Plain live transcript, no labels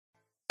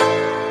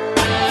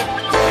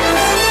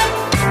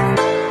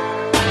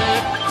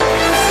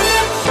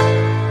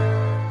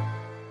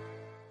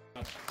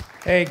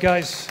Hey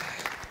guys,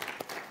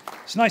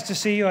 it's nice to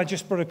see you. I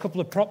just brought a couple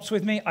of props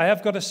with me. I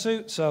have got a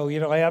suit, so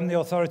I am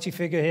the authority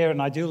figure here,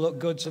 and I do look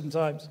good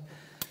sometimes.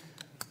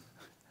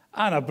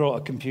 And I brought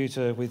a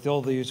computer with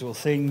all the usual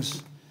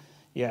things.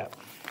 Yeah,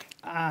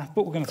 but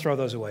we're going to throw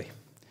those away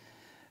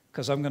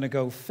because I'm going to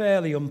go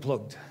fairly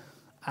unplugged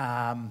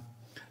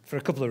for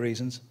a couple of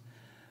reasons.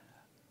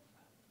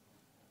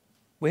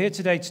 We're here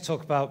today to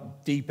talk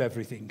about deep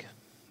everything.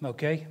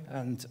 Okay,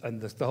 and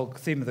the whole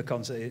theme of the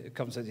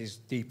concept is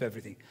deep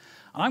everything.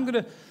 And I'm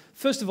going to,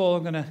 first of all,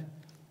 I'm going to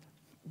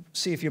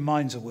see if your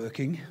minds are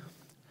working.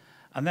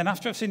 And then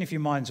after I've seen if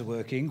your minds are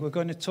working, we're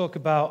going to talk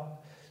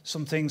about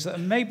some things that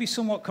are maybe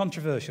somewhat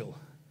controversial,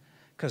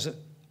 because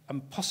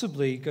I'm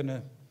possibly going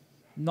to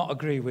not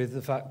agree with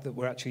the fact that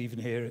we're actually even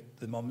here at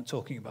the moment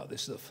talking about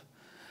this stuff.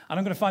 And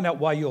I'm going to find out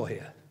why you're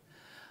here.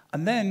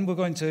 And then we're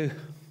going to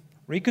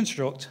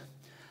reconstruct.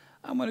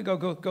 I'm going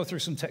to go through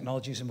some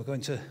technologies, and we're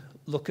going to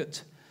look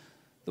at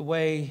the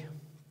way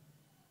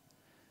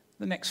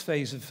the next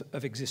phase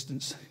of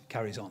existence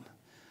carries on.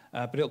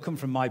 But it'll come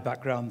from my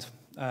background,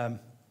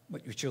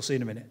 which you'll see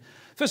in a minute.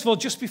 First of all,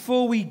 just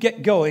before we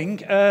get going,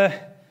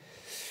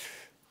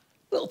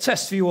 little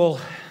test for you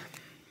all.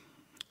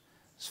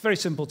 It's a very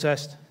simple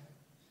test.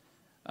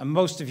 And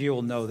most of you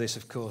will know this,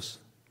 of course.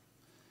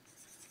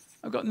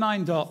 I've got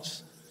 9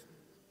 dots.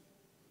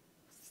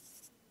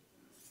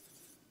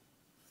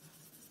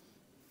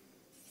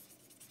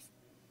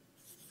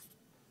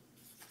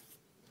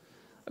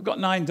 I've got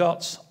 9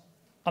 dots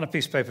on a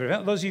piece of paper.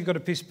 Those of you who've got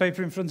a piece of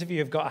paper in front of you,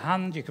 you've got a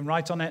hand, you can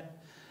write on it.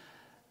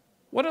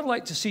 What I'd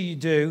like to see you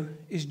do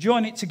is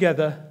join it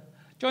together,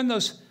 join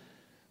those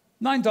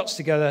 9 dots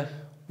together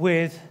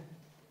with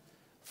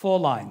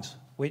 4 lines,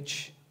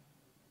 which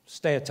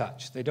stay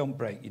attached. They don't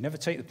break. You never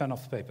take the pen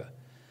off the paper.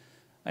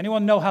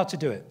 Anyone know how to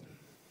do it?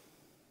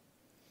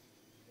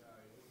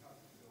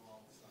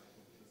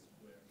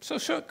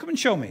 So come and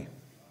show me.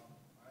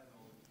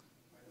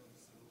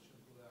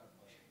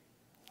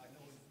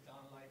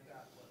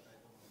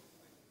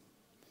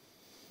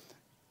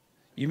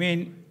 You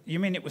mean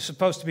it was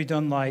supposed to be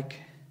done like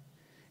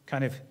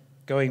kind of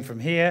going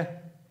from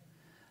here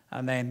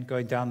and then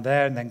going down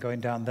there and then going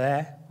down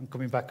there and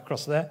coming back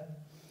across there?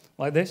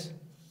 Like this?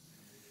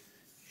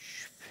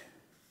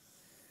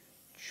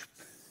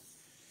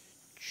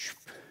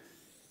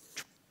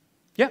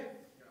 Yeah?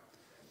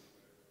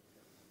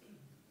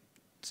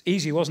 It's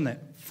easy, wasn't it?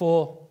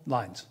 4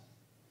 lines.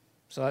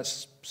 So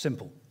that's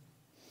simple.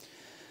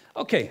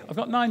 Okay, I've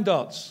got 9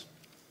 dots.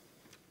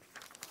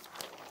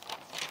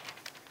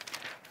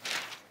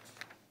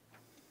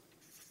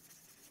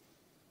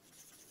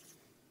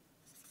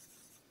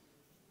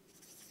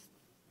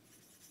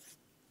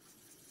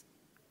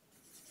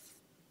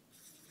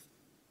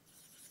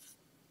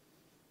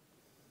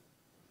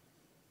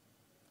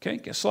 Okay,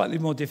 it gets slightly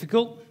more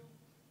difficult.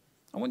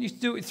 I want you to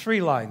do it with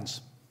 3 lines.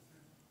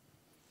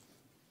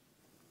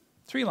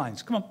 3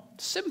 lines, come on,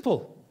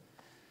 simple.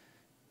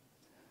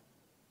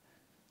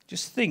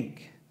 Just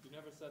think. You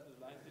never said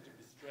the lines need to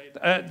be straight.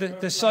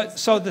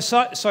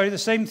 The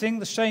same thing.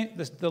 The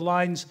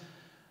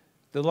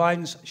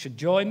lines should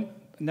join.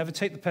 Never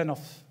take the pen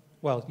off.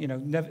 Well,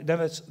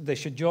 never. They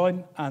should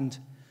join, and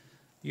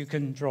you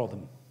can draw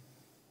them.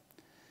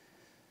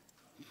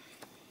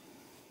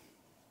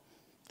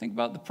 Think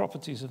about the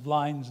properties of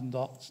lines and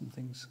dots and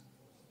things.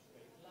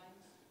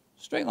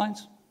 Straight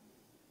lines.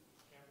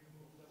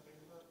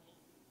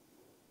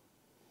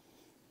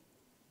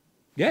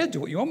 Yeah, do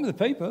what you want with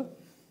the paper.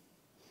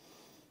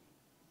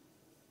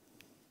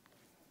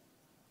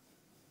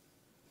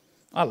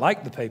 I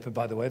like the paper,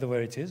 by the way, the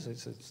way it is.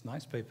 It's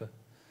nice paper.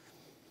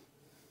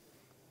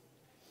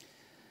 So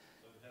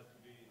it has to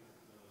be in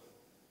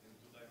 2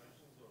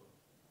 dimensions or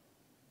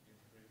in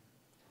 3?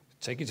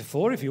 Take it to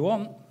 4 if you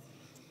want.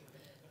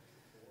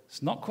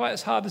 It's not quite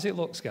as hard as it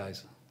looks,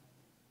 guys.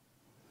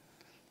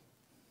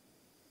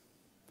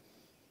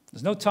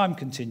 There's no time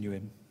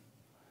continuum.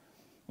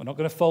 We're not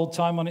going to fold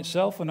time on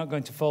itself. We're not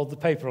going to fold the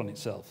paper on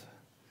itself.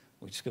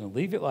 We're just going to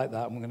leave it like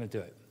that, and we're going to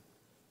do it.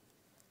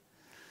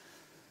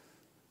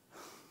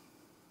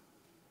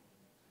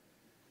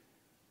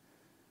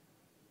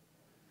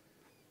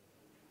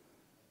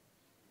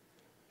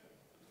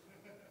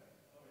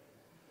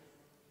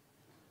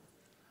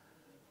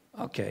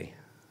 Okay.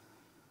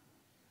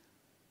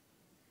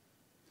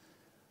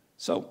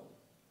 So,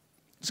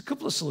 there's a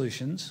couple of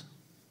solutions.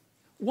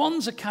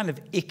 One's a kind of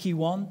icky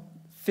one,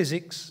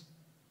 physics.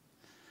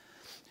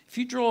 If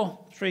you draw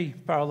 3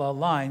 parallel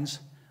lines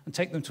and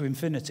take them to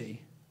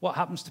infinity, what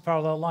happens to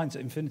parallel lines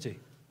at infinity?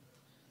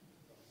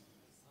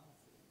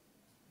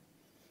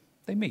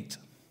 They meet,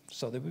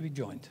 so they will be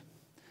joined.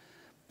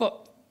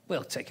 But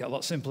we'll take it a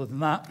lot simpler than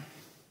that.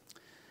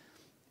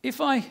 If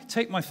I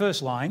take my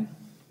first line,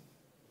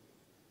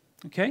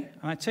 okay,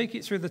 and I take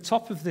it through the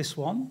top of this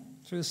one,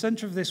 through the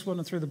center of this one,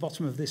 and through the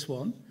bottom of this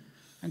one,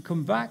 and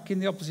come back in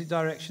the opposite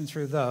direction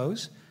through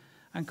those,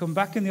 and come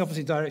back in the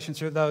opposite direction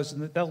through those,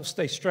 and they'll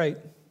stay straight.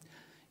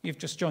 You've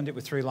just joined it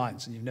with 3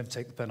 lines, and you've never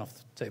taken the pen off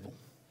the table.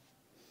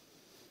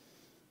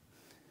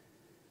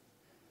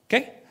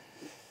 Okay?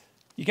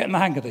 You're getting the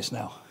hang of this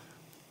now.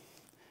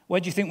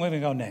 Where do you think we're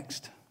going to go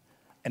next?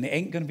 And it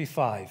ain't going to be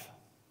 5.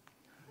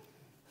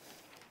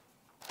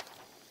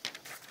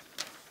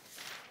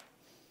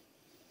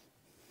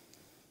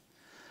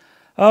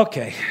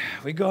 Okay,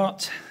 we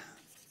got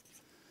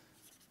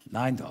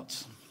 9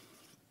 dots.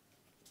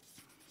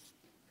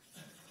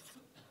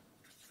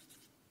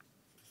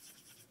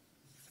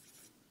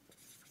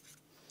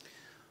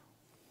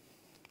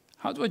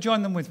 How do I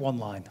join them with one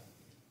line?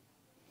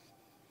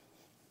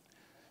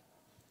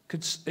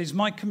 Is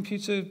my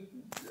computer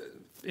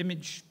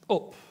image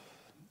up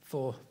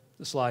for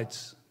the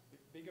slides?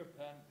 Bigger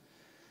pen.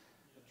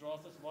 It draws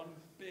us one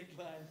big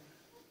line.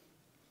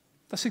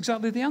 That's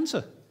exactly the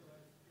answer.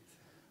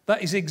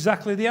 That is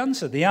exactly the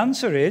answer. The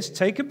answer is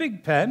take a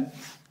big pen,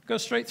 go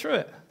straight through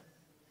it.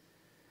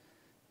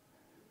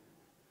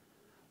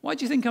 Why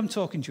do you think I'm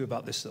talking to you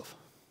about this stuff?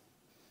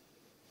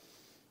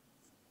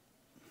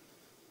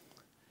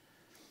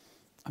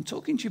 I'm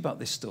talking to you about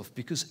this stuff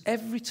because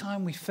every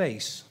time we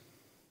face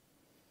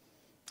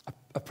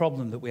a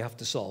problem that we have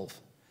to solve,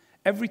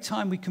 every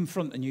time we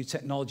confront a new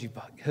technology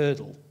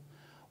hurdle,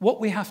 what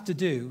we have to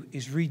do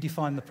is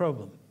redefine the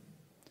problem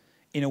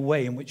in a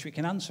way in which we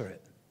can answer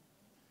it.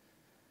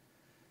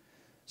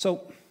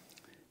 So,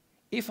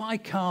 if I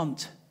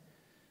can't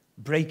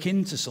break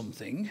into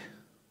something,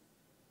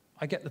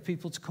 I get the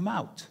people to come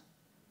out.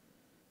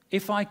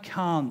 If I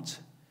can't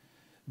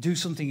do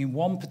something in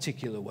one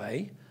particular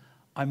way,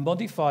 I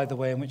modify the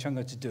way in which I'm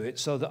going to do it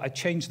so that I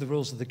change the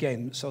rules of the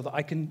game so that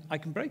I can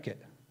break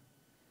it.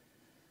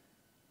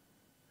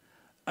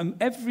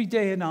 Every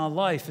day in our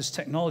life as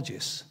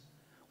technologists,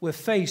 we're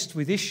faced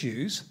with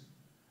issues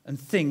and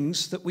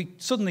things that we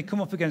suddenly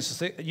come up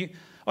against. You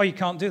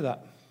can't do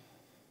that.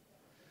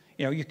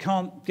 You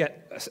can't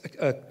get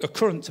a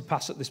current to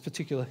pass at this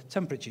particular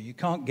temperature. You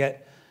can't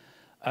get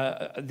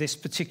this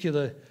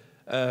particular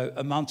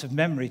amount of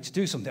memory to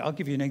do something. I'll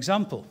give you an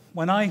example.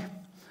 My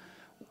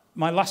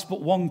last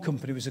but one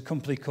company was a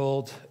company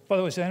called, by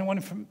the way, is there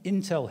anyone from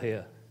Intel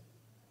here?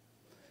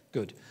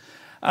 Good.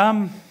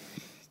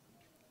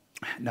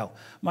 No.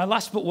 My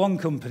last but one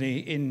company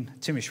in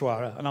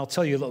Timisoara, and I'll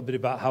tell you a little bit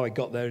about how I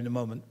got there in a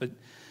moment, but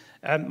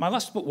my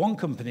last but one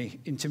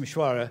company in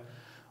Timisoara,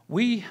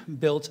 we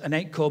built an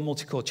 8-core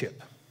multi-core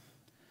chip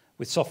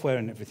with software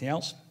and everything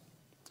else.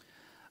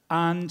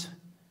 And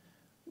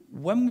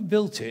when we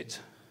built it,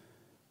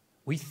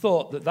 we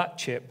thought that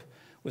chip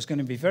was going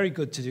to be very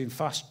good to doing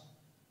fast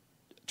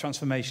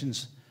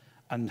transformations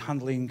and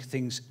handling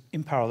things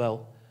in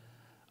parallel,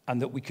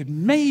 and that we could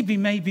maybe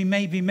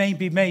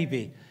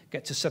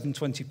get to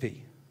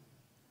 720p,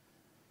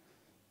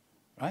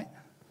 right?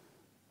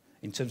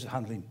 In terms of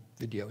handling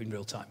video in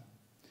real time.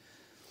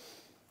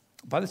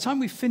 By the time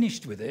we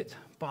finished with it,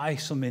 by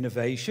some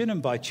innovation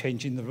and by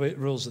changing the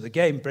rules of the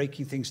game,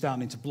 breaking things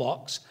down into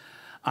blocks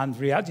and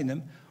re-adding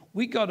them,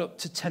 we got up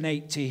to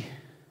 1080i.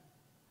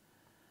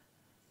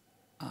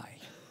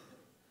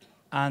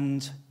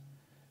 And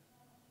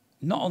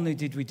not only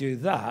did we do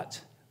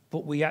that,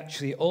 but we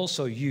actually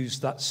also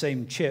used that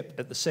same chip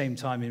at the same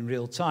time in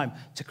real time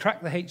to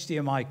crack the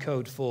HDMI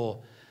code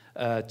for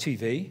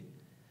TV,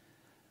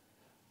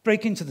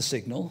 break into the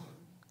signal,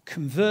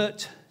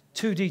 convert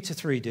 2D to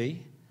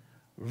 3D,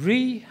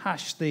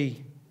 rehash the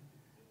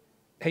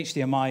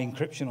HDMI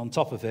encryption on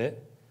top of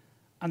it,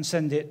 and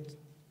send it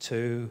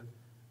to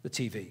the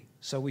TV.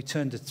 So we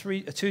turned a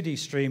 2D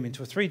stream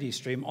into a 3D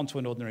stream onto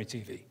an ordinary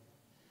TV.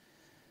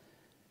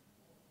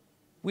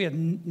 We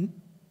had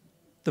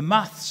the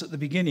maths at the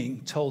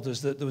beginning told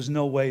us that there was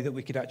no way that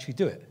we could actually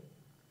do it.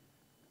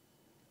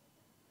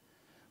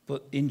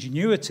 But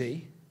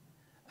ingenuity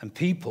and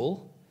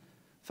people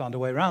found a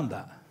way around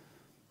that.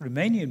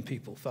 Romanian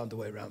people found a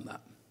way around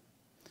that.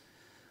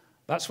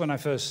 That's when I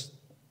first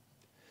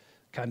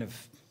kind of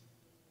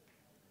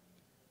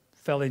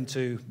fell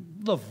into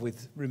love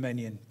with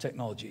Romanian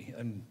technology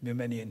and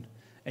Romanian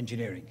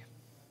engineering.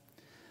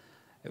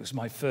 It was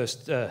my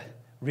first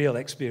real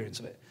experience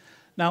of it.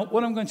 Now,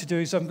 what I'm going to do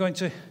is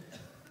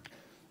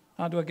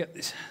how do I get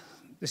this?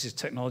 This is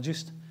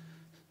technologist.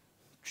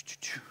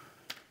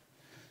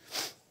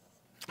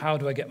 How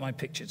do I get my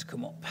picture to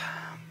come up?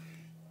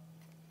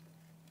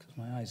 Because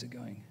my eyes are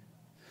going.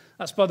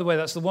 That's, by the way,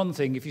 that's the one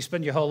thing. If you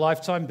spend your whole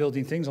lifetime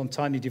building things on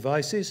tiny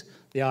devices,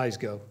 the eyes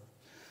go.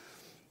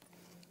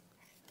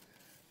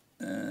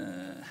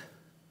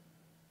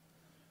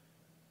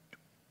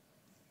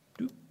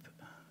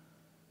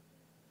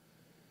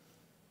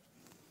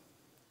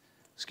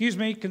 Excuse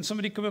me, can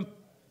somebody come in?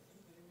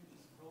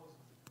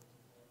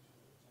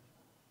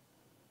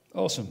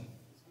 Awesome.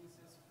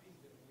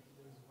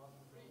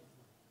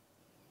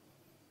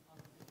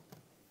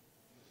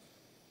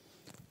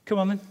 Come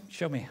on then,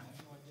 show me.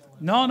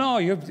 No,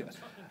 you're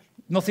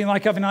nothing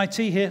like having IT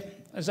here.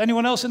 Is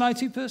anyone else an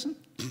IT person?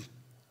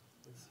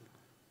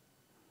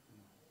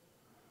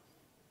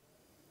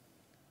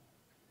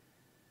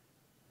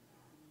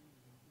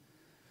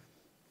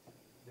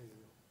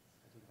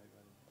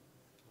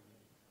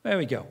 There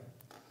we go.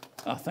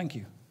 Ah, thank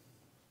you.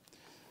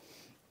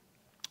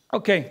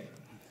 Okay.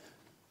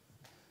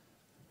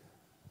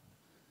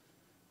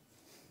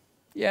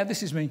 Yeah,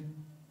 this is me.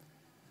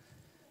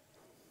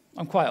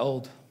 I'm quite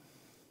old.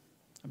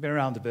 I've been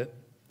around a bit.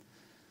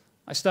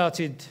 I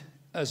started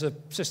as a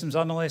systems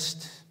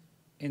analyst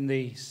in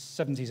the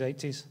 70s,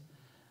 80s,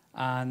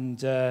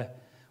 and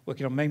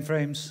working on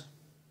mainframes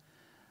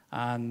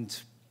and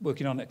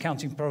working on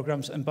accounting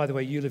programs. And by the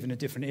way, you live in a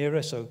different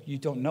era, so you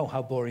don't know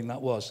how boring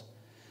that was.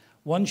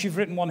 Once you've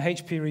written one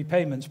HP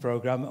repayments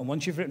program, and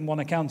once you've written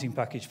one accounting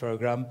package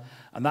program,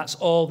 and that's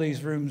all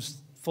these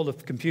rooms full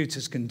of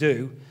computers can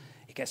do,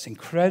 it gets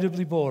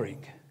incredibly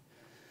boring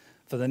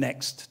for the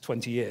next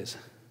 20 years.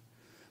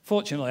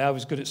 Fortunately, I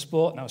was good at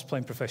sport, and I was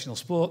playing professional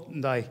sport,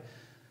 and I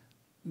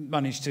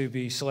managed to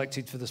be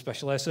selected for the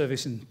Special Air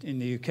Service in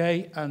the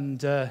UK,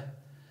 and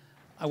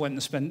I went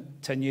and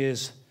spent 10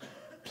 years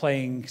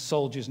playing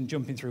soldiers and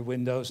jumping through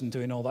windows and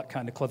doing all that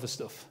kind of clever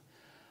stuff,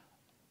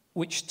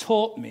 which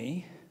taught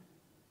me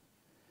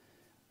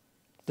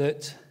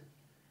that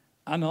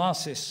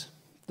analysis,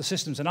 the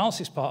systems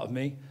analysis part of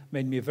me,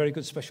 made me a very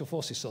good Special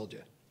Forces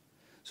soldier.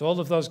 So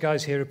all of those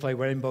guys here who play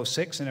Rainbow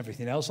Six and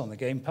everything else on the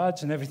game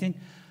pads and everything,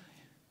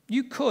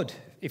 you could,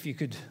 if you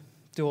could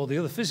do all the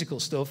other physical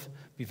stuff,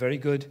 be very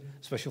good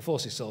Special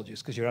Forces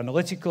soldiers, because you're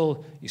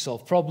analytical, you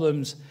solve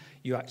problems,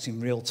 you act in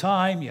real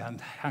time, you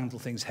handle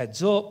things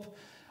heads up,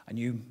 and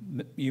you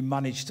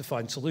manage to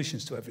find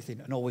solutions to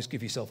everything and always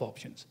give yourself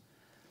options.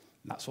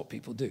 And that's what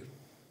people do.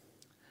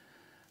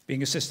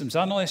 Being a systems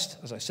analyst,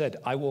 as I said,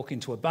 I walk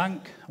into a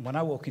bank, and when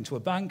I walk into a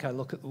bank, I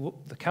look at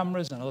the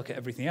cameras and I look at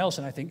everything else,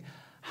 and I think,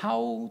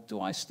 how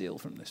do I steal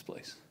from this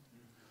place?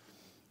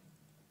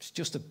 It's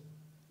just a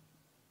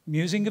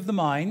musing of the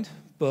mind,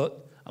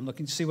 but I'm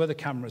looking to see where the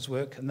cameras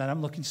work, and then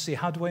I'm looking to see,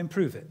 how do I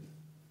improve it?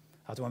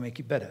 How do I make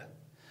it better?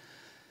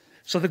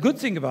 So the good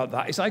thing about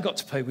that is I got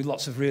to play with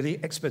lots of really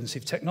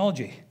expensive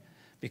technology,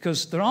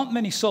 because there aren't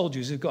many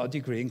soldiers who've got a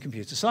degree in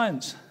computer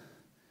science.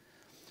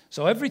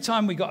 So every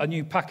time we got a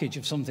new package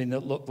of something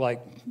that looked like,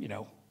 you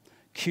know,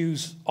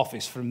 Q's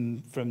office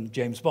from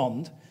James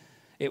Bond,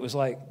 it was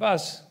like,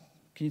 Baz,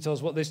 can you tell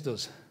us what this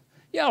does?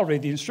 Yeah, I'll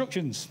read the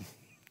instructions.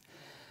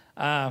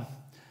 But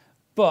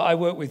I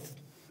work with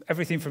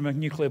everything from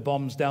nuclear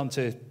bombs down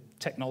to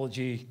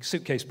technology,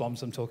 suitcase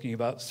bombs I'm talking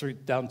about, through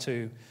down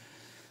to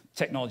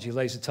technology,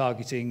 laser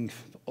targeting,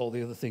 all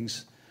the other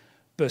things,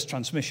 burst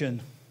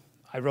transmission.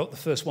 I wrote the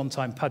first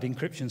one-time pad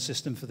encryption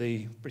system for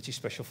the British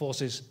Special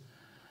Forces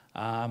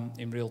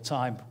in real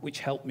time, which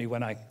helped me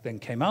when I then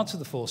came out of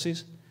the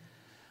forces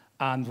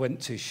and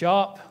went to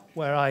Sharp,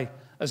 where I,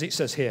 as it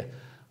says here,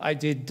 I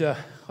did,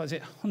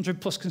 100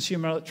 plus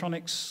consumer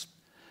electronics,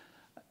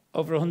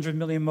 over 100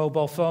 million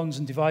mobile phones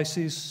and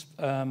devices.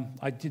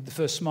 I did the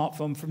first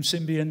smartphone from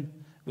Symbian,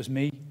 it was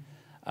me.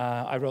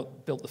 I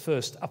built the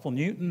first Apple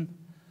Newton,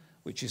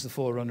 which is the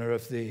forerunner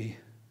of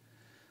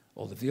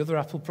all of the other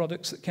Apple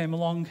products that came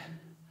along.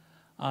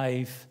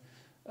 I've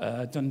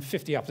done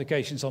 50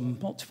 applications on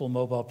multiple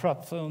mobile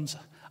phones.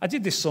 I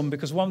did this sum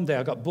because one day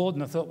I got bored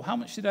and I thought, well, how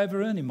much did I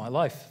ever earn in my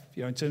life,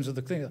 you know, in terms of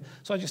the thing?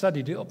 So I just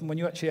added it up, and when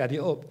you actually add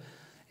it up,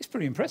 it's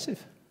pretty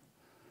impressive.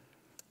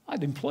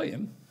 I'd employ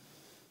him.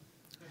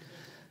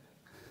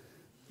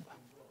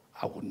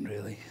 I wouldn't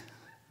really.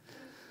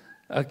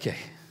 Okay.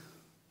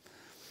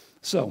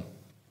 So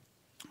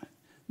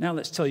now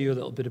let's tell you a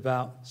little bit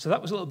about, so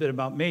that was a little bit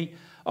about me.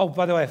 Oh,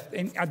 by the way,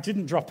 I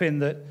didn't drop in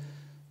that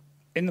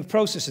in the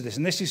process of this,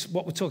 and this is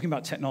what we're talking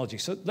about, technology.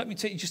 So let me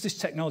take you just this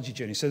technology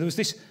journey. So there was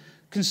this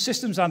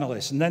systems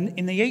analyst, and then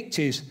in the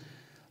 80s,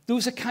 there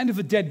was a kind of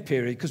a dead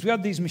period, because we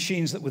had these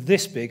machines that were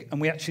this big,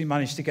 and we actually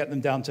managed to get them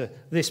down to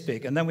this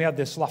big. And then we had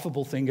this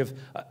laughable thing of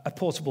a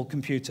portable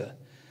computer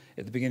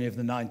at the beginning of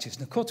the 90s.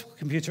 And a portable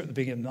computer at the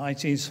beginning of the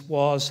 90s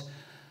was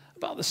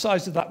about the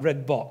size of that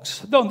red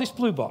box. No, this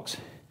blue box.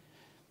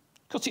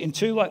 Cut it in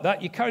two like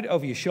that, you carried it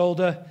over your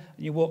shoulder,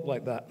 and you walked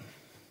like that.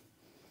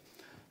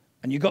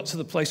 And you got to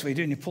the place where you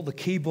do, and you pulled the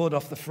keyboard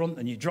off the front,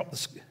 and you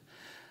dropped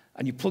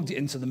and you plugged it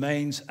into the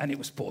mains, and it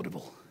was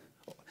portable.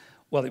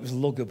 Well, it was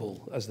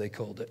luggable, as they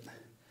called it.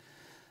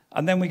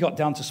 And then we got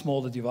down to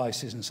smaller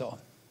devices and so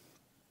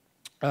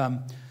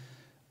on.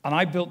 And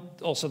I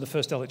built also the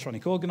first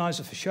electronic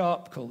organizer for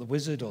Sharp, called the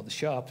Wizard or the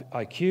Sharp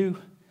IQ.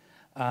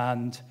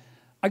 And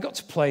I got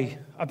to play,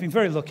 I've been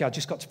very lucky, I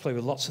just got to play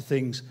with lots of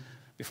things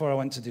before I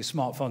went to do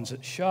smartphones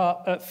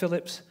at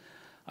Philips.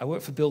 I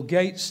worked for Bill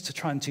Gates to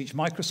try and teach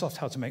Microsoft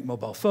how to make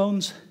mobile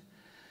phones,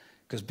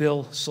 because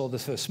Bill saw the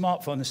first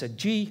smartphone and said,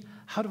 gee,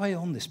 how do I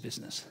own this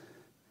business?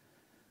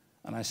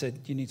 And I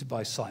said, you need to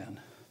buy Psion.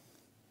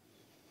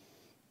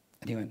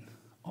 And he went,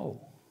 oh.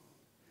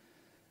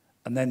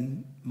 And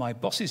then my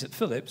bosses at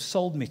Philips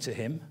sold me to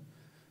him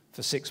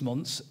for 6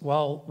 months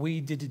while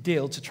we did a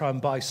deal to try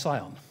and buy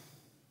Psion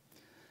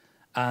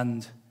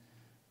and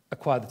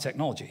acquire the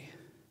technology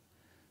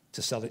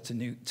to sell it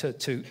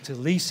to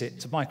lease it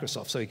to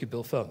Microsoft so he could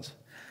build phones.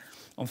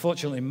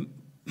 Unfortunately,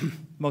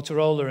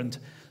 Motorola and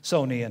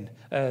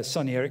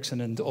Sony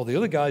Ericsson and all the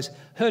other guys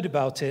heard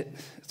about it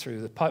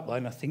through the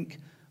pipeline. I think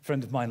a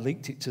friend of mine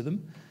leaked it to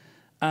them,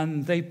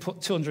 and they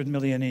put 200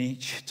 million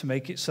each to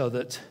make it so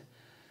that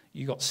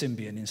you got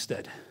Symbian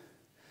instead.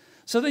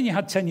 So then you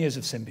had 10 years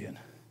of Symbian.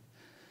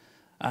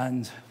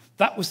 And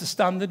that was the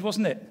standard,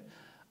 wasn't it?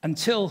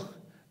 Until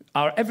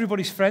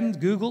everybody's friend,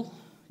 Google,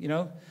 you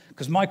know,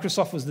 because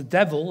Microsoft was the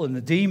devil and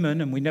the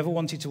demon, and we never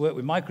wanted to work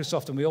with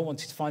Microsoft, and we all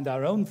wanted to find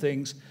our own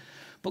things.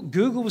 But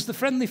Google was the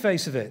friendly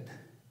face of it.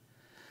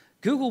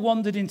 Google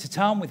wandered into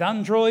town with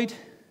Android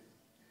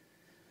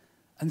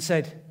and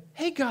said,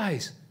 hey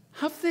guys,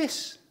 have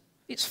this.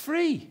 It's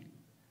free.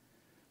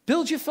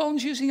 Build your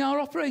phones using our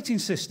operating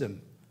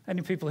system.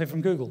 Any people here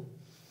from Google?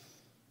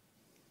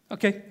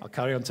 Okay, I'll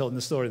carry on telling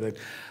the story then.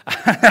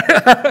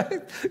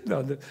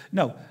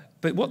 No.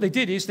 But what they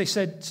did is they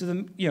said to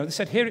them, you know, they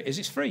said, here it is,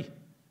 it's free.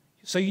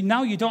 So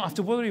now you don't have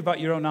to worry about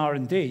your own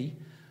R&D.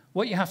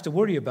 What you have to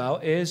worry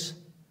about is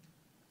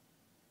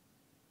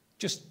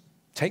just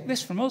take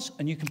this from us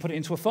and you can put it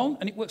into a phone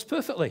and it works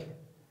perfectly.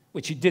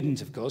 Which it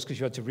didn't, of course, because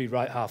you had to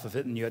rewrite half of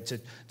it and you had to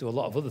do a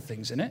lot of other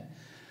things in it.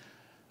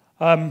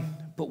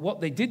 But what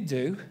they did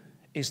do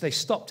is they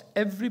stopped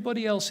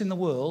everybody else in the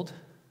world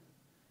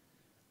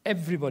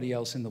having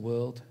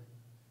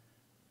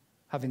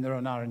their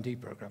own R&D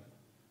program,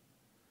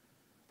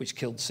 which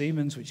killed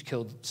Siemens, which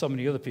killed so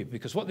many other people.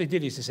 Because what they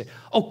did is they said,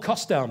 oh,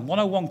 cost down,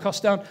 101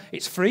 cost down,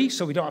 it's free,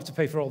 so we don't have to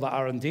pay for all that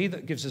R&D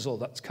that gives us all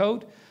that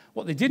code.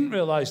 What they didn't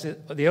realize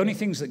that the only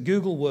things that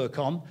Google work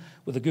on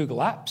were the Google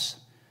apps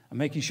and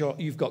making sure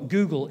you've got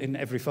Google in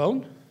every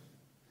phone.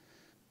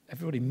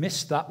 Everybody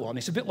missed that one.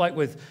 It's a bit like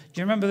with,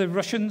 do you remember the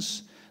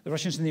Russians and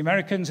the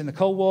Americans in the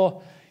Cold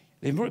War?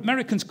 The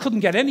Americans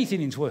couldn't get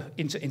anything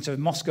into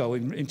Moscow,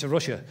 into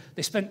Russia.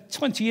 They spent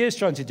 20 years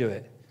trying to do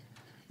it.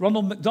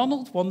 Ronald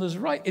McDonald wanders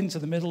right into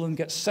the middle and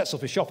sets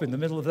up a shop in the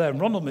middle of there.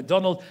 And Ronald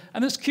McDonald,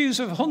 and there's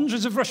queues of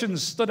hundreds of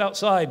Russians stood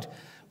outside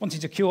wanting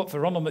to queue up for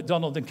Ronald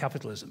McDonald and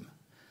capitalism.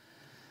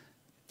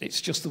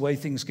 It's just the way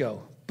things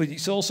go. But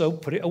it's also,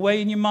 put it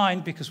away in your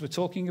mind, because we're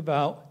talking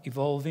about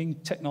evolving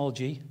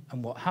technology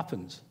and what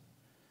happens.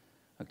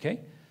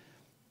 Okay?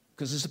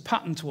 Because there's a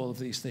pattern to all of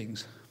these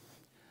things.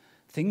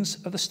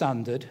 Things are the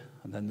standard,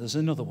 and then there's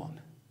another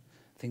one.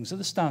 Things are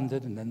the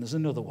standard, and then there's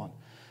another one.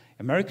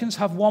 Americans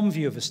have one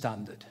view of a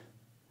standard,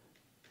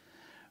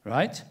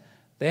 right?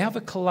 They have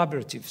a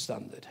collaborative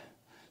standard.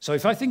 So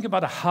if I think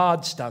about a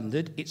hard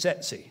standard, it's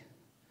ETSI.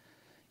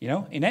 You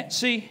know, in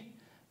ETSI,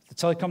 the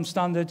telecom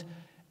standard,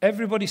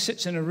 everybody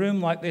sits in a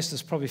room like this.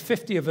 There's probably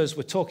 50 of us.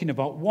 We're talking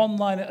about one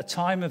line at a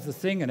time of the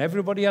thing, and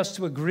everybody has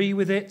to agree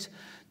with it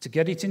to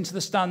get it into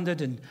the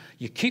standard. And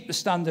you keep the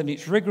standard, and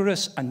it's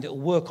rigorous, and it'll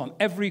work on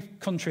every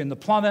country on the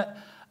planet,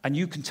 and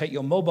you can take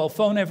your mobile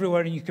phone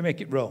everywhere, and you can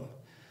make it roam.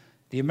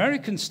 The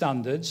American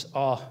standards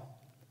are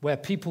where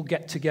people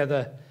get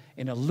together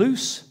in a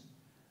loose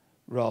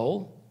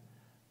role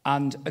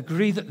and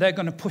agree that they're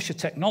going to push a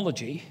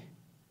technology,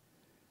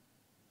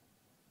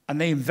 and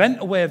they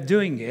invent a way of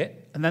doing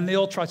it, and then they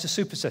all try to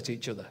superset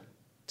each other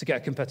to get a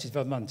competitive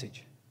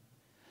advantage.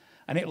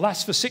 And it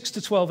lasts for 6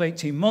 to 12,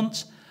 18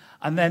 months,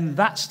 and then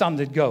that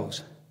standard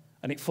goes,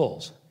 and it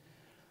falls.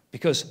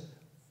 Because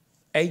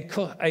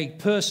a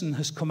person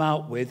has come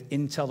out with,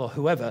 Intel or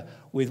whoever,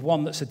 with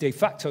one that's a de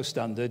facto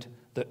standard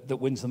that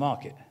wins the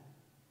market.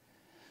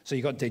 So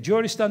you've got de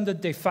jure standard,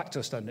 de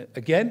facto standard.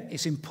 Again,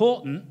 it's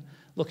important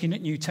looking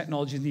at new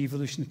technology and the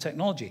evolution of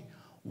technology.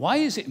 Why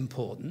is it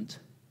important?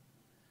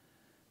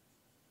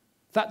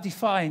 That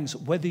defines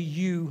whether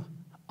you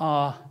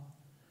are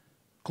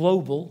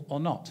global or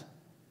not.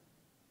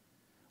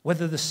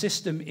 Whether the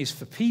system is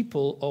for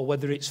people or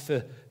whether it's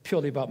for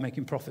purely about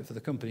making profit for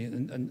the company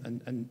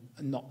and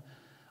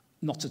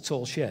not at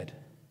all shared.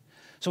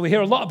 So we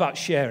hear a lot about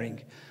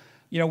sharing.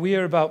 You know, we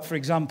hear about, for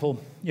example,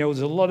 you know,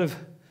 there's a lot of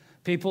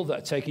people that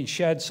are taking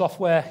shared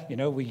software. You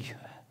know, we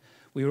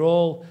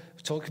all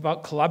talk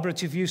about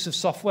collaborative use of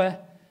software.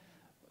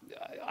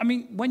 I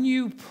mean, when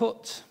you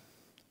put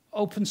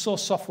open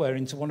source software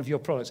into one of your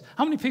products,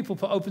 how many people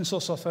put open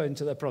source software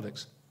into their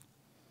products?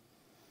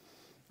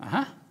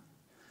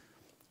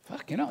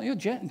 Fucking hell,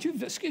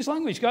 excuse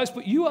language, guys,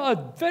 but you are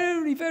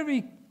very,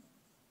 very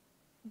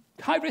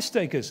high risk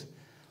takers.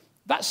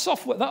 That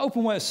software, that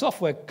openware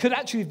software, could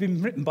actually have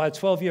been written by a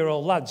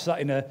 12-year-old lad sat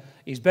in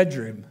his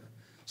bedroom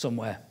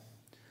somewhere.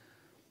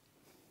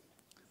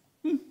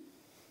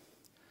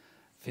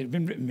 If it had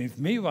been written with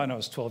me when I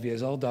was 12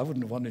 years old, I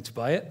wouldn't have wanted to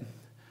buy it.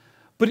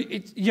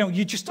 But you know,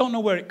 you just don't know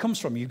where it comes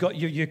from.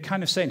 You're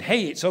kind of saying,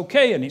 "Hey, it's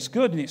okay and it's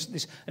good and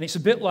it's a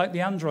bit like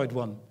the Android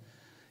one."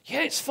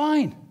 Yeah, it's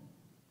fine.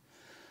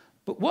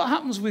 But what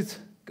happens with,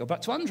 go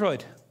back to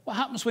Android, what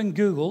happens when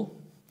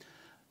Google,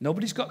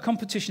 nobody's got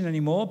competition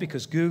anymore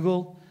because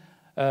Google,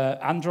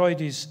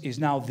 Android is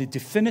now the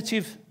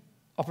definitive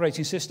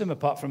operating system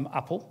apart from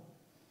Apple,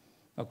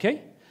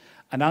 okay?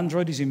 And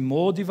Android is in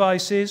more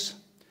devices.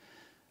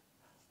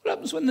 What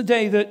happens when the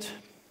day that,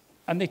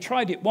 and they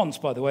tried it once,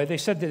 by the way, they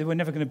said that they were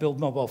never going to build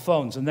mobile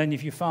phones, and then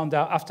if you found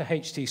out after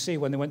HTC,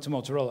 when they went to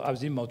Motorola, I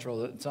was in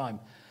Motorola at the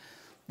time,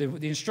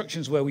 the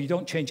instructions were, well, you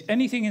don't change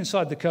anything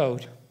inside the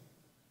code,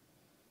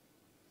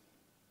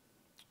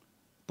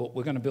 but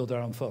we're going to build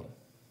our own phone.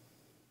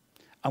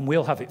 And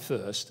we'll have it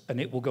first, and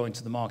it will go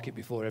into the market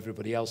before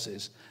everybody else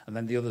is, and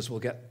then the others will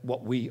get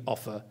what we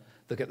offer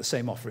they'll get the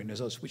same offering as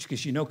us, which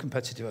gives you no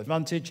competitive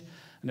advantage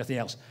and nothing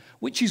else.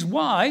 Which is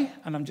why,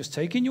 and I'm just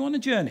taking you on a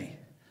journey,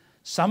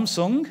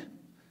 Samsung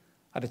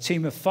had a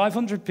team of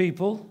 500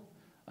 people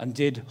and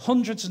did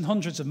hundreds and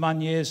hundreds of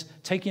man-years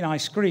taking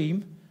ice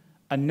cream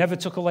and never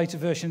took a later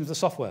version of the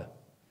software.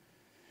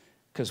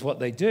 Because what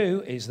they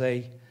do is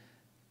they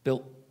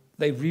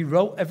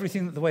rewrote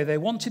everything the way they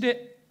wanted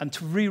it, and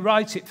to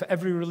rewrite it for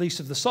every release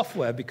of the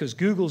software, because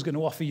Google's going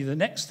to offer you the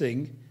next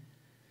thing,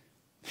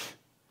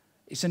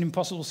 it's an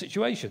impossible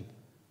situation.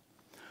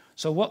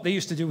 So what they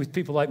used to do with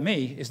people like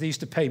me is they used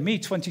to pay me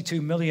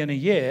 $22 million a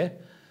year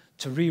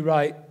to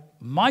rewrite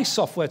my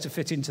software to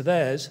fit into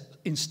theirs,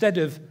 instead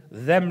of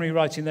them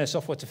rewriting their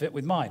software to fit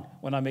with mine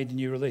when I made a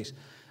new release.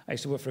 I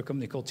used to work for a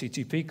company called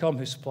TTPcom,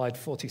 who supplied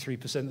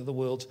 43% of the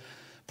world's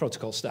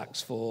protocol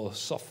stacks for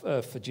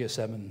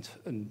GSM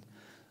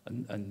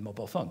and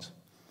mobile phones.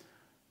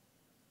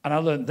 And I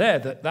learned there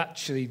that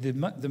actually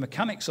the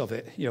mechanics of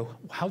it,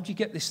 how do you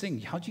get this thing?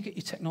 How do you get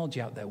your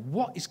technology out there?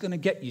 What is going to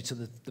get you to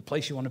the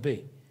place you want to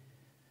be?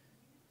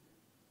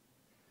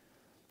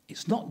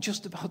 It's not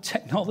just about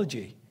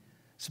technology.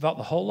 It's about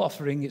the whole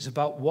offering. It's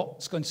about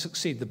what's going to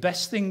succeed. The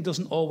best thing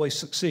doesn't always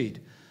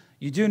succeed.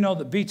 You do know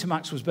that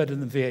Betamax was better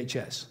than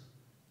VHS.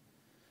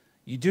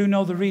 You do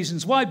know the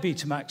reasons why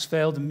Betamax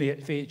failed and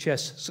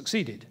VHS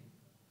succeeded.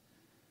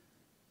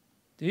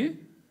 Do you?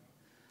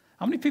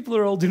 How many people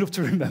are old enough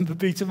to remember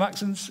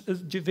Betamax and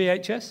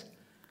VHS?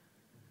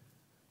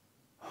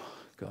 Oh,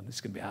 God, this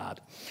is going to be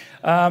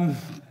hard.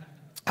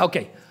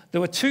 Okay,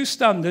 there were two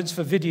standards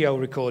for video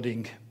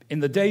recording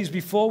in the days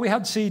before we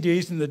had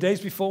CDs, in the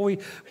days before we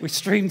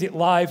streamed it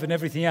live and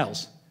everything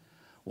else.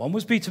 One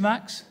was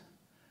Betamax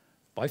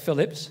by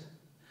Philips,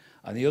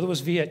 and the other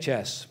was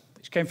VHS,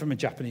 which came from a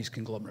Japanese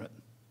conglomerate,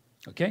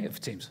 okay, of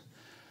teams.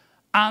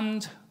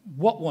 And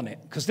what won it?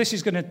 Because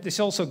this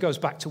also goes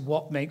back to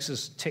what makes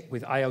us tick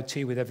with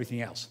IoT, with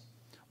everything else.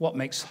 What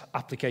makes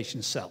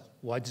applications sell?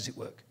 Why does it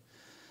work?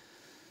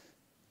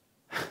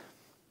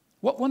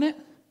 What won it?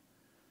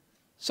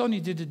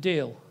 Sony did a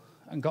deal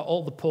and got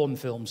all the porn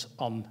films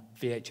on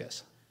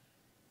VHS.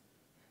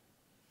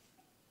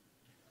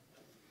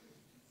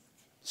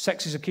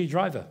 Sex is a key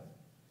driver.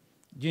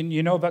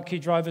 You know about key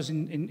drivers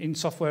in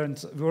software,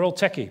 and we're all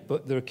techie,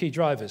 but there are key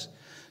drivers.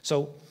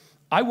 So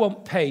I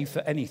won't pay for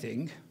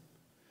anything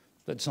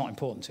that's not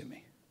important to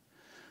me.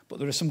 But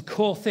there are some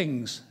core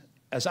things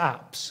as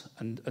apps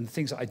and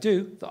things that I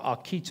do that are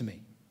key to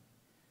me.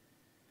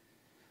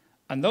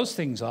 And those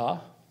things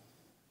are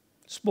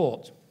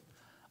sport.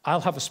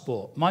 I'll have a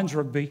sport. Mine's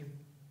rugby.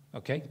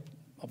 Okay,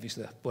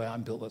 obviously the way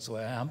I'm built, that's the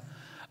way I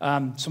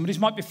am. Somebody's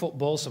might be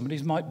football,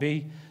 somebody's might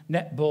be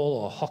netball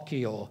or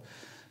hockey or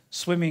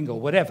swimming or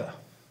whatever.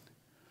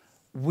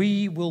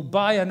 We will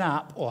buy an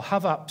app or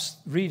have apps,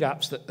 read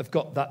apps that have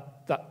got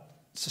that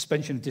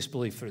suspension of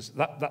disbelief for us.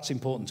 That's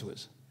important to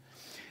us.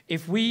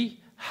 If we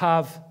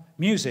have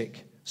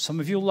music, some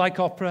of you will like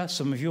opera,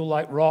 some of you will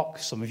like rock,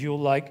 some of you will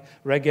like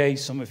reggae,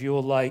 some of you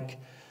will like,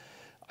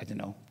 I don't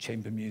know,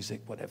 chamber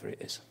music, whatever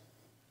it is.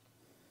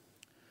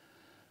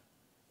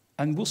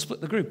 And we'll split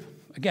the group.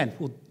 Again,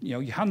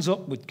 your hands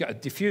up, we'll get a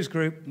diffuse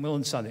group, and we'll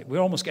understand it. We're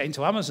almost getting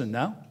to Amazon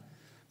now,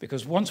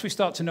 because once we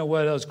start to know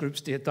where those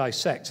groups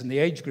dissect and the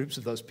age groups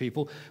of those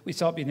people, we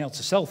start being able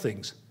to sell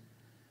things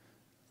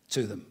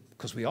to them,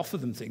 because we offer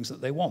them things that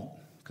they want,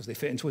 because they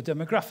fit into a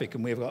demographic,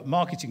 and we've got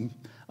marketing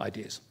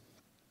ideas.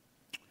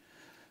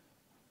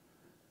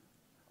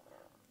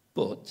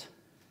 But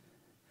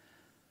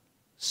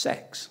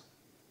sex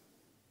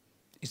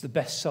is the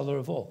best seller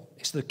of all.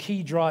 It's the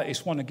key driver.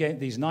 It's one, again,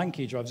 these 9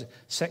 key drivers.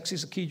 Sex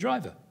is a key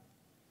driver.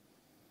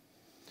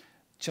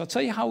 Shall I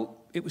tell you how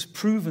it was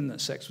proven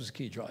that sex was a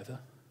key driver?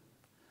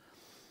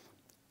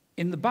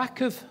 In the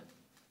back of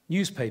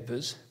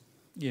newspapers,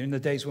 in the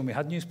days when we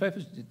had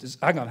newspapers,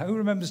 hang on, who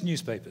remembers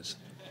newspapers?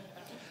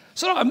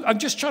 So I'm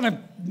just trying to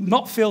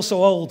not feel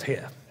so old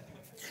here.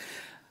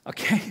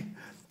 Okay?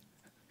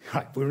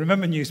 Right, we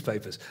remember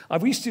newspapers.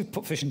 We used to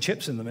put fish and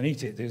chips in them and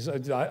eat it,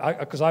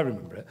 because I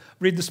remember it.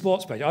 Read the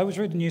sports page. I always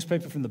read the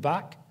newspaper from the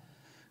back,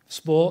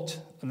 sport,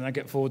 and then I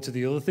get forward to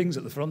the other things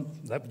at the front.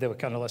 They were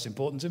kind of less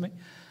important to me.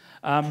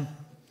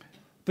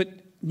 But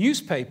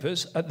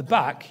newspapers at the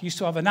back used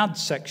to have an ad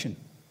section.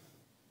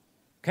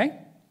 Okay?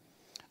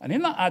 And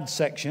in that ad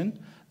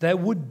section, there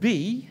would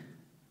be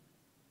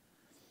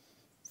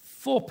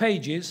 4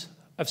 pages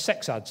of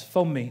sex ads.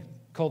 Phone me,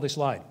 call this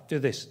line, do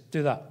this,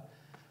 do that.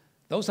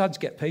 Those ads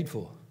get paid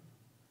for.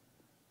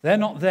 They're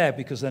not there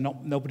because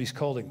nobody's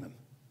calling them.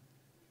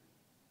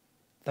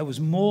 There was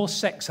more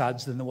sex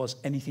ads than there was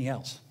anything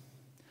else.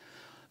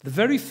 The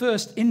very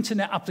first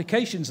internet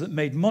applications that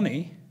made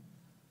money,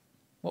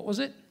 what was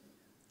it?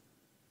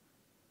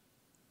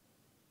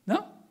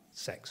 No?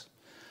 Sex.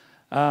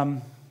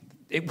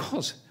 It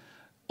was.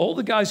 All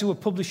the guys who were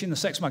publishing the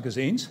sex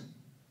magazines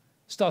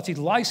started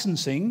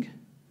licensing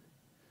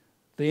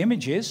the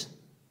images,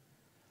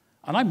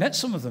 and I met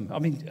some of them. I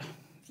mean,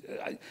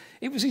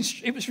 it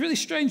was really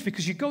strange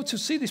because you go to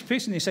see this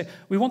piece and they say,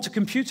 we want to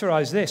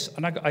computerize this.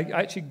 And I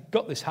actually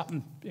got this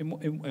happen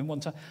in one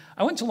time.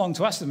 I went along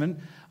to ask them, and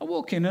I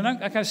walk in and I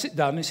kind of sit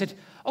down and they said,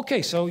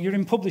 okay, so you're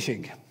in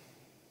publishing.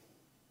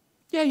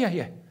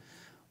 Yeah.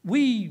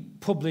 We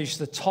publish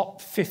the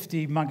top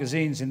 50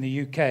 magazines in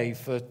the UK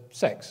for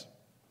sex.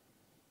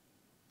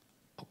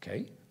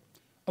 Okay.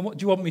 And what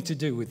do you want me to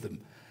do with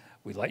them?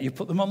 We'd like you to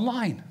put them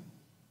online.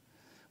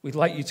 We'd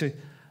like you to...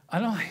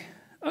 And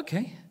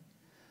okay.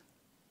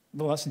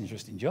 Well, that's an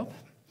interesting job.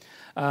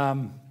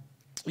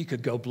 You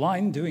could go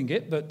blind doing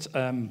it, but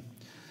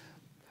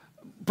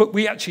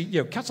we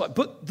actually, catalog.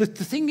 But the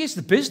thing is,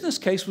 the business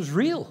case was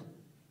real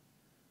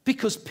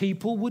because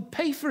people would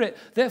pay for it.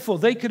 Therefore,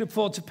 they could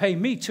afford to pay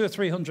me $200,000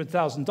 or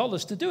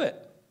 $300,000 to do it.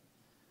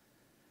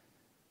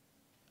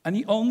 And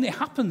it only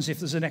happens if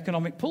there's an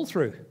economic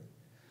pull-through.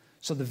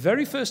 So the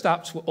very first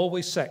apps were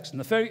always sex, and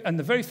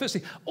the very first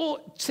thing, or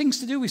things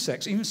to do with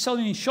sex, even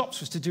selling in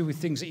shops was to do with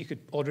things that you could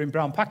order in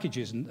brown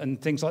packages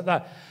and things like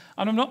that.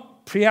 And I'm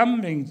not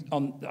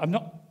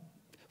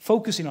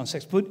focusing on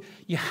sex, but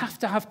you have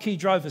to have key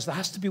drivers. There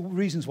has to be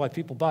reasons why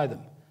people buy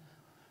them.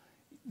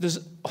 There's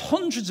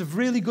hundreds of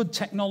really good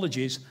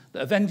technologies that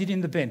have ended in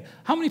the bin.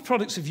 How many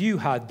products have you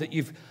had that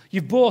you've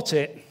bought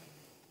it?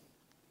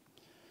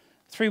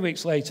 3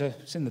 weeks later,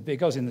 it's in it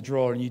goes in the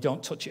drawer, and you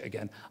don't touch it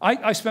again.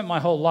 I spent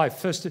my whole life,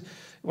 first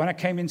when I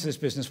came into this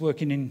business,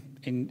 working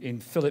in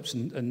Philips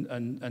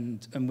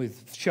and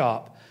with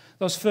Sharp.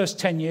 Those first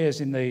 10 years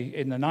in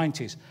the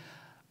 90s,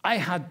 I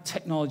had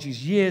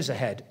technologies years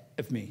ahead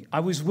of me.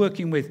 I was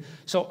working with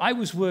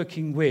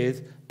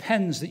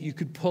pens that you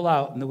could pull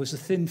out, and there was a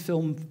thin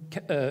film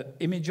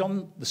image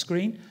on the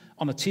screen,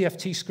 on a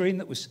TFT screen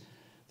that was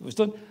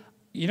done.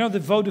 You know, the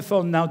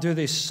Vodafone now do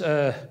this.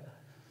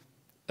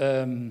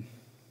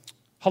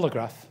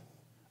 Holograph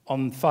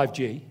on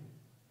 5G,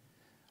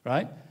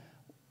 right?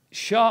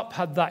 Sharp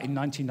had that in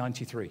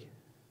 1993.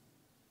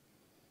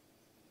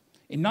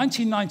 In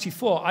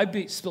 1994, I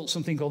built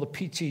something called a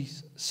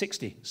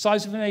PT60,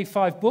 size of an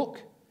A5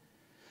 book,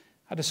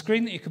 had a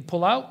screen that you could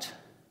pull out,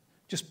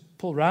 just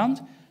pull round,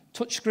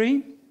 touch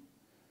screen,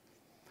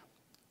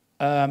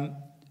 had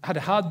a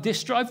hard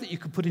disk drive that you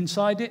could put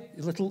inside it,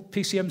 a little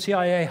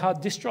PCMCIA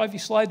hard disk drive you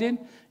slide in.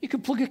 You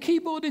could plug a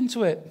keyboard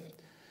into it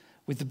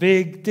with the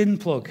big DIN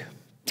plug.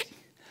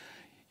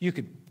 You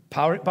could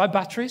power it by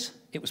batteries.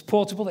 It was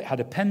portable. It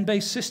had a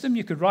pen-based system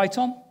you could write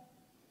on.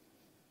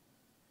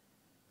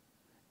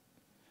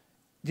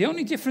 The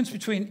only difference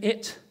between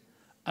it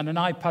and an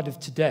iPad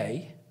of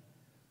today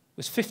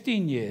was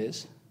 15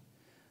 years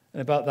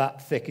and about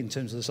that thick in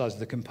terms of the size of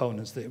the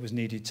components that it was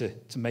needed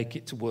to make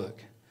it to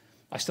work.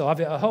 I still have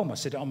it at home. I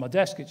sit it on my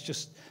desk. It's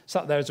just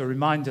sat there as a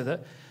reminder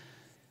that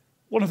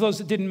one of those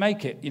that didn't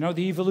make it,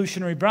 the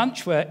evolutionary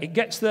branch where it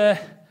gets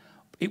there,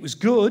 it was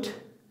good,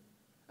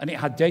 and it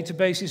had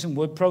databases and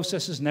word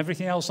processors and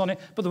everything else on it,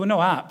 but there were no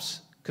apps,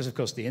 because, of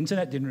course, the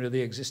internet didn't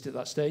really exist at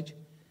that stage.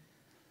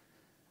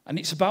 And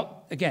it's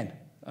about, again,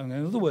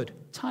 another word,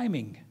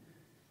 timing.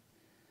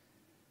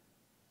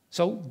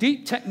 So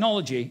deep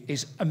technology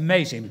is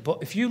amazing,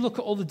 but if you look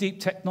at all the deep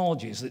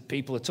technologies that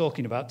people are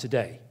talking about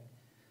today,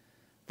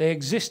 they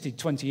existed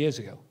 20 years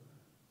ago.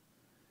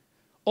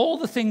 All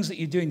the things that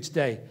you're doing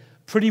today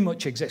pretty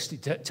much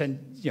existed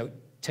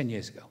 10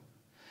 years ago.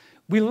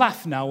 We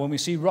laugh now when we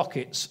see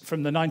rockets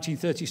from the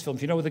 1930s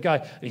films. With the guy,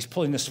 and he's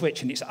pulling the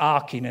switch, and it's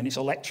arcing, and it's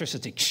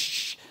electricity,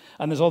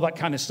 and there's all that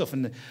kind of stuff,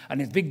 and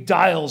there's big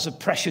dials of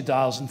pressure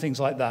dials and things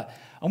like that.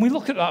 And we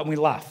look at that and we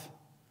laugh.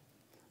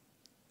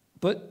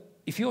 But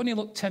if you only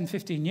look 10,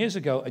 15 years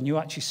ago, and you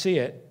actually see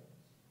it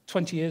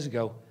 20 years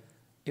ago,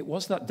 it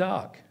was that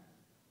dark.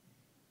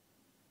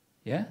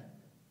 Yeah?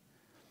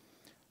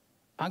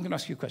 I'm going to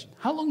ask you a question.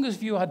 How long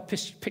have you had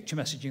picture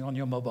messaging on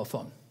your mobile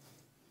phone?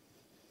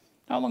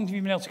 How long have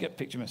you been able to get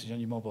picture message on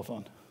your mobile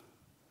phone?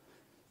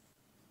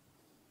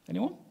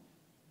 Anyone?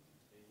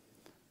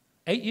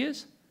 8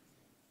 years?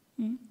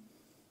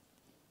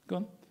 Go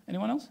on.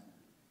 Anyone else?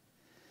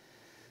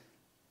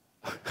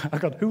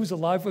 Who was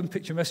alive when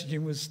picture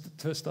messaging was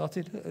first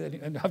started?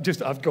 And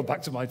I've gone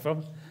back to my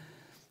phone.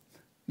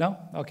 No?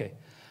 Okay.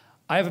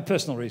 I have a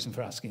personal reason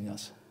for asking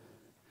this.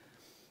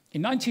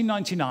 In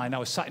 1999, I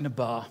was sat in a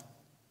bar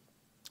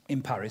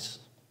in Paris.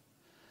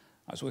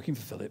 I was working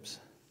for Philips.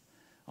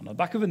 On the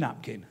back of a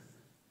napkin,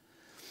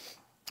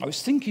 I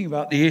was thinking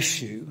about the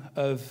issue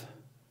of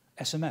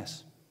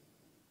SMS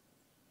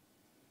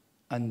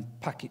and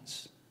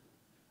packets,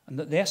 and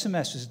that the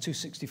SMS is a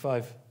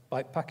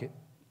 265-byte packet,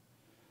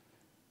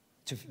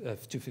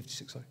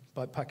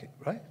 256-byte packet,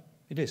 right?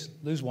 It is.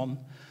 Lose one.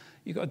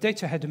 You've got a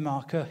data header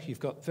marker. You've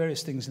got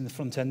various things in the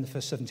front end, the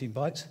first 17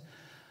 bytes.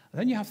 And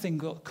then you have a thing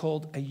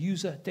called a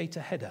user data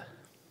header.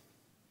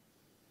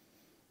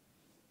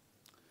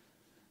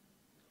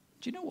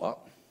 Do you know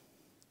what?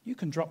 You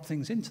can drop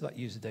things into that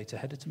user data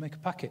header to make a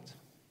packet.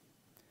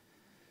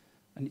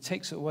 And it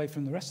takes it away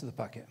from the rest of the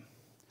packet.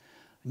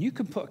 And you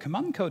can put a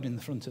command code in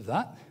the front of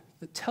that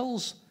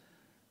tells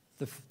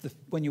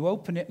when you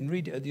open it and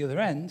read it at the other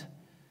end,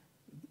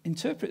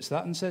 interprets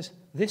that and says,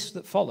 this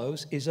that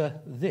follows is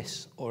a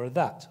this or a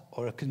that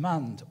or a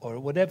command or a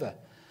whatever.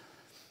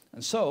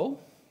 And so,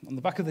 on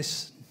the back of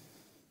this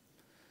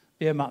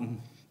beer mat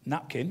and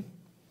napkin,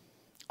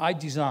 I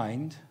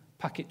designed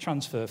packet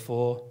transfer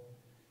for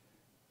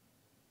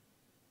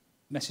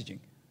messaging.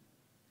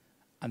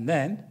 And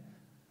then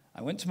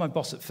I went to my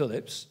boss at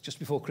Philips just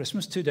before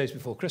Christmas, 2 days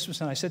before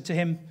Christmas, and I said to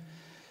him,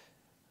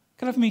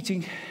 can I have a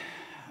meeting?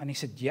 And he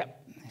said,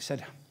 yep. He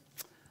said,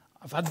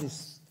 I've had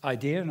this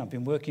idea and I've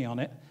been working on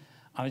it,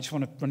 and I just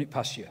want to run it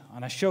past you.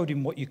 And I showed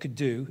him what you could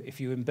do if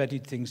you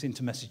embedded things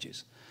into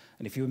messages,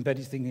 and if you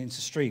embedded things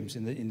into streams,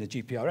 in the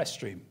GPRS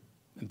stream,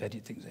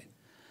 embedded things in.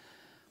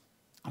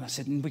 And I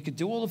said, and we could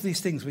do all of these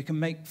things. We can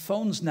make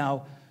phones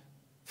now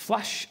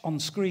flash on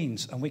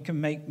screens, and we can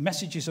make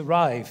messages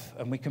arrive,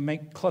 and we can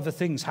make clever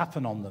things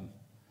happen on them.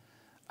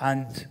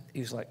 And he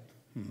was like,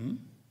 mm-hmm.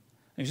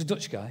 He was a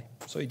Dutch guy,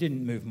 so he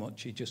didn't move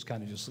much. He just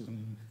kind of just...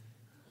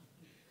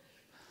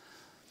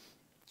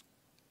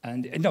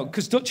 And no,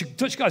 because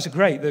Dutch guys are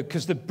great,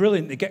 because they're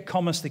brilliant. They get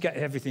commerce, they get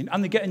everything,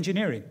 and they get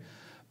engineering.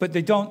 But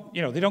they don't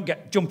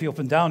get jumpy up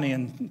and downy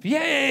and,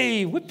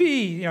 yay,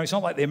 whippy. It's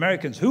not like the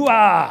Americans,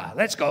 hoo-ah,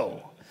 let's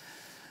go.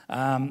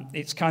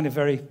 It's kind of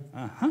very,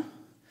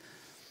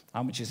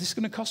 how much is this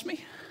going to cost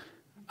me?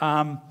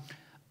 And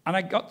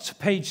I got to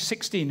page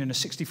 16 in a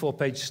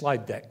 64-page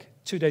slide deck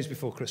 2 days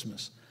before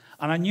Christmas.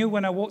 And I knew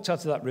when I walked out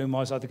of that room, I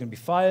was either going to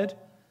be fired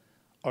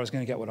or I was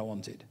going to get what I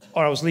wanted.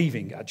 Or I was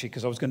leaving, actually,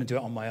 because I was going to do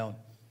it on my own.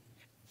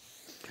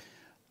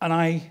 And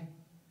I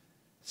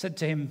said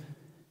to him,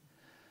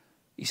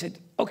 he said,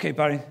 okay,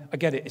 Barry, I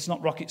get it. It's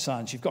not rocket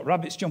science. You've got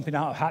rabbits jumping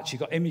out of hats.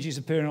 You've got images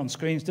appearing on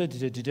screens. I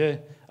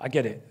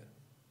get it.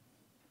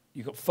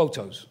 You've got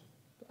photos.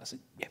 I said,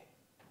 yeah.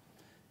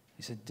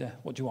 He said,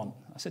 what do you want?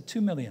 I said,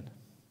 2 million.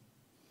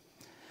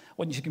 I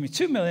want you to give me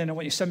 2 million. I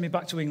want you to send me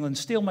back to England,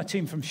 steal my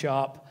team from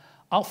Sharp.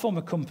 I'll form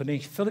a company.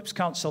 Philips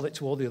can't sell it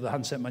to all the other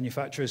handset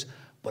manufacturers,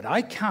 but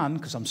I can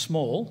because I'm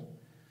small.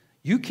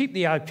 You keep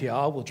the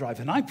IPR. We'll drive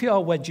an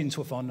IPR wedge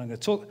into a phone. I'm going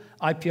to talk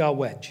IPR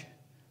wedge.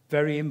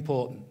 Very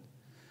important.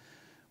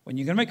 When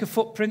you're going to make a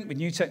footprint with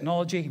new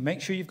technology, make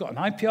sure you've got an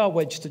IPR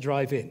wedge to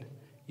drive in.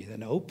 You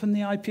then open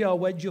the IPR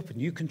wedge up and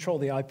you control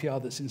the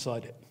IPR that's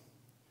inside it.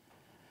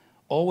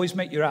 Always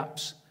make your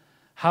apps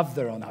have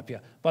their own IPR.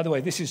 By the way,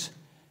 this is,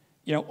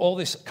 all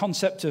this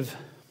concept of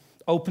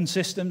open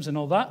systems and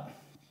all that.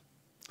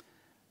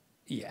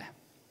 Yeah.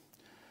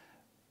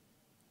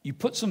 You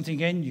put something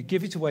in, you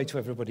give it away to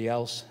everybody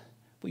else,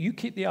 but you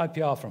keep the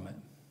IPR from it.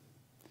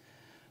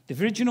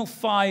 The original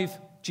 5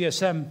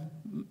 GSM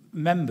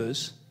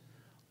members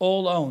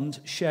all owned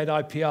shared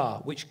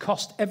IPR, which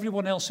cost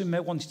everyone else who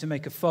wanted to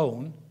make a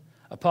phone,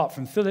 apart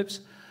from Philips,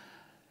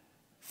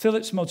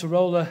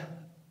 Motorola,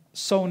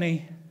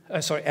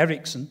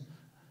 Ericsson,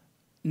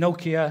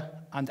 Nokia,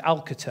 and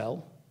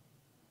Alcatel.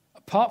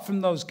 Apart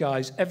from those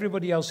guys,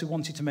 everybody else who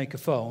wanted to make a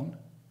phone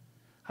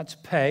had to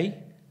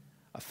pay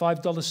a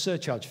 $5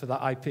 surcharge for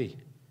that IP,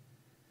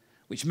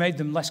 which made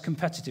them less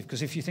competitive,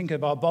 because if you think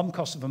about BOM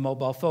cost of a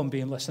mobile phone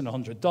being less than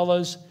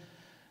 $100,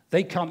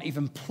 they can't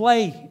even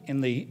play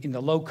in the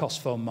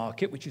low-cost phone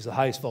market, which is the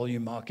highest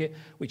volume market,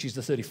 which is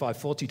the $35,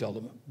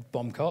 $40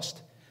 BOM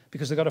cost,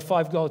 because they've got a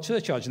 $5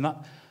 surcharge, and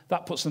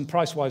that puts them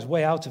price-wise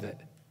way out of it.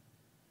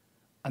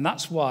 And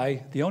that's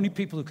why the only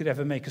people who could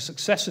ever make a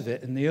success of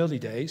it in the early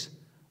days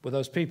were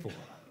those people,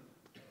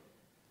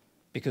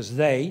 because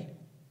they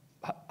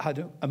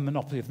had a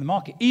monopoly of the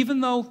market,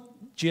 even though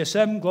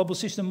GSM, Global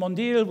System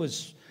Mondial,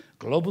 was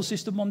Global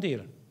System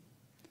Mondial.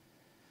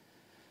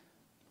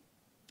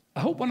 I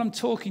hope what I'm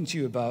talking to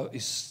you about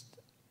is,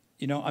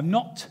 I'm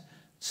not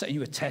setting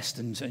you a test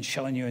and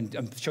showing you, and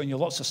I'm showing you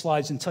lots of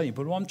slides and telling you,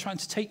 but what I'm trying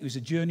to take you is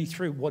a journey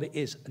through what it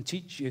is and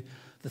teach you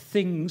the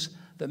things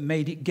that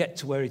made it get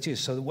to where it is,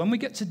 so that when we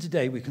get to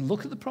today, we can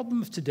look at the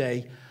problem of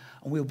today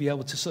and we'll be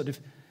able to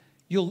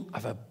you'll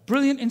have a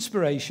brilliant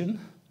inspiration,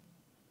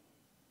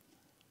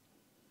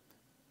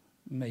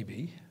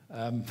 maybe,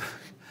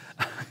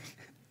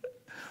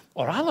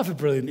 or I'll have a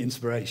brilliant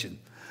inspiration.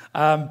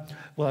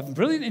 We'll have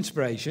brilliant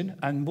inspiration,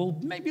 and we'll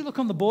maybe look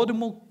on the board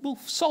and we'll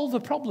solve a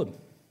problem.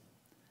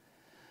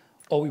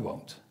 Or we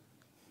won't.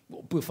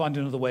 We'll find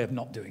another way of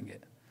not doing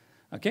it.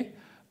 Okay?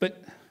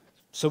 But,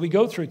 so we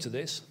go through to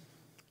this.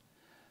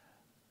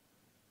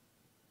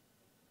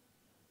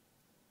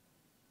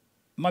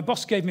 My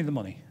boss gave me the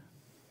money.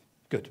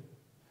 Good.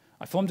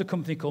 I formed a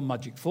company called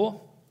Magic 4.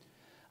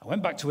 I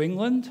went back to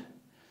England,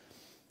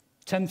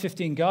 10,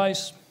 15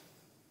 guys.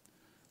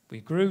 We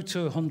grew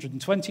to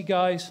 120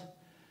 guys.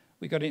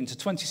 We got it into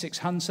 26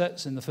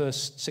 handsets in the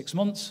first 6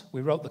 months.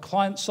 We wrote the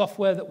client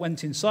software that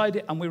went inside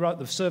it, and we wrote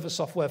the server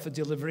software for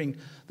delivering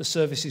the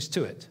services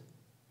to it.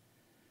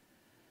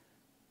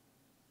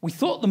 We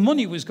thought the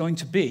money was going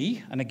to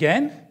be, and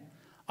again,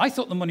 I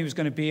thought the money was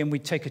going to be, and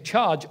we'd take a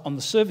charge on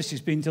the services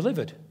being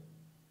delivered.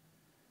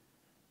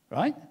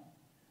 Right?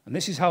 And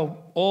this is how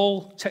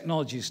all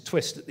technologies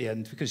twist at the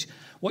end, because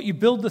what you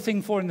build the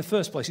thing for in the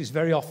first place is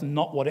very often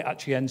not what it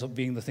actually ends up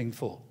being the thing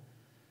for.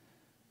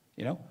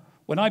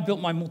 When I built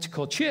my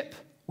multi-core chip,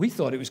 we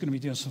thought it was going to be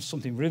doing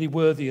something really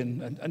worthy,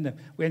 and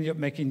we ended up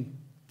making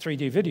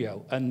 3D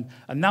video. And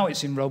now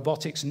it's in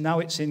robotics, and now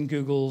it's in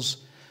Google's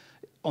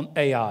on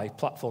AI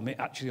platform. It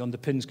actually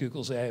underpins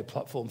Google's AI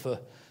platform for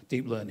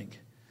deep learning.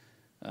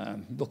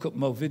 Look up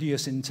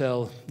Movidius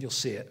Intel, you'll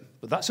see it.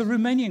 But that's a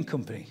Romanian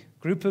company,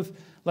 group of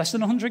less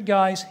than 100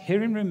 guys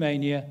here in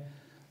Romania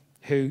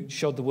who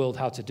showed the world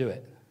how to do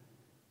it.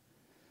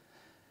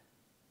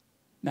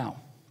 Now,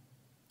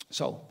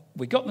 so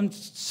we got them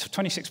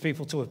 26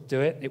 people to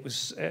do it. It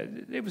was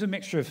a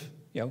mixture of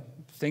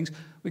things.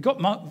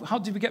 How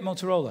did we get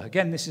Motorola?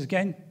 Again, this is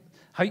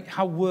how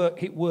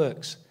it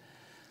works.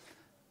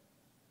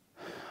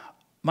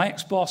 My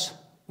ex-boss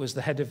was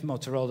the head of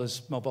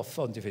Motorola's mobile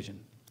phone division.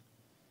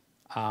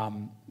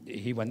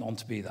 He went on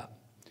to be that.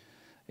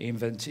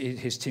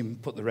 His team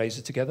put the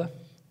Razr together,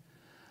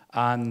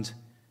 and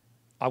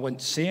I went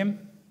to see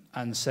him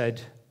and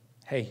said,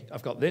 hey,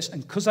 I've got this.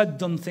 And because I'd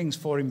done things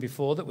for him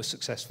before that were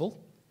successful,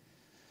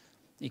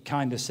 he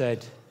kind of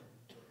said,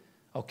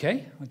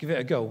 okay, I'll give it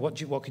a go.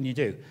 What can you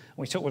do? And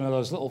we took one of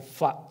those little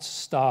flat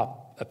star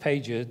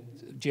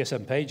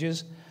GSM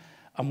pages,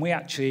 and we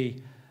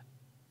actually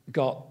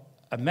got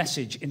a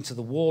message into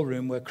the war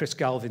room where Chris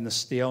Galvin,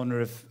 the owner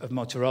of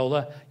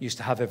Motorola, used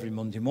to have every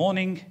Monday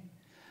morning.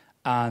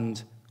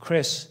 And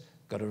Chris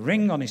got a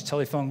ring on his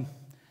telephone.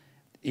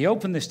 He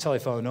opened this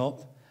telephone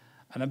up,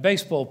 and a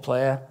baseball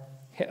player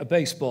hit a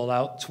baseball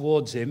out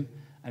towards him,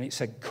 and it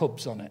said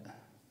Cubs on it.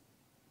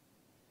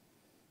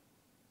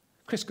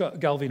 Chris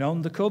Galvin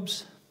owned the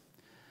Cubs,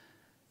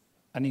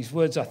 and his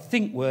words, I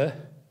think, were,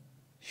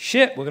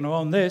 shit, we're going to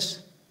own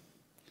this.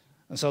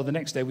 And so the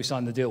next day we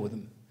signed the deal with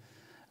them.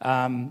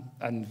 And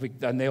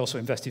they also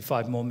invested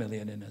 $5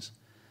 million more in us.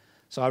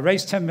 So I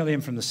raised $10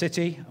 million from the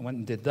city. I went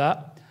and did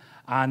that.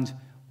 And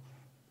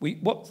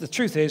the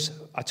truth is,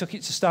 I took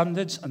it to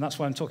standards, and that's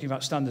why I'm talking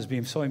about standards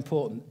being so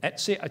important.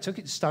 Etsy, I took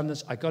it to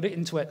standards. I got it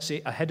into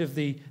Etsy ahead of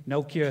the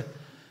Nokia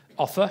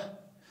offer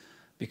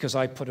because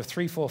I put a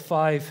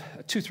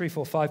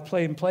 2-3-4-5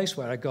 play in place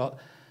where I got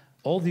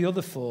all the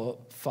other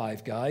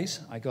 4-5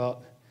 guys. I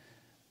got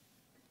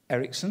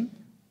Ericsson,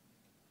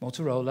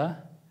 Motorola,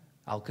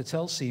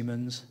 Alcatel,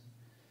 Siemens.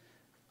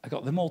 I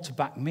got them all to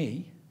back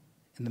me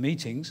in the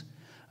meetings.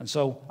 And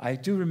so I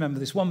do remember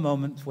this one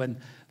moment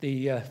when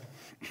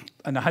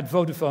and I had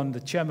Vodafone, the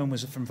chairman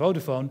was from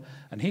Vodafone,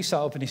 and he sat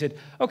up and he said,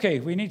 okay,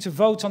 we need to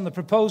vote on the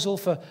proposal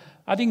for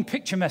adding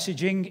picture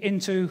messaging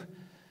into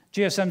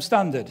GSM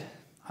standard.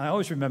 And I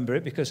always remember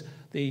it because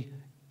the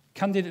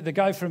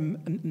guy from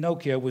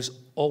Nokia was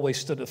always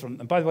stood at the front.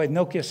 And by the way,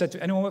 Nokia said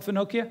to anyone work for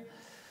Nokia?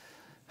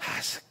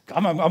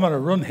 I'm on a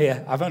run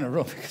here. I'm on a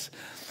run because...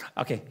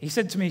 Okay, he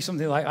said to me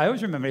something like, I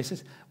always remember, he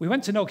says, we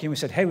went to Nokia and we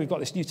said, hey, we've got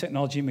this new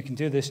technology and we can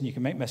do this and you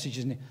can make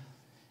messages. And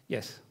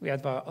yes, we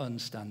had our own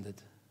standard.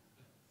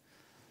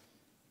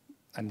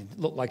 And it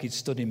looked like he'd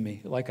studied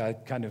me, like I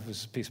kind of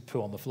was a piece of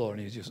poo on the floor, and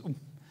he was just,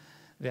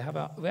 we have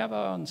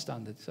our own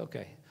standards,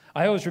 okay.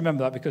 I always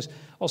remember that because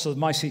also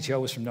my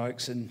CTO was from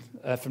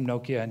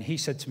Nokia, and he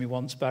said to me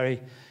once, Barry,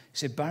 he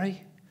said,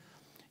 Barry,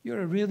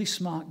 you're a really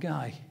smart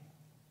guy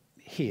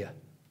here,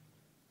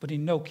 but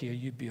in Nokia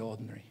you'd be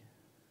ordinary.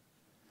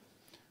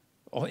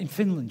 Or in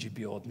Finland, you'd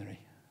be ordinary.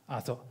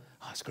 I thought,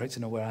 it's great to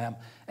know where I am.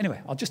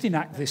 Anyway, I'll just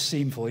enact this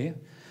scene for you.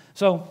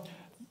 So,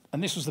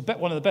 and this was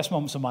one of the best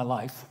moments of my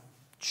life.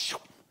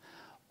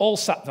 All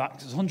sat back.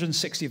 There's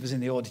 160 of us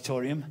in the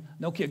auditorium.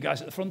 Nokia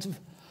guys at the front of.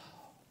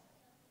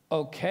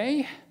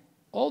 Okay.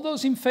 All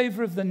those in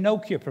favor of the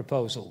Nokia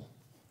proposal.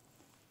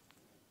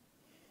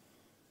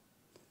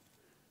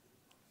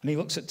 And he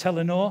looks at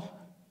Telenor,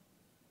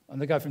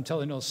 and the guy from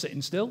Telenor's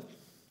sitting still.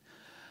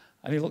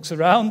 And he looks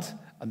around,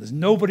 and there's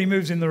nobody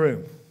moves in the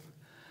room.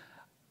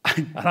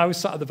 And I was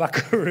sat at the back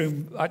of the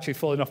room, actually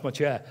falling off my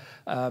chair,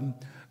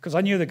 because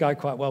I knew the guy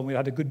quite well, and we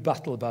had a good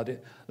battle about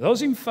it.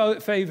 Those in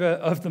favor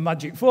of the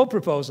Magic 4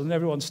 proposal, and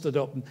everyone stood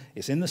up, and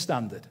it's in the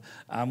standard.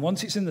 And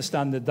once it's in the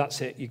standard, that's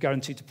it. You're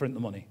guaranteed to print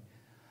the money.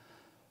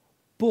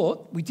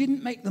 But we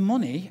didn't make the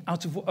money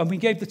out of, and we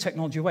gave the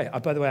technology away.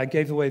 By the way, I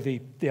gave away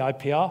the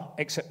IPR,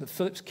 except that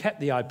Philips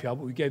kept the IPR, but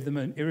we gave them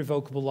an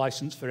irrevocable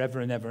license forever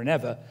and ever and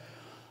ever.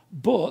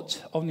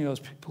 But only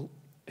those people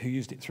who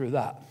used it through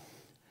that.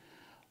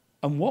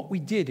 And what we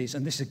did is,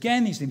 and this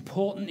again is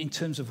important in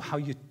terms of how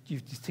you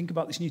think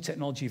about this new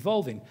technology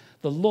evolving,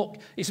 the look,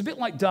 it's a bit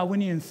like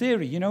Darwinian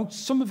theory,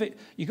 some of it,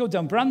 you go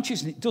down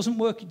branches and it doesn't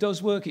work, it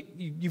does work,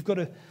 you've got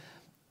to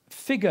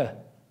figure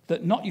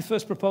that not your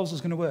first proposal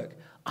is going to work.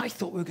 I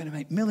thought we were going to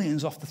make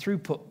millions off the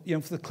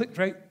throughput, for the click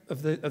rate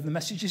of the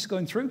messages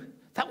going through.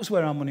 That was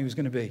where our money was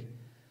going to be.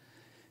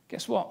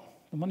 Guess what?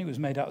 The money was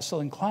made out of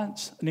selling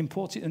clients and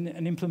importing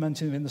and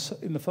implementing them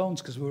in the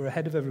phones because we were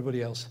ahead of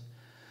everybody else.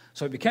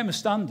 So it became a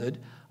standard.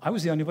 I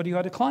was the only one who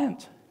had a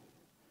client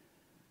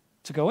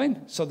to go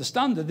in. So the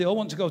standard, they all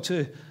want to go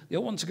to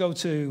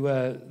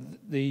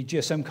the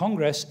GSM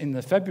Congress in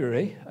the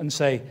February and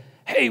say,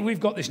 hey, we've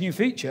got this new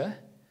feature.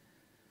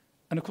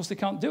 And of course they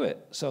can't do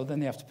it. So then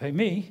they have to pay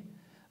me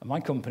and my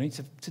company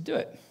to do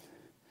it.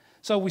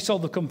 So we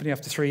sold the company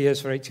after 3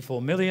 years for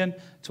 84 million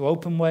to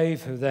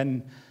OpenWave, who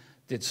then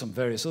did some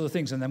various other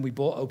things, and then we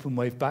bought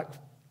OpenWave back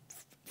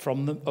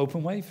from the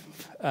OpenWave.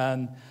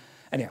 And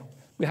anyhow,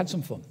 we had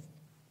some fun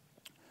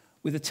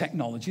with the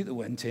technology that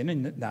went in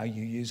and that now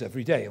you use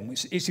every day. And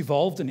it's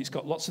evolved and it's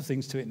got lots of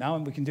things to it now,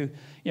 and we can do,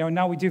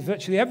 now we do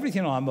virtually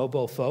everything on our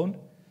mobile phone.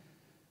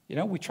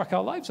 We track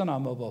our lives on our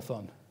mobile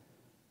phone.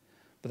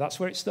 But that's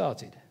where it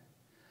started.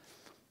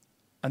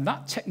 And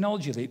that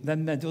technology leap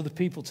then led other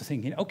people to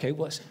thinking, okay,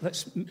 well,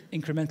 let's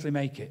incrementally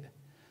make it.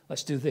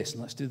 Let's do this,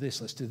 and let's do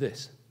this, let's do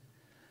this.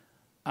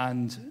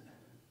 And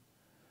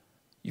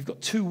you've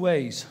got two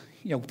ways.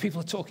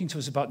 People are talking to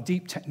us about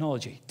deep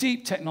technology.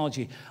 Deep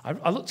technology.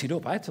 I looked it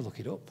up. I had to look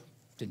it up.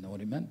 Didn't know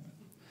what it meant.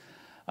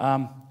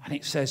 And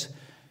it says,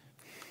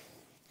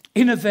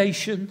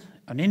 innovation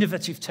and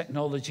innovative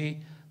technology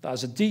that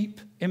has a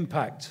deep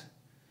impact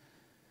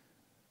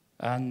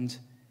and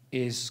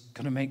is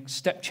going to make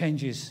step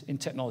changes in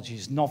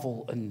technologies,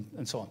 novel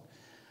and so on.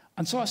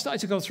 And so I started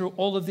to go through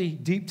all of the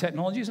deep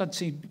technologies I'd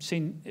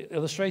seen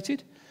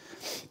illustrated.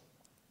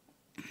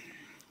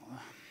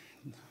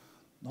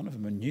 None of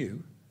them are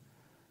new.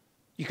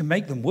 You can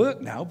make them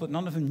work now, but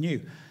none of them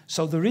new.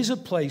 So there is a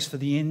place for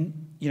the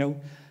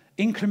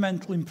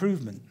incremental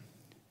improvement.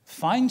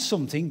 Find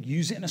something,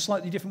 use it in a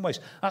slightly different way.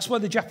 That's why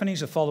the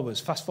Japanese are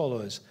followers, fast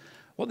followers.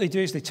 What they do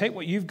is they take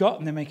what you've got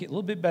and they make it a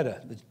little bit better.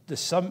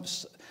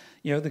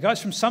 The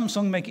guys from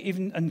Samsung make it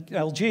even, and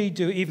LG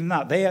do even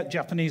that. They are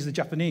Japanese, the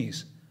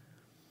Japanese.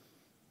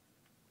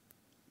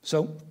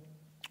 So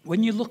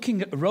when you're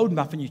looking at a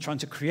roadmap and you're trying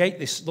to create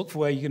this, look for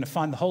where you're going to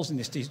find the holes in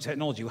this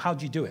technology, how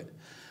do you do it?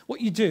 What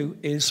you do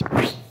is,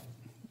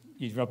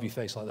 you rub your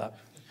face like that.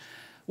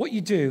 What you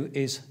do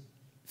is,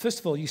 first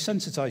of all, you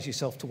sensitize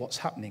yourself to what's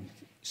happening.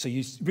 So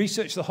you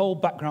research the whole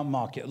background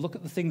market, look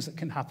at the things that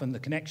can happen, the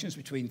connections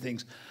between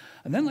things,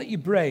 and then let your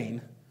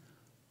brain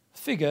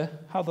figure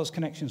how those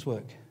connections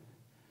work.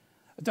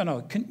 I don't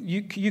know,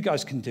 you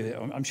guys can do it,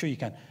 I'm sure you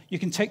can. You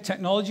can take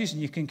technologies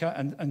and you can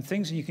and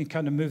things, and you can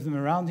kind of move them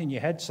around in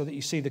your head so that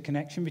you see the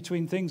connection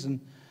between things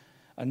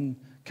and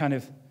kind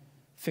of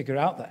figure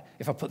out that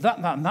if I put that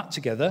and that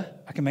together,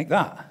 I can make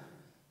that.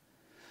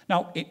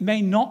 Now, it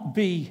may not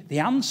be the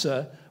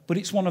answer, but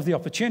it's one of the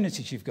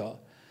opportunities you've got.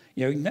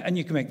 And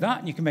you can make that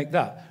and you can make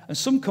that. And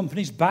some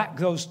companies back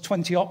those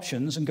 20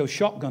 options and go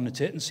shotgun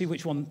at it and see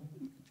which one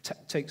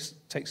takes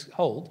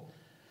hold.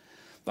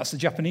 That's the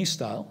Japanese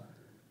style.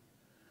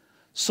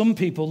 Some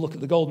people look at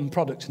the golden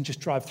product and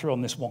just drive through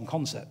on this one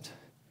concept.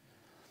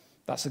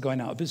 That's the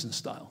going out of business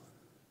style.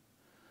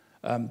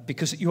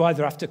 Because you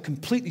either have to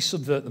completely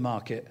subvert the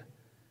market.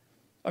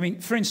 I mean,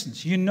 for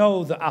instance,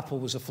 that Apple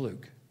was a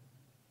fluke.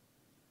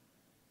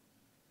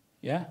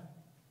 Yeah?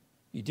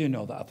 You do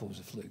know that Apple was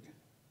a fluke.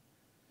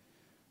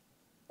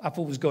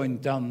 Apple was going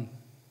down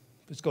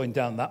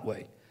that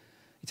way.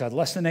 It had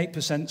less than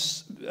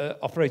 8%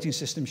 operating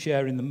system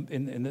share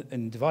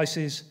in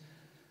devices.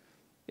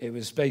 It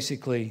was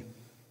basically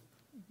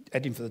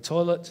heading for the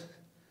toilet.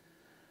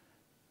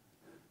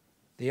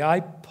 The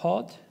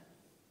iPod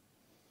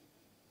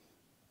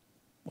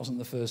wasn't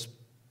the first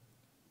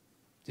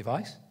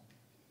device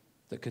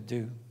that could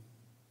do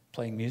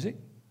playing music.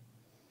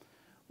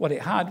 What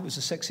it had was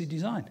a sexy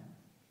design.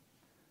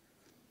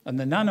 And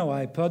the Nano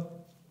iPod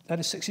had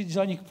a sexy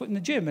design you could put in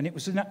the gym, and it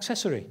was an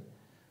accessory.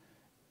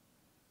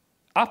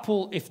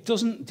 Apple, if it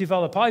doesn't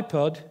develop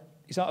iPod,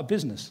 is out of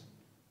business.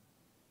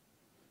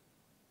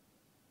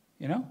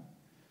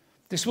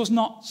 This was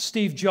not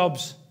Steve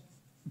Jobs'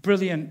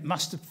 brilliant,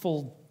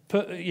 masterful,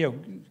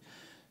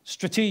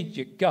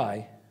 strategic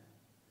guy,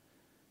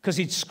 because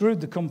he'd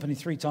screwed the company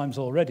 3 times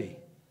already.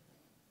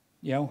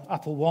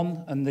 Apple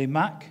I and the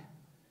Mac,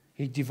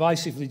 he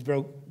divisively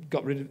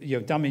got rid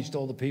of, damaged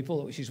all the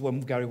people, which is when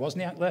Gary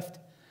Wozniak left.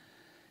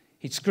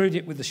 He'd screwed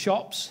it with the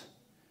shops.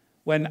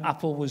 When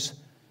Apple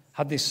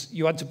had this,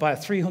 you had to buy a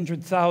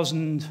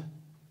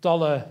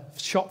 $300,000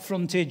 shop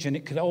frontage, and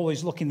it could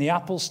always look in the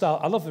Apple style.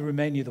 I love the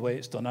Romania, the way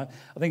it's done. I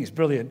think it's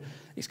brilliant.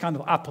 It's kind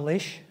of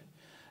Apple-ish.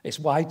 It's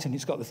white, and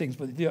it's got the things,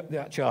 but they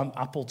actually aren't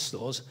Apple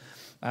stores.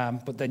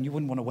 But then you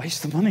wouldn't want to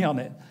waste the money on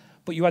it.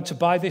 But you had to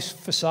buy this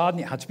facade,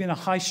 and it had to be in a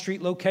high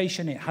street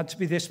location. It had to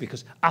be this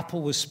because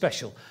Apple was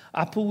special.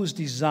 Apple was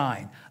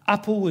design.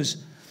 Apple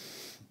was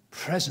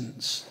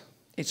presence.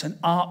 It's an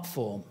art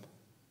form.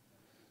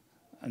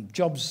 And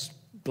Jobs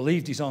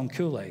believed his own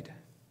Kool-Aid.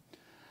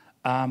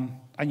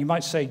 And you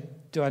might say,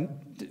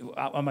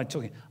 am I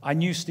talking? I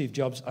knew Steve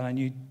Jobs and I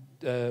knew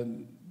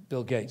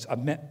Bill Gates. I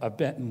met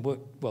and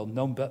worked,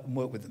 known and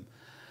worked with them.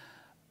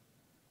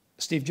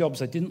 Steve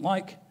Jobs I didn't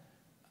like,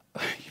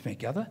 you may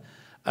gather.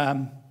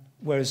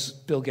 Whereas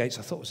Bill Gates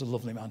I thought was a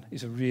lovely man.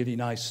 He's a really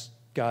nice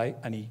guy,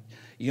 and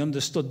he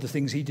understood the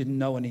things he didn't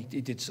know, and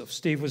he did stuff.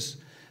 Steve was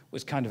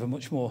kind of a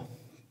much more,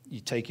 you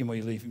take him or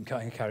you leave him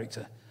kind of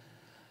character.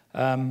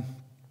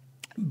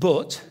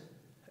 But,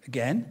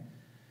 again,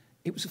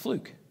 it was a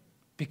fluke,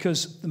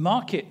 because the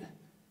market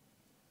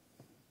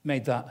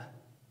made that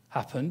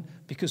happen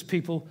because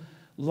people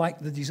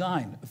liked the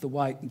design of the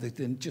white,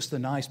 just the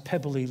nice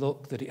pebbly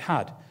look that it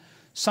had.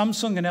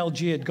 Samsung and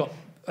LG had got,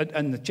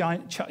 and the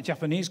giant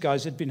Japanese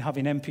guys had been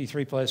having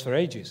MP3 players for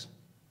ages.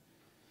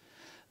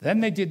 Then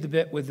they did the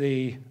bit with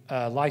the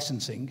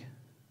licensing,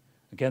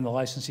 again, the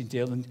licensing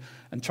deal,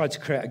 and tried to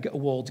create a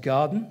walled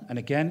garden. And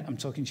again, I'm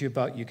talking to you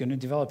about you're going to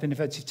develop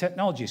innovative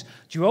technologies.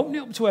 Do you open it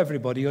up to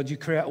everybody, or do you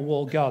create a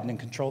walled garden and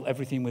control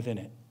everything within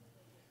it?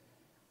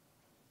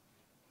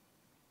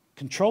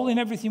 Controlling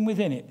everything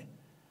within it.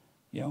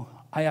 You know,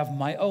 I have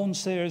my own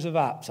series of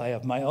apps. I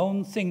have my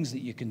own things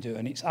that you can do,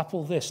 and it's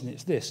Apple this, and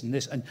it's this, and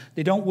this, and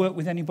they don't work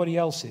with anybody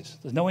else's.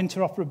 There's no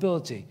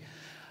interoperability.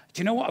 Do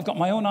you know what? I've got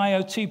my own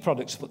IoT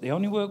products, but they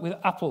only work with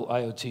Apple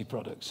IoT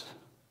products.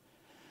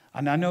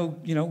 And I know,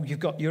 you know, you've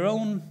got your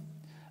own,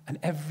 and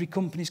every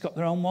company's got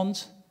their own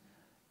ones.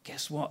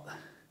 Guess what?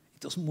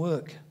 It doesn't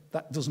work.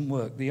 That doesn't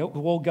work. The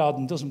walled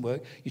garden doesn't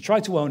work. You try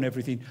to own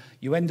everything,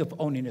 you end up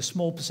owning a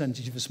small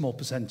percentage of a small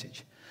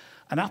percentage.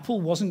 And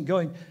Apple wasn't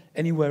going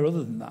anywhere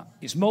other than that.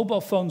 Its mobile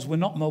phones were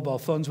not mobile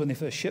phones when they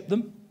first shipped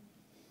them.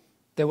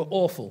 They were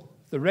awful.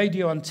 The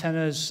radio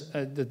antennas,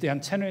 the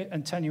antenna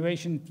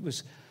attenuation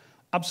was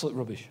absolute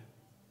rubbish.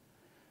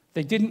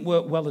 They didn't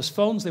work well as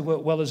phones. They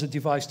worked well as a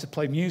device to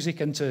play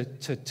music and to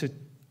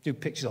do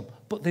pictures on.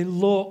 But they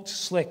looked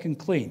slick and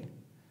clean.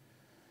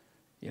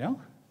 You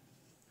know?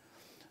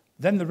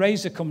 Then the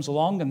Razr comes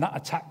along, and that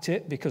attacked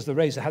it because the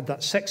Razr had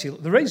that sexy...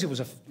 The Razr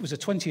was a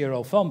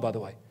 20-year-old phone, by the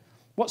way.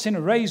 What's in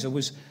a Razr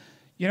was,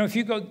 you know, if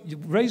you go...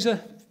 Razr,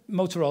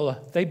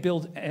 Motorola, they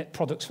build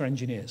products for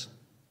engineers.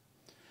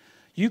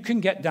 You can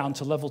get down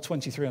to level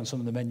 23 on some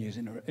of the menus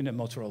in a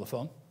Motorola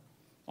phone,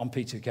 on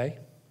P2K.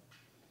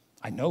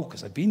 I know,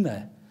 because I've been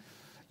there.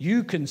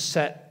 You can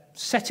set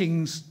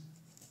settings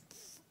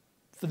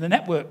for the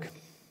network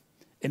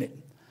in it.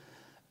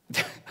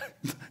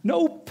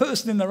 No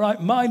person in their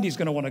right mind is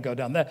going to want to go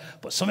down there.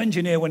 But some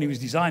engineer, when he was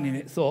designing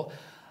it, thought,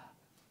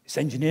 it's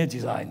engineer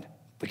design.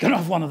 We're going to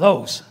have one of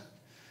those.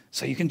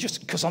 So you can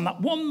just, because on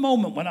that one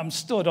moment when I'm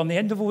stood on the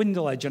end of a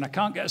window ledge and I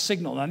can't get a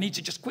signal and I need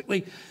to just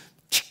quickly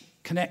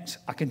connect,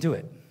 I can do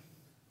it.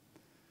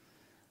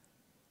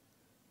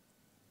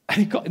 And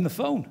he got in the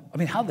phone. I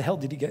mean, how the hell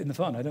did he get in the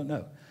phone? I don't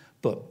know.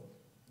 But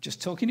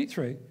just talking it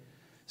through.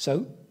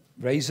 So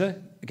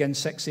Razr, again,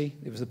 sexy.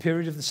 It was the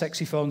period of the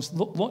sexy phones.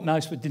 Looked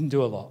nice, but didn't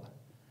do a lot.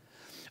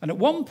 And at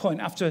one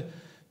point, after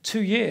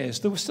 2 years,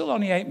 there were still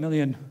only 8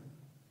 million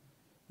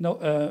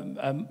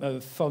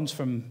phones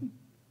from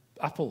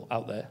Apple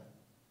out there.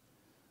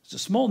 It's a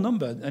small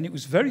number, and it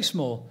was very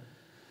small.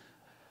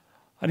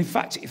 And in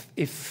fact,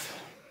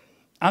 if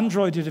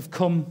Android had have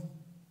come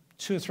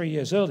 2 or 3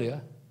 years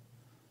earlier,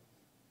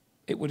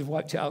 it would have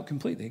wiped it out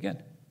completely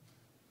again.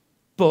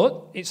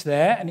 But it's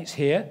there, and it's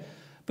here.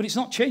 But it's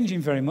not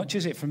changing very much,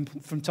 is it, from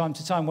time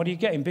to time? What are you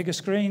getting? Bigger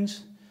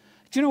screens?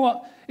 Do you know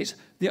what?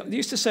 They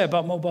used to say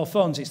about mobile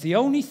phones, it's the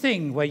only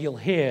thing where you'll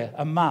hear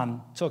a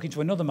man talking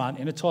to another man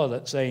in a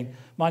toilet saying,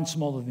 mine's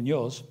smaller than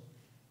yours.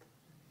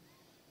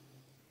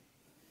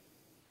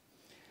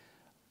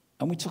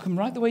 And we took them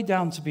right the way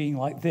down to being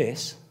like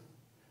this,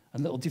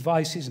 and little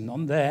devices and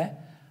on there.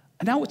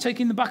 And now we're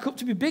taking them back up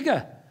to be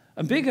bigger,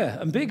 and bigger,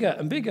 and bigger,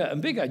 and bigger,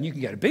 and bigger. And you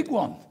can get a big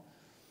one,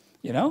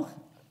 you know?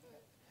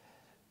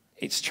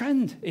 It's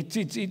trend.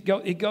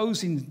 It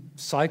goes in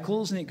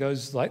cycles, and it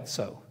goes like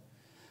so.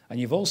 And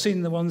you've all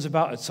seen the ones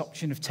about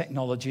adoption of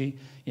technology.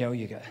 You know,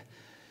 you get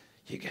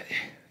it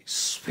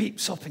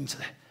sweeps up into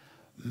the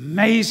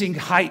amazing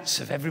heights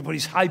of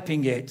everybody's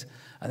hyping it,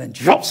 and then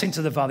drops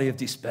into the valley of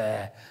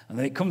despair, and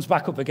then it comes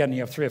back up again, and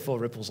you have 3 or 4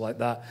 ripples like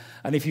that.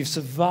 And if you've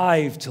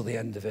survived till the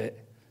end of it,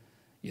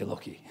 you're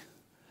lucky.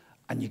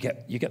 And you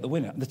get the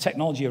winner. The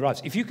technology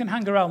arrives. If you can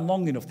hang around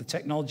long enough, the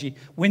technology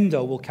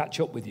window will catch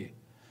up with you.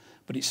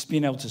 But it's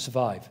being able to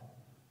survive.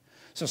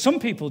 So some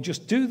people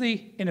just do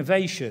the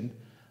innovation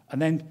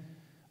and then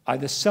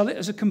either sell it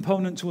as a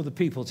component to other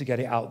people to get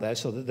it out there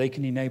so that they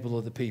can enable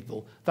other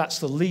people. That's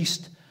the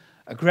least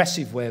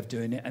aggressive way of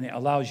doing it, and it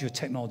allows your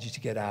technology to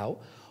get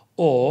out.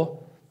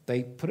 Or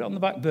they put it on the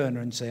back burner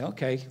and say,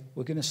 okay,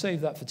 we're going to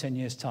save that for 10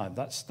 years' time.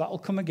 That'll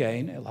come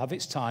again. It'll have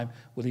its time.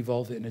 We'll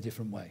evolve it in a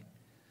different way.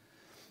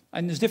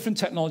 And there's different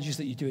technologies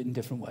that you do it in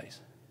different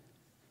ways.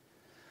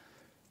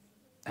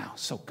 Now,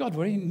 so God,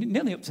 we're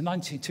nearly up to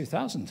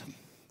 92,000.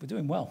 We're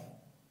doing well.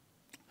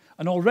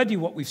 And already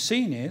what we've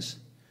seen is,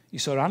 you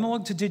saw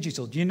analog to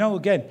digital. Do you know,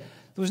 again,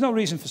 there was no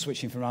reason for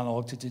switching from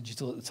analog to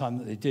digital at the time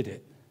that they did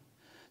it.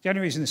 The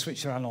only reason they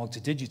switched from analog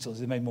to digital is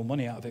they made more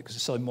money out of it because they're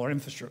selling more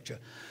infrastructure.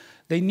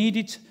 They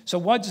needed, so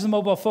why does the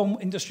mobile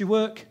phone industry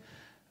work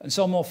and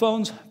sell more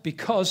phones?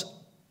 Because,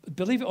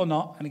 believe it or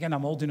not, and again,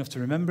 I'm old enough to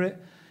remember it,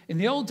 in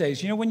the old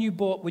days, you know, when you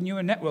were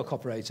a network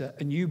operator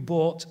and you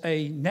bought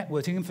a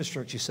networking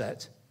infrastructure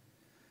set,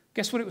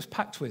 guess what it was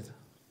packed with?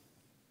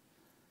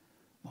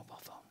 Mobile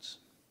phones.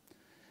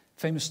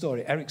 Famous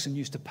story, Ericsson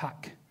used to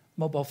pack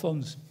mobile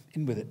phones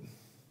in with it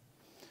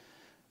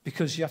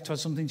because you have to have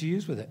something to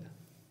use with it.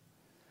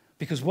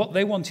 Because what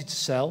they wanted to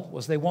sell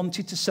was they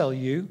wanted to sell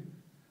you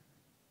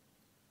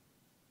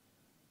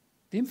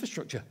the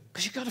infrastructure.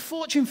 Because you got a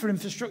fortune for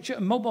infrastructure,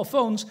 and mobile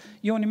phones,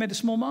 you only made a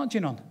small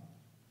margin on.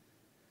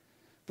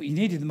 But you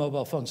needed the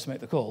mobile phones to make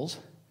the calls,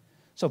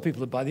 so people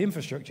would buy the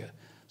infrastructure.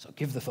 So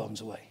give the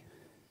phones away.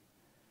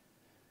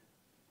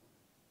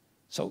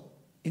 So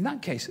in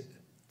that case,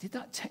 did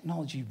that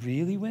technology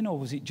really win, or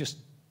was it just,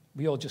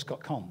 we all just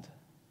got conned?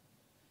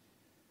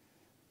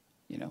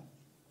 You know?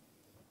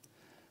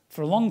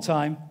 For a long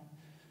time,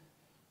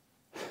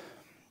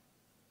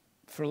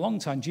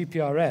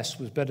 GPRS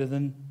was better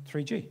than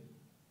 3G. It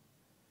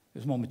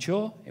was more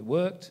mature, it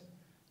worked,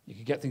 you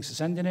could get things to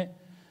send in it.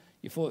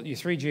 Your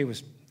 3G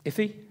was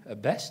iffy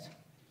at best.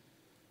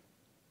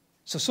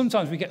 So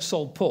sometimes we get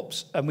sold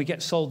pups, and we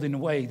get sold in a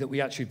way that we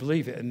actually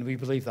believe it, and we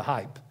believe the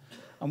hype.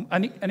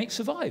 And it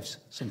survives.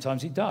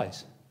 Sometimes it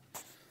dies.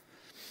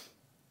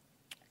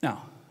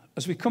 Now,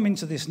 as we come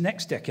into this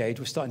next decade,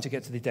 we're starting to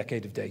get to the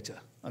decade of data.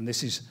 And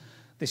this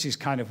is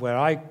kind of where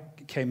I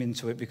came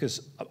into it,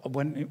 because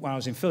when I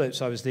was in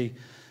Philips, I was the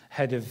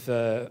head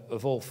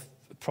of all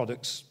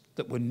products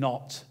that were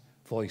not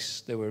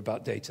voice. They were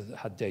about data, that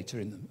had data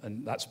in them.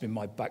 And that's been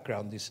my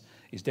background, is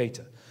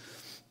data.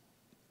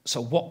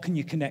 So what can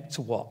you connect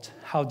to what?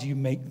 How do you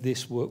make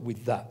this work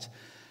with that?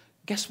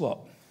 Guess what?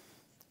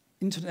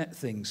 Internet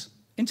things.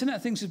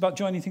 Internet things is about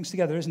joining things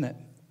together, isn't it?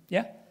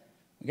 Yeah?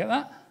 You get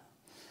that?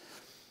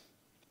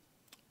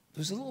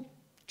 There was a little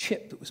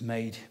chip that was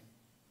made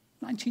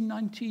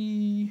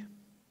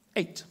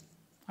 1998.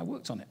 I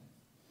worked on it.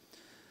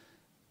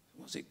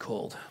 What was it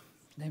called?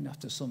 Named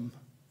after some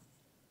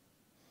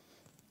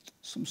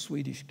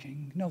Swedish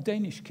king. No,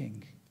 Danish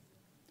king.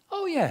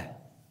 Oh, yeah.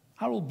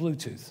 Harold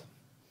Bluetooth.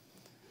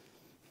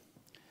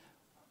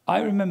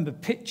 I remember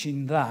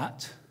pitching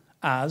that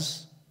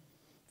as,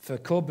 for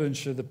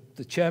Coburnshaw,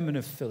 the chairman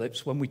of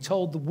Philips, when we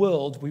told the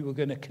world we were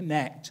going to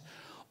connect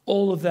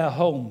all of their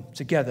home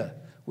together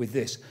with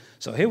this.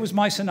 So here was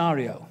my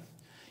scenario.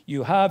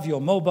 You have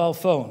your mobile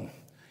phone.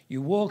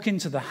 You walk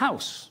into the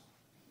house.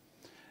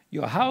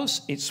 Your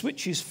house, it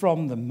switches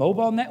from the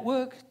mobile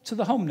network to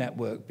the home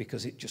network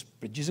because it just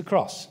bridges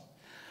across.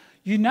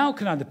 You now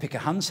can either pick a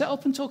handset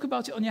up and talk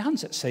about it on your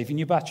handset, saving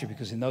your battery,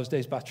 because in those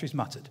days batteries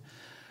mattered.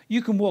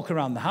 You can walk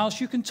around the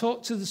house, you can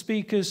talk to the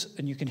speakers,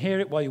 and you can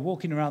hear it while you're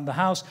walking around the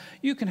house.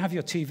 You can have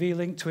your TV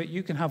linked to it.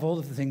 You can have all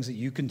of the things that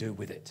you can do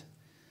with it.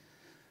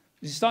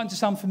 Is it starting to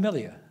sound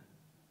familiar?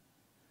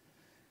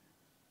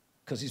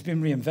 Because it's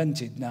been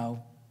reinvented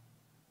now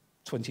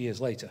 20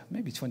 years later.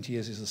 Maybe 20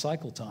 years is the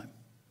cycle time.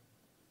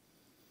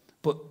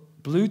 But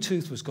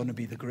Bluetooth was going to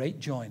be the great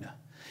joiner.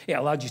 It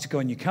allowed you to go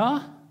in your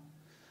car,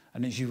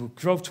 and as you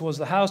drove towards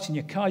the house in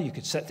your car, you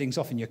could set things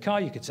off in your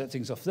car, you could set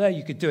things off there,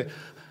 you could do it.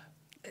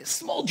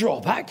 Small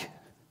drawback.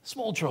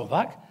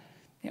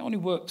 It only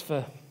worked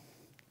for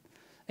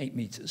 8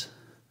 meters,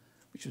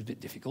 which was a bit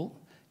difficult.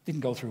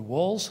 Didn't go through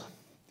walls.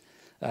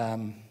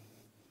 So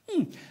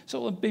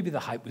maybe the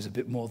hype was a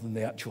bit more than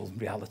the actual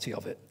reality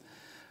of it.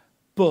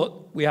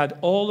 But we had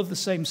all of the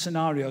same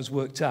scenarios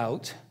worked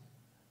out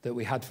that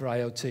we had for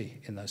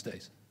IoT in those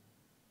days.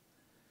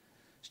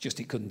 It's just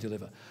it couldn't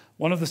deliver.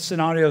 One of the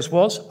scenarios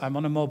was, I'm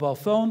on a mobile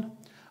phone,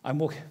 I'm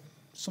walking,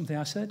 something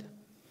I said?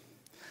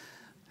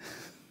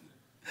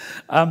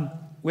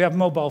 We have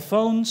mobile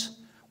phones,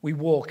 we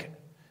walk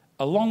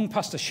along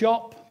past a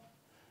shop,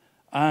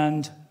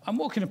 and I'm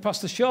walking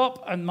past the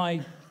shop, and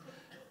my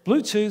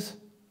Bluetooth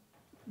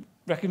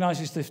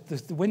recognizes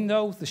the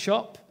window, the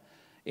shop.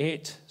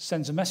 It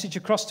sends a message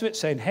across to it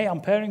saying, hey,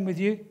 I'm pairing with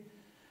you.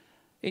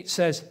 It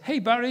says, hey,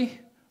 Barry,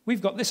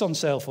 we've got this on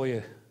sale for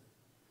you.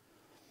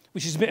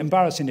 Which is a bit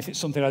embarrassing if it's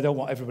something I don't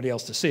want everybody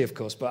else to see, of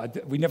course,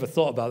 but we never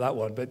thought about that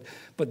one.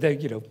 But there,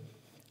 you know.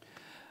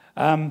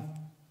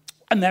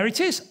 And there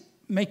it is,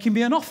 making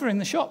me an offer in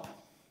the shop.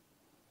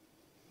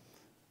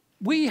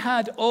 We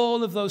had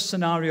all of those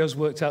scenarios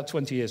worked out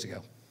 20 years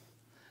ago.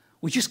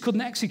 We just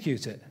couldn't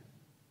execute it.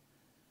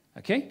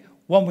 Okay?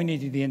 One, we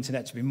needed the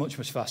internet to be much,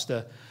 much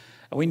faster.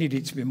 And we needed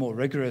it to be more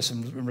rigorous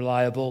and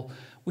reliable.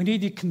 We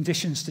needed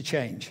conditions to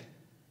change.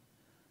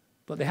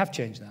 But they have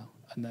changed now,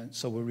 and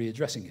so we're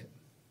readdressing it.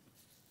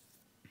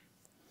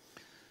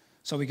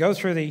 So we go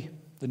through the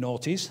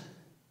noughties,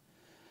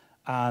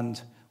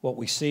 and what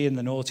we see in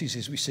the noughties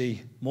is we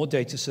see more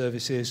data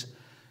services,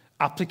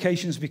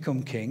 applications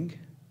become king,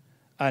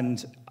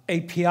 and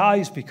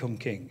APIs become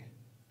king.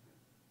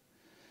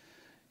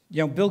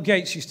 You know, Bill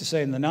Gates used to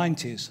say in the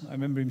 90s, I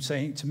remember him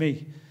saying it to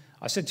me,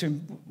 I said to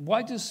him,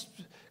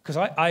 because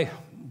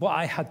what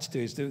I had to do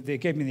is they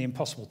gave me the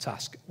impossible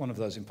task, one of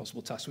those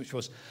impossible tasks, which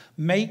was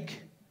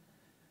make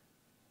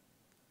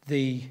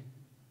the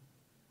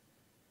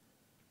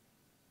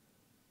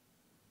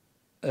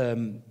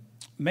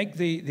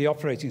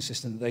operating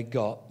system that they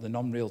got, the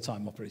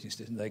non-real-time operating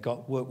system they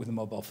got, work with a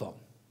mobile phone.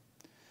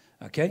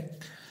 Okay?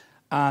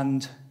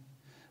 And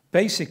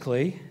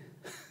basically,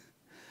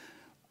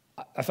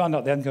 I found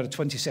out they hadn't got a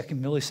 20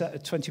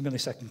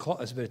 millisecond clock.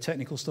 There's a bit of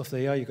technical stuff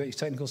there. You got your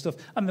technical stuff,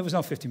 and there was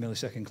no 50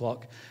 millisecond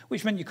clock,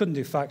 which meant you couldn't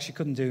do fax, you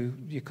couldn't do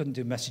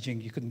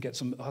messaging, you couldn't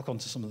hook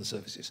onto some of the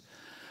services,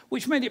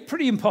 which made it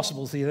pretty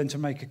impossible for you then to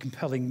make a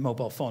compelling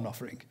mobile phone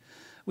offering.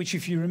 Which,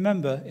 if you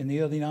remember, in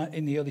the early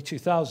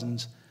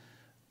 2000s,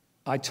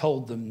 I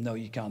told them, no,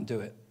 you can't do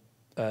it.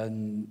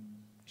 And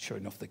sure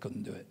enough, they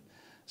couldn't do it.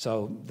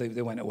 So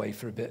they went away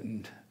for a bit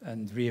and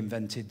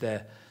reinvented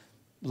their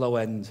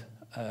low-end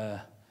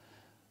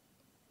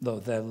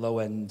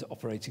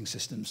operating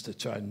systems to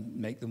try and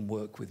make them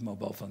work with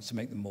mobile phones, to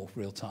make them more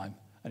real-time.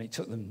 And it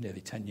took them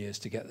nearly 10 years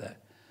to get there.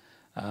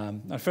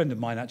 A friend of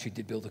mine actually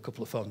did build a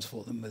couple of phones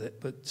for them with it,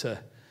 but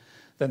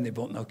then they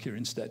bought Nokia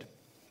instead.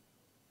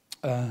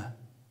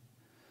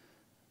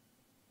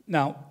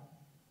 Now,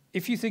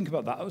 if you think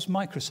about that, it was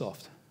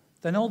Microsoft.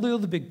 Then all the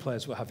other big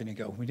players were having a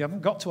go. We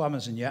haven't got to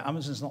Amazon yet.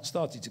 Amazon's not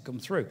started to come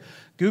through.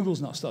 Google's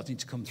not starting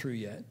to come through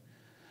yet.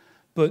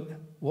 But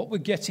what we're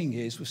getting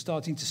is we're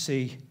starting to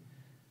see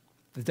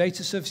the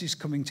data services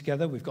coming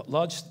together. We've got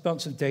large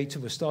amounts of data.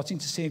 We're starting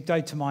to see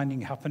data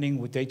mining happening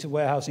with data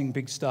warehousing,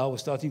 big style. We're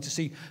starting to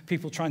see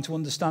people trying to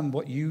understand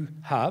what you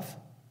have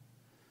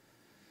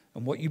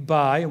and what you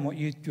buy and what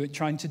you're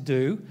trying to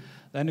do.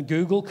 Then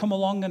Google come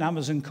along and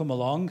Amazon come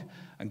along,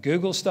 and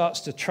Google starts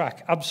to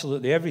track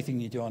absolutely everything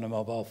you do on a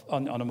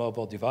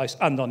mobile device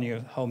and on your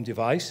home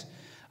device.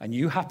 And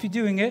you happy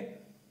doing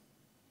it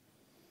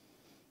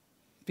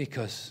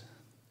because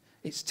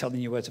it's telling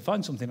you where to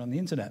find something on the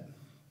internet.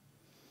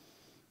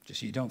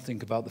 Just you don't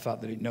think about the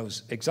fact that it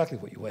knows exactly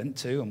what you went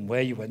to and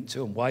where you went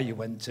to and why you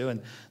went to,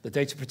 and the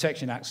Data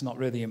Protection Act's not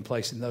really in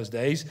place in those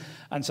days,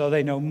 and so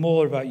they know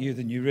more about you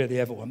than you really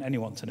ever want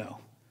anyone to know.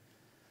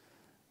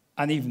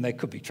 And even they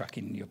could be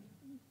tracking your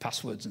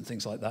passwords and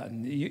things like that,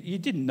 and you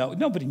didn't know.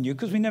 Nobody knew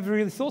because we never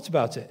really thought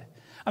about it.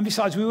 And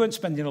besides, we weren't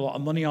spending a lot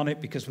of money on it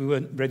because we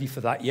weren't ready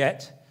for that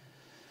yet.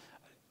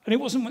 And it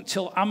wasn't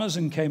until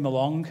Amazon came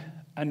along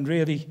and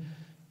really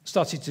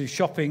started to do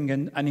shopping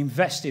and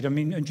invested. I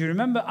mean, and do you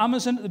remember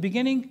Amazon at the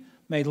beginning?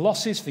 Made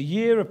losses for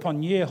year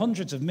upon year,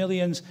 hundreds of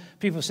millions.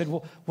 People said,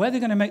 well, where are they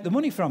going to make the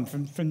money from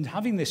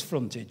having this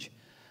frontage?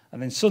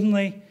 And then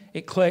suddenly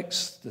it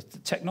clicks, the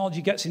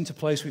technology gets into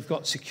place, we've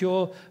got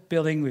secure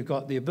billing, we've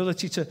got the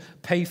ability to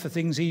pay for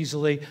things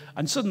easily,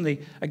 and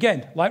suddenly,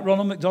 again, like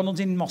Ronald McDonald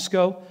in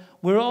Moscow,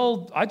 we're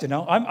all, I don't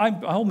know, I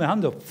hold my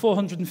hand up,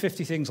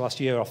 450 things last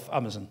year off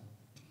Amazon.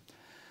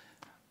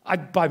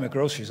 I'd buy my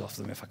groceries off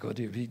them if I could,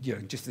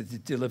 just they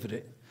delivered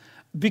it.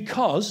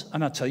 Because,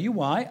 and I'll tell you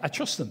why, I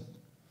trust them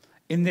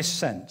in this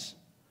sense.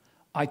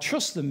 I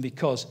trust them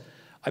because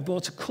I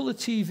bought a colour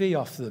TV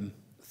off them,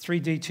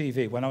 3D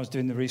TV, when I was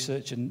doing the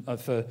research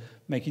for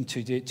making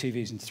 2D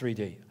TVs in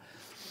 3D.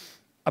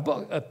 I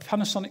bought a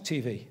Panasonic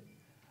TV,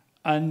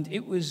 and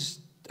it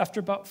was, after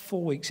about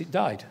 4 weeks, it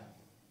died.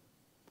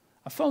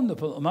 I phoned up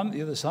a man at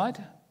the other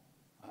side.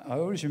 I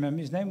always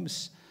remember his name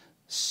was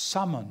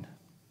Salmon.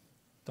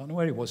 Don't know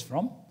where he was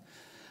from,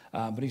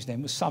 but his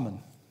name was Salmon.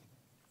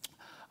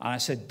 And I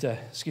said,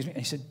 excuse me,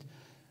 and he said,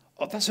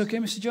 oh, that's okay,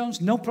 Mr.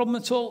 Jones, no problem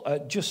at all.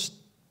 Just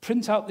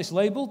print out this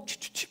label,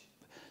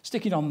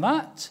 stick it on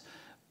that.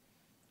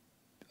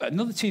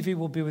 Another TV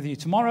will be with you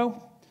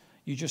tomorrow.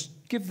 You just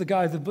give the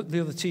guy the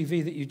other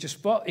TV that you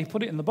just bought. He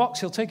put it in the box,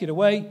 he'll take it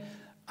away,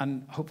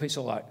 and hope it's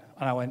all right.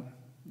 And I went,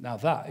 now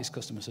that is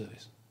customer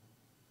service.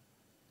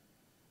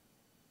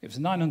 It was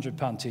a £900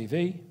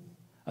 TV,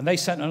 and they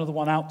sent another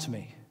one out to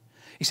me.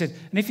 He said,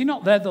 and if you're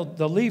not there,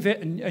 they'll leave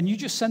it, and you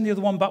just send the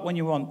other one back when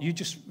you want.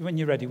 When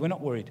you're ready. We're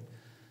not worried.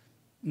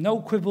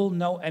 No quibble,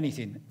 no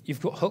anything. You've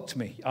got hooked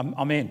me.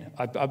 I'm in.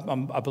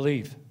 I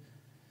believe.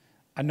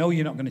 I know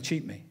you're not going to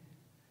cheat me.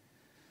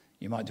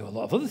 You might do a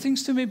lot of other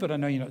things to me, but I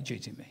know you're not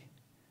cheating me.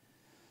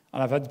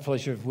 And I've had the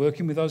pleasure of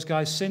working with those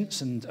guys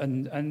since, and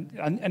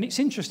it's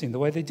interesting the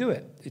way they do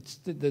it. It's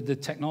the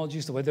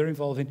technologies, the way they're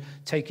involved in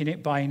taking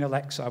it, buying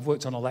Alexa. I've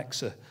worked on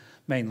Alexa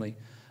mainly,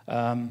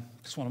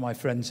 because one of my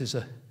friends is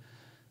a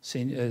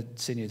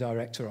senior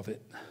director of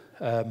it.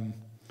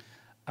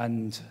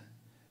 And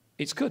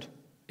it's good.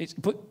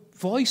 But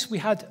voice we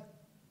had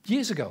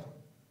years ago.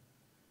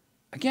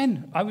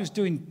 Again, I was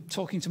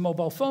talking to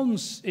mobile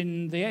phones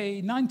in the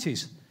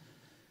 90s.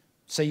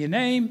 Say your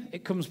name,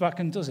 it comes back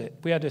and does it.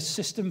 We had a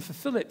system for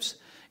Philips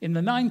in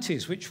the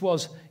 90s, which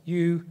was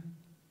you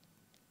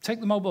take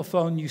the mobile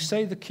phone, you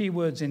say the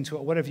keywords into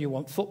it, whatever you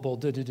want, football,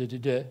 and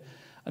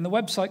the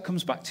website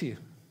comes back to you.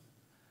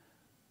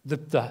 The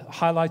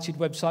highlighted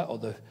website, or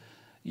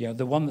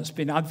the one that's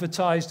been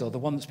advertised, or the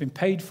one that's been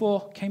paid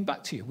for, came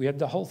back to you. We had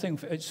the whole thing.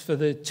 It's for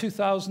the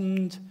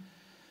 2000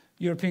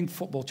 European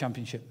Football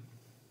Championship.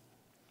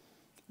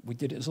 We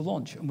did it as a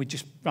launch, and we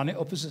just ran it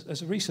up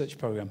as a research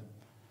program.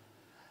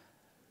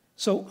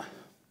 So,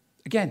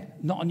 again,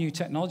 not a new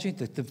technology.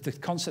 The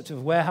concept of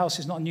a warehouse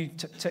is not a new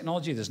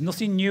technology. There's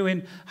nothing new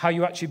in how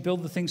you actually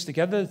build the things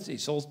together.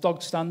 It's all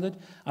dog standard.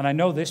 And I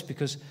know this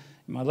because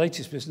in my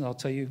latest business, I'll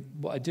tell you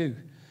what I do.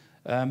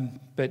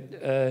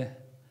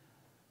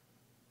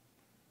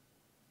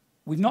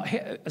 We've not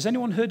hit. Has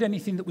anyone heard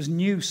anything that was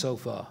new so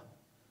far?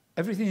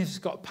 Everything has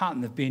got a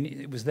pattern of being,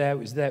 it was there,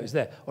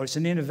 or it's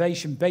an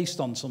innovation based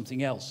on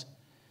something else.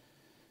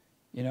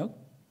 You know?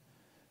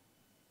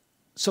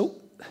 So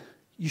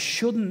you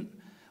shouldn't,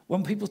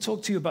 when people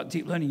talk to you about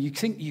deep learning, you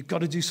think you've got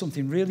to do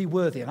something really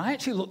worthy. And I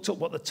actually looked up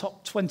what the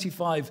top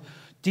 25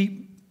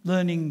 deep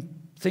learning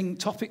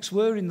topics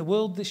were in the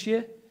world this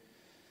year.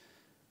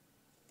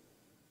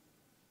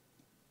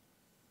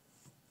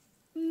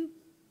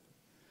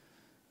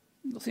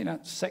 Nothing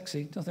that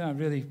sexy, nothing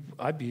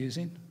I'd be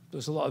using. There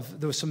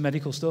was some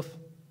medical stuff,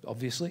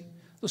 obviously.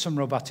 There was some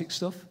robotic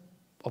stuff,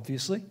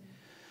 obviously.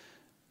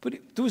 But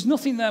there was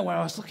nothing there where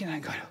I was looking at it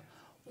and going,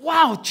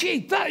 wow, gee,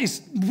 that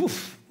is,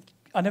 woof.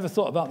 I never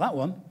thought about that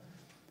one.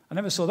 I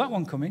never saw that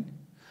one coming.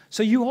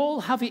 So you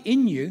all have it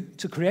in you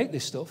to create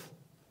this stuff,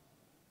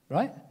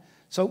 right?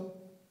 So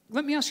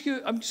let me ask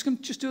you, I'm just going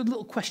to do a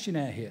little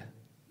questionnaire here.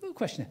 A little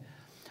questionnaire.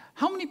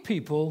 How many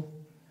people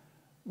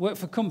work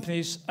for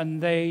companies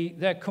and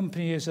their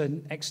company is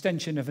an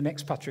extension of an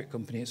expatriate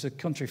company? It's a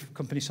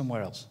company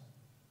somewhere else.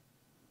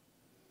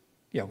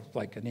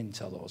 Like an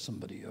Intel or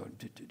somebody, or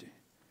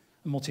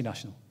a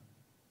multinational.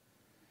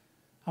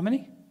 How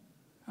many?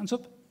 Hands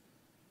up.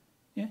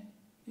 Yeah.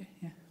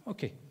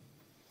 Okay.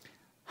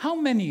 How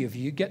many of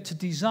you get to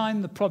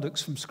design the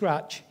products from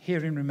scratch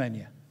here in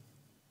Romania?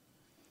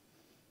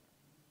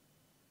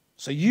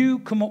 So you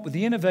come up with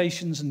the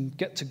innovations and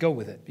get to go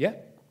with it, yeah?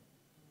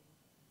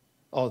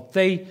 Or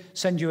they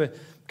send you a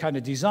kind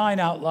of design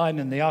outline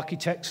and the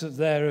architects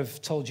there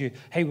have told you,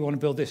 hey, we want to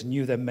build this, and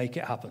you then make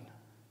it happen.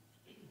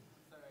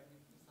 Sorry, I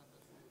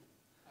misunderstood.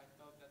 I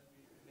thought that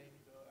we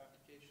make the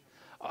application.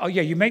 Oh,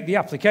 yeah, you make the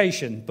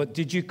application, but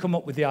did you come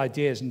up with the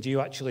ideas, and do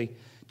you actually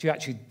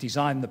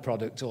design the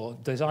product or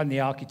design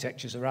the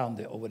architectures around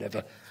it or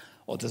whatever?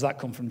 Or does that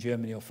come from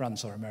Germany or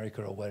France or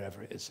America or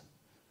wherever it is?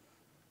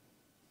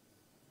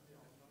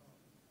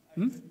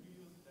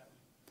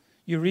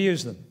 You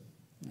reuse them?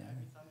 Yeah.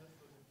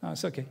 No,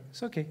 it's okay.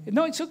 It's okay.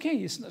 No, it's okay.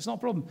 It's not a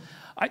problem.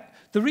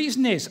 The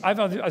reason is I've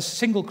had a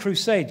single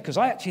crusade because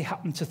I actually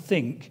happen to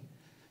think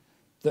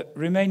that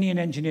Romanian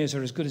engineers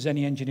are as good as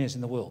any engineers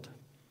in the world.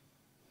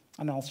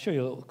 And I'll show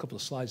you a couple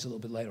of slides a little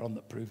bit later on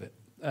that prove it,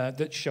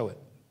 that show it.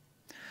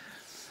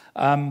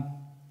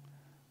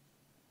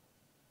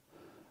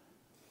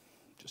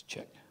 Just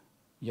check.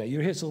 Yeah,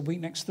 you're here till week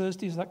next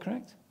Thursday, is that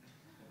correct?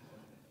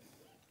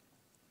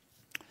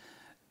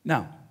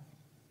 Now,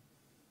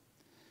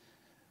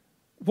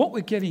 what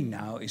we're getting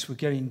now is we're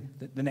getting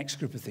the next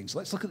group of things.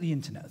 Let's look at the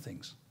Internet of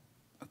Things,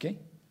 okay?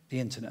 The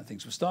Internet of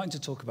Things. We're starting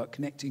to talk about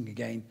connecting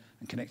again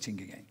and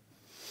connecting again.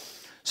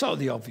 So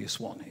the obvious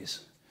one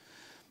is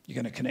you're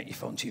going to connect your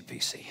phone to your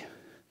PC.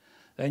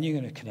 Then you're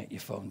going to connect your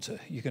phone to,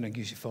 you're going to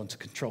use your phone to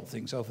control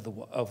things over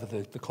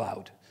the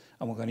cloud.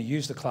 And we're going to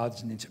use the cloud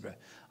as an integrator.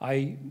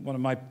 One of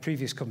my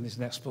previous companies,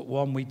 Nextput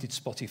One, we did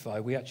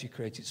Spotify. We actually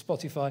created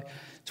Spotify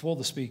to all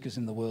the speakers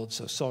in the world,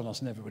 so Sonos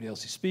and everybody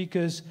else's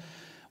speakers.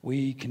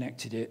 We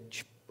connected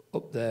it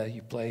up there.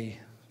 You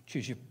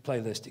choose your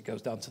playlist. It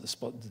goes down to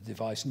the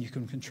device, and you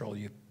can control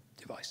your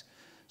device.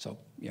 So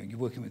you're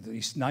working with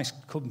these nice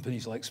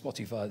companies like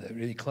Spotify that are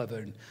really clever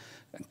and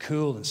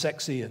cool and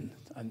sexy and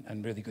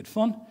really good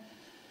fun.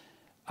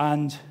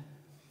 And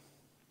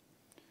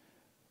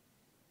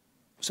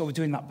so we're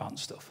doing that band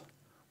stuff.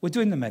 We're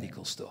doing the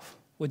medical stuff.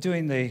 We're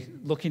doing the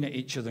looking at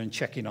each other and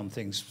checking on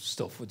things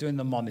stuff. We're doing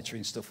the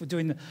monitoring stuff. We're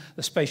doing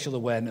the spatial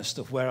awareness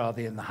stuff. Where are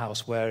they in the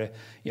house? Where,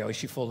 is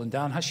she fallen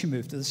down? Has she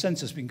moved? The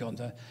sensor's been gone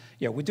down.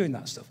 Yeah, we're doing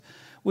that stuff.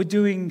 We're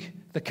doing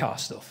the car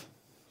stuff.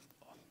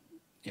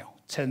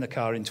 Turn the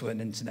car into an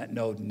internet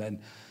node and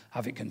then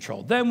have it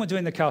controlled. Then we're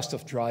doing the car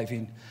stuff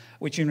driving,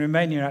 which in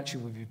Romania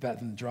actually would be better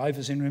than the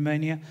drivers in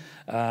Romania.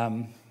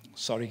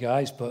 Sorry,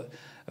 guys, but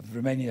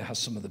Romania has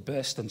some of the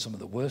best and some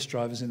of the worst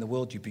drivers in the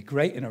world. You'd be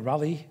great in a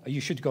rally.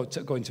 You should go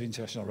into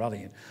international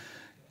rallying,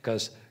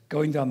 because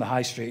going down the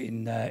high street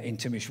in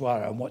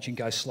Timișoara and watching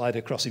guys slide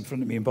across in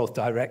front of me in both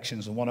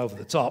directions and one over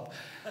the top,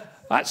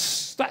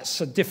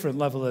 that's a different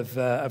level of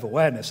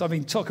awareness. I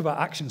mean, talk about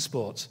action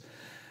sports.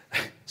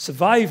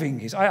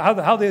 Surviving is how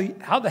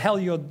the hell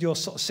your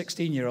sort of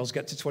 16-year-olds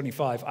get to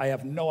 25. I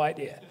have no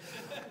idea.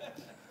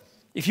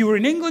 If you were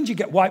in England, you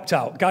get wiped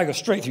out. Guy goes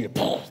straight through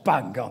you,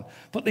 bang, gone.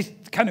 But there's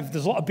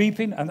a lot of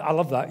beeping, and I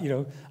love that.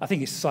 I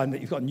think it's a sign that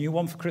you've got a new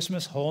one for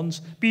Christmas. Horns,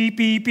 beep,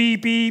 beep,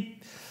 beep,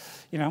 beep.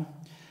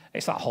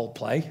 It's that whole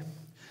play.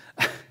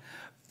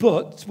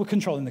 But we're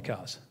controlling the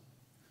cars.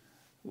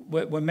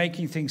 We're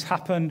making things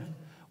happen.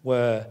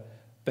 We're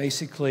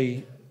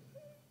basically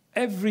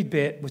every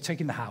bit. We're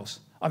taking the house.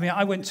 I mean,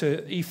 I went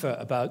to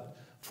IFA about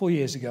 4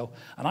 years ago,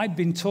 and I'd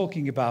been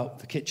talking about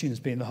the kitchen as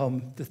being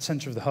the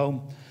center of the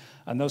home,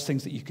 and those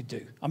things that you could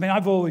do. I mean,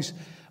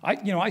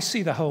 I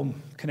see the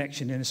home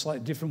connection in a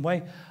slightly different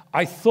way.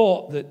 I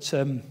thought that,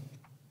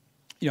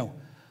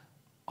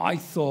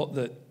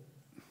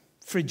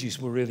 fridges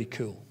were really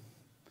cool,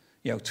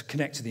 to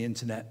connect to the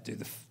internet,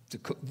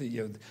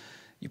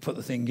 you put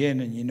the thing in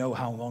and you know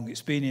how long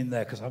it's been in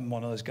there, because I'm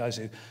one of those guys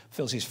who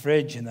fills his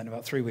fridge and then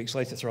about 3 weeks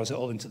later throws it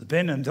all into the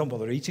bin and don't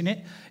bother eating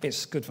it.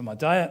 It's good for my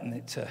diet and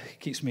it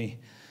keeps me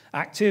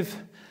active.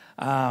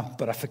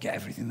 But I forget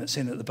everything that's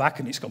in at the back,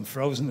 and it's gone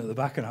frozen at the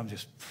back, and I'm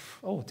just,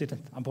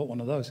 I bought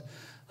one of those.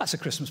 That's a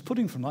Christmas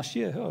pudding from last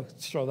year.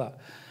 Let's throw that.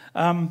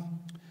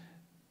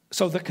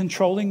 So the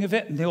controlling of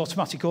it and the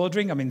automatic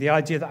ordering, I mean, the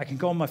idea that I can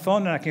go on my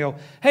phone and I can go,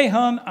 hey,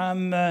 hon,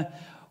 I'm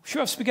sure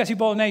I have spaghetti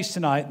bolognese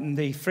tonight, and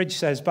the fridge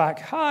says back,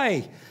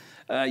 hi,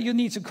 you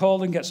need to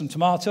call and get some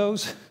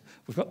tomatoes.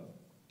 We've got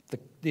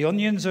the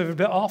onions are a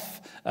bit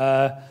off.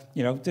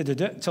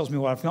 It tells me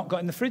what I've not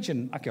got in the fridge,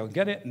 and I can go and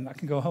get it, and I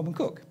can go home and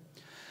cook.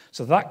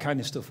 So that kind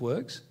of stuff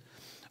works.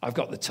 I've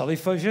got the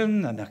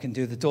television, and I can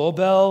do the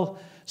doorbell,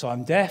 so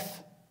I'm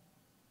deaf.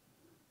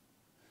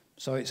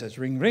 So it says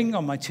ring, ring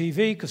on my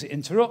TV because it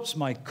interrupts.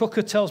 My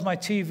cooker tells my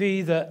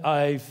TV that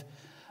I've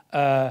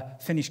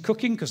finished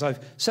cooking because I've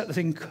set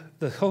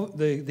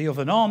the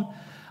oven on,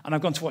 and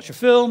I've gone to watch a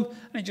film,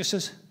 and it just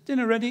says,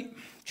 dinner ready.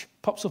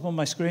 Pops up on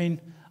my screen.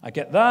 I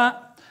get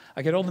that.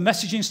 I get all the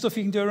messaging stuff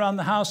you can do around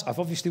the house. I've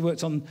obviously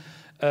worked on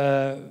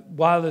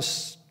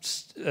wireless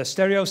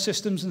stereo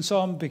systems and so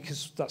on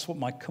because that's what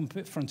my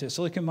company, Frontier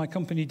Silicon, my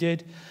company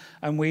did.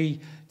 And we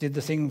did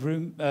the thing,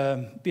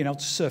 being able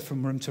to surf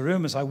from room to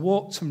room. As I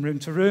walked from room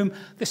to room,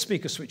 this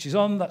speaker switches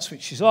on, that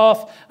switches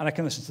off, and I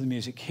can listen to the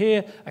music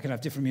here. I can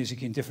have different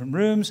music in different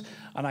rooms,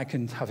 and I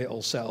can have it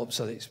all set up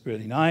so that it's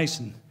really nice.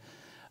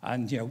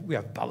 And we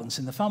have balance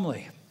in the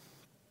family.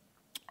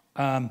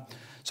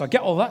 So I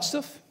get all that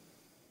stuff,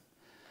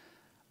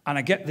 and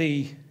I get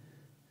the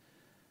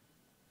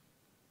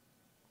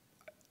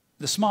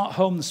smart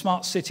home, the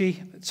smart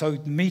city, so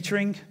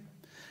metering.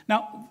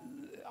 Now,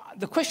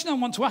 the question I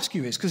want to ask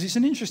you is, because it's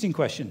an interesting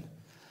question,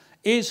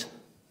 is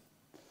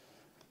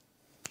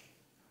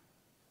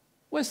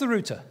where's the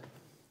router?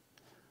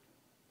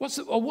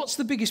 What's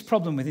the biggest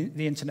problem with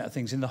the Internet of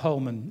Things in the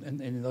home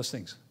and in those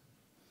things?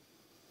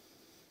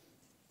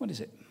 What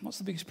is it? What's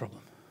the biggest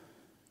problem?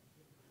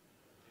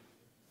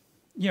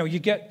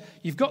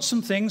 You've got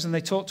some things and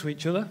they talk to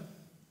each other.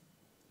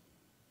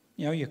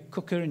 Your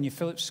cooker and your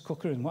Philips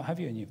cooker and what have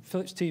you, and your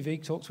Philips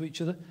TV talk to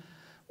each other.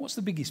 What's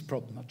the biggest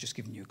problem? I've just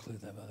given you a clue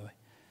there, by the way.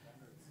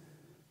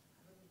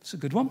 It's a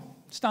good one.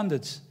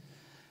 Standards.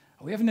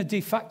 Are we having a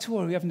de facto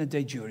or are we having a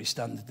de jure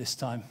standard this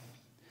time?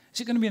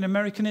 Is it going to be an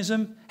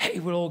Americanism? Hey,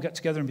 we'll all get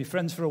together and be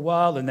friends for a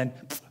while, and then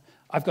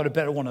I've got a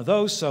better one of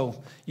those,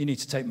 so you need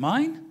to take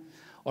mine?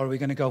 Or are we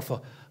going to go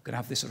for, going to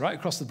have this right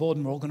across the board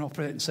and we're all going to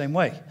operate in the same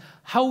way?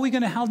 How are we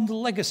going to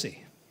handle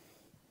legacy?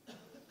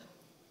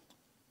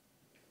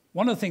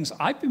 One of the things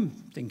I've been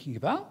thinking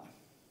about,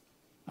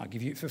 I'll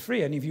give you it for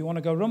free. Any of you want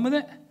to go run with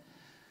it?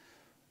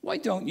 Why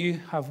don't you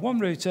have one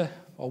router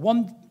or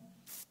one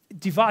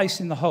device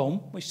in the home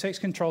which takes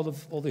control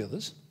of all the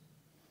others?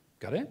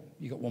 Got it?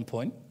 You got 1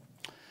 point.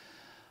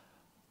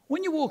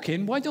 When you walk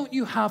in, why don't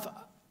you have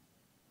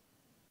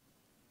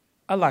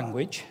a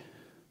language,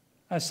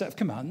 a set of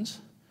commands,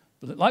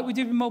 like we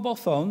did with mobile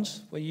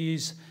phones, where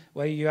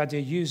you had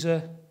a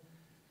user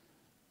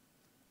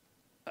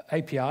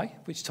API,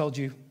 which told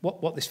you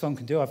what this phone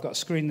can do. I've got a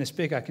screen this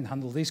big, I can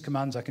handle these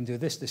commands, I can do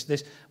this, this,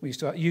 this. We used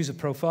to have a user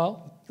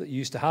profile that you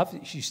used to have,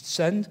 that you used to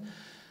send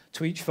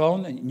to each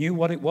phone, and it knew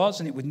what it was,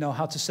 and it would know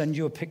how to send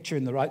you a picture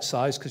in the right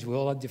size, because we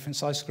all had different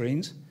size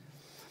screens.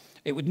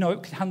 It would know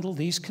it could handle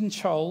these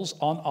controls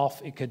on,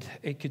 off. It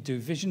could do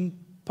vision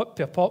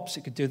pop-ups,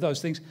 it could do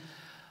those things.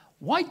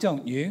 Why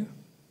don't you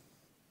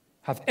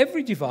have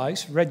every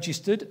device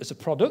registered as a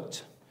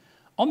product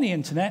on the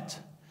internet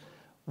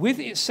with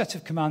its set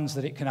of commands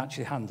that it can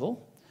actually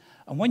handle?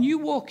 And when you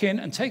walk in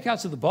and take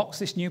out of the box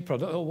this new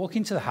product, or walk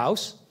into the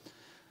house,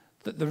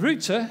 that the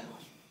router,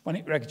 when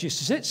it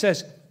registers it,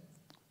 says,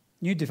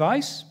 new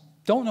device,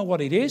 don't know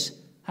what it is,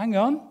 hang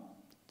on,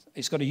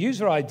 it's got a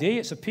user ID,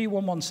 it's a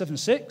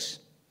P1176,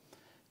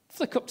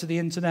 flick up to the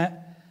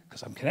internet,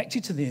 because I'm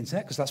connected to the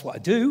internet, because that's what I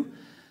do,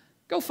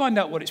 go find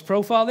out what its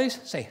profile is,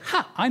 say,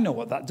 ha, I know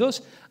what that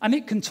does, and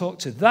it can talk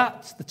to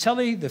that, the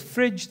telly, the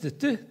fridge, and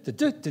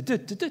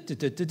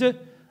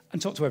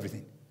talk to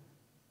everything.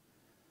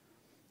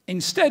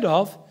 Instead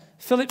of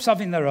Philips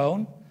having their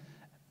own,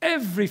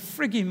 every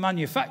frigging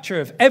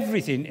manufacturer of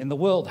everything in the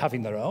world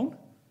having their own,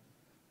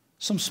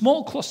 some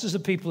small clusters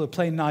of people are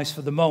playing nice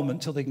for the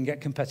moment till they can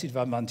get competitive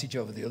advantage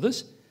over the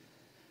others,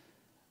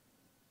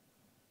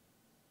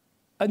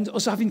 and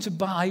us having to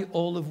buy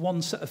all of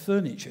one set of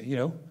furniture,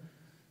 Do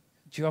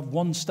you have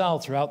one style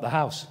throughout the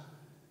house?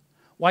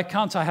 Why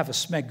can't I have a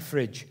Smeg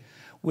fridge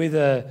with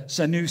a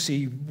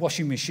Zanussi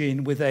washing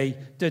machine with a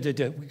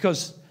da-da-da?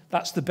 Because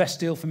that's the best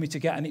deal for me to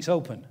get and it's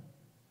open.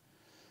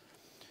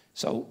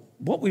 So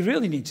what we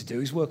really need to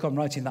do is work on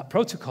writing that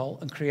protocol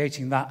and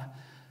creating that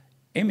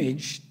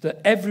image that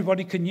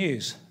everybody can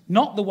use,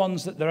 not the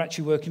ones that they're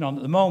actually working on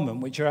at the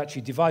moment, which are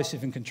actually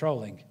divisive and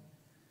controlling.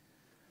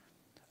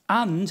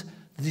 And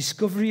the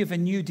discovery of a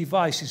new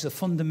device is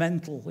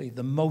fundamentally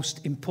the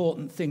most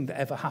important thing that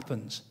ever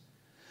happens.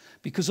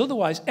 Because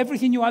otherwise,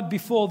 everything you had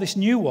before this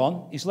new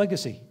one is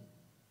legacy.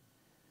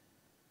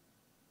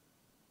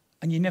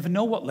 And you never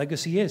know what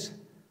legacy is.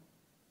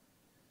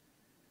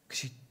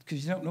 Because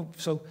you don't know.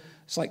 So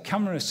it's like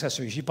camera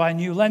accessories. You buy a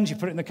new lens, you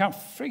put it in the camera.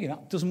 Friggin',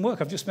 that doesn't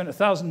work. I've just spent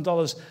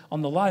 $1,000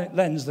 on the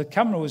lens. The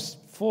camera was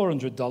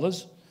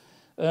 $400,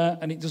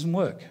 and it doesn't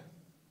work.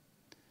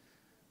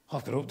 Oh,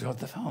 I've got to upload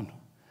the phone.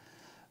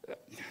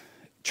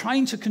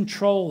 Trying to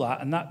control that,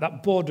 and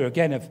that border,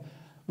 again, of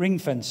ring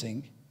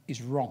fencing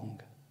is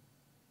wrong.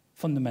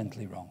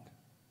 Fundamentally wrong.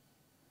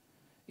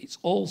 It's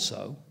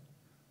also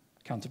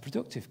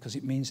counterproductive because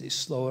it means it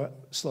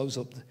slows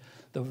up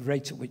the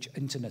rate at which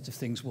Internet of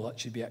Things will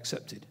actually be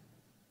accepted.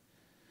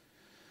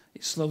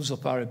 It slows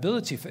up our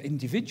ability for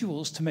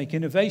individuals to make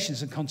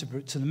innovations and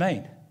contribute to the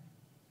main.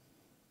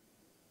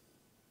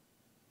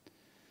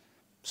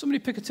 Somebody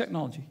pick a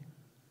technology.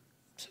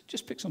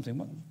 Just pick something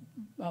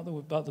out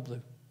of the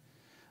blue.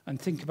 And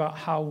think about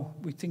how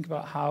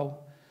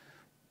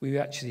we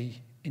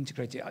actually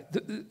integrate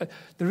it.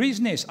 The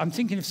reason is, I'm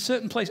thinking of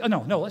certain places. Oh,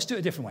 no, let's do it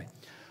a different way.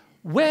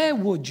 Where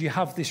would you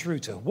have this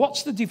router?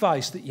 What's the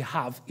device that you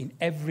have in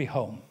every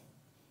home?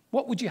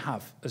 What would you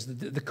have as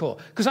the core?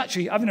 Because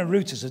actually, having a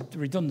router is a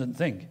redundant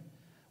thing.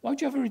 Why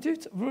would you have a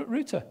router? Why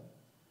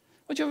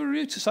would you have a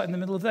router sat in the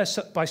middle of there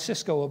by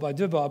Cisco or by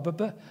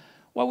Dubai?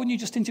 Why wouldn't you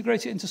just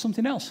integrate it into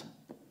something else?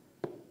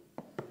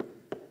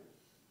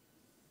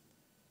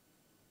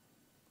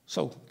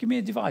 So, give me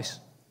a device.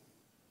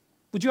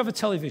 Would you have a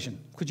television?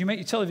 Could you make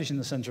your television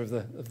the center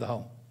of the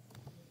home?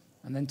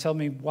 And then tell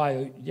me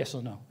why, yes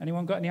or no.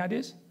 Anyone got any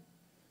ideas?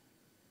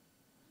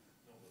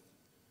 No,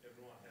 but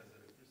everyone has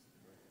electricity,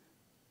 right?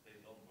 They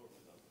don't work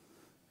without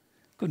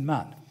it. Good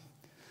man.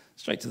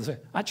 Straight to the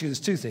point. Actually,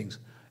 there's two things.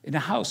 In a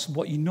house,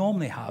 what you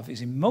normally have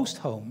is in most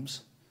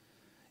homes,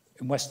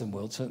 in Western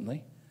world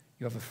certainly,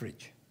 you have a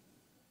fridge.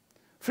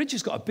 Fridge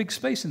has got a big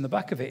space in the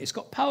back of it. It's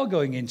got power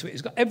going into it.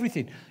 It's got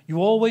everything. You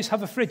always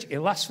have a fridge. It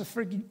lasts for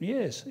frigging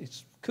years.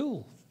 It's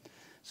cool.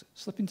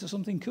 Slip into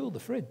something cool, the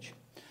fridge.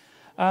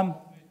 Yeah.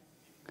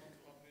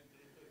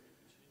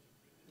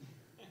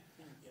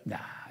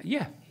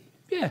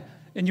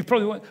 And you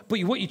probably won't. But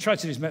what you try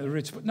to do is make the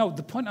router. But no,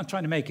 the point I'm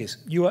trying to make is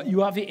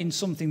you have it in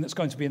something that's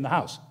going to be in the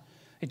house.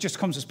 It just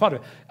comes as part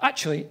of it.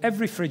 Actually,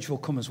 every fridge will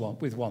come as one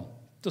with one.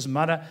 Doesn't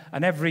matter.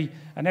 And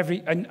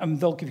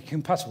they'll be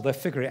compatible. They'll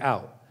figure it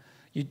out.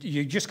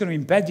 You're just going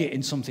to embed it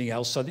in something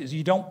else so that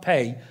you don't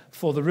pay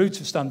for the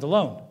router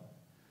standalone.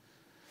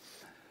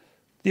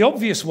 The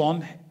obvious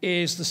one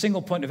is the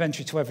single point of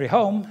entry to every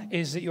home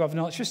is that you have an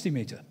electricity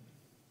meter.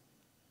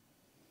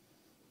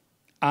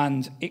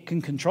 And it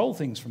can control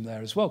things from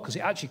there as well, because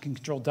it actually can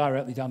control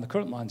directly down the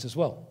current lines as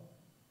well.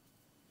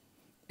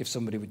 If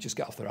somebody would just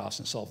get off their arse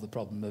and solve the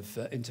problem of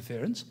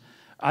interference,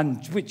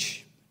 and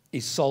which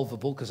is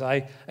solvable, because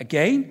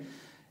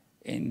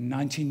in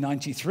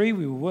 1993,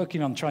 we were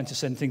working on trying to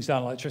send things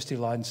down electricity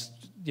lines,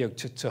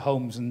 to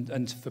homes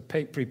and for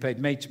prepaid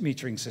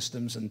metering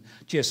systems and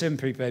GSM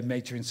prepaid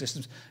metering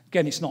systems.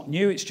 Again, it's not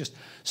new. It's just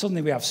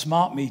suddenly we have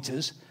smart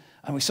meters,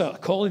 and we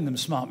start calling them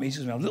smart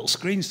meters. We have little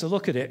screens to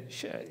look at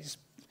it.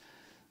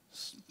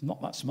 It's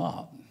not that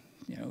smart.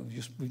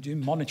 We've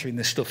been monitoring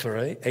this stuff for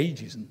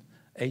ages and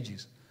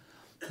ages.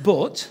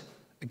 But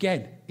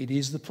again, it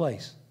is the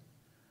place.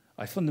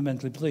 I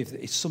fundamentally believe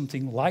that it's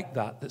something like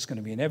that that's going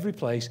to be in every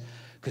place,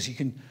 because you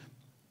can.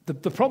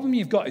 The problem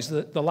you've got is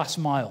the last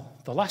mile.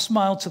 The last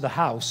mile to the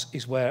house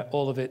is where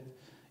all of it,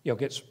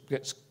 gets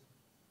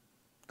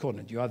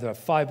cornered. You either have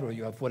fibre or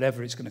you have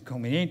whatever it's going to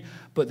come in.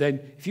 But then,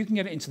 if you can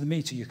get it into the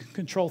meter, you can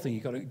control things.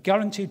 You've got a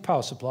guaranteed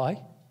power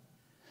supply.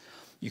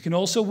 You can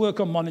also work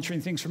on monitoring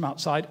things from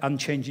outside and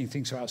changing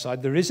things from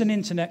outside. There is an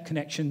internet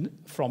connection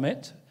from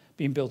it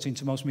being built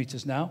into most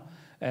meters now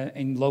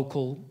in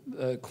local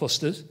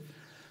clusters.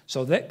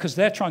 So because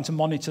they're trying to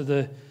monitor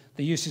the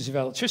uses of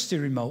electricity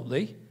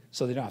remotely,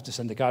 so they don't have to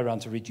send a guy around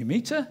to read your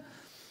meter.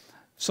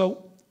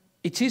 So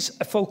it is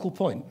a focal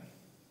point.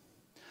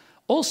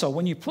 Also,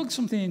 when you plug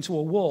something into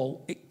a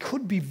wall, it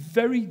could be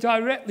very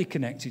directly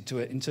connected to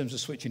it in terms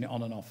of switching it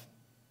on and off.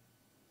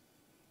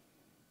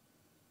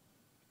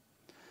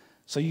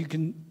 So you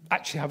can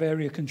actually have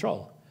area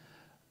control.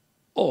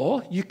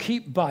 Or you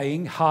keep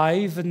buying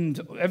Hive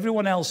and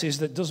everyone else's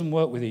that doesn't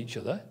work with each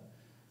other,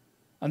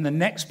 and the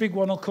next big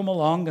one will come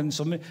along, and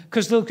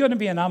because there's going to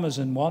be an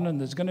Amazon one, and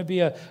there's going to be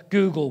a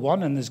Google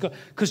one, and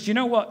because you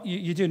know what,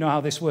 you do know how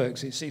this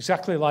works. It's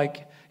exactly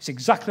like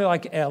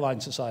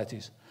airline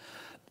societies.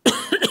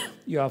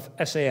 You have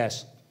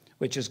SAS,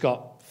 which has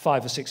got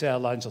 5 or 6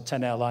 airlines or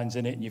 10 airlines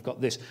in it, and you've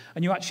got this,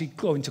 and you actually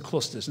go into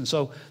clusters. And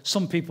so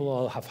some people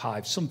will have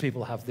Hive, some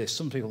people have this,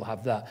 some people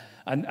have that,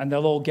 and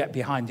they'll all get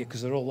behind it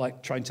because they're all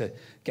like trying to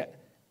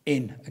get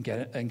in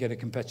and get a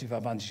competitive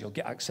advantage or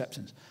get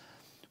acceptance.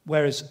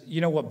 Whereas,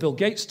 you know what Bill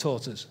Gates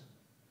taught us?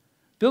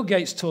 Bill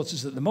Gates taught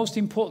us that the most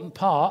important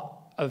part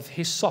of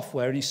his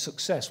software and his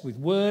success with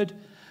Word,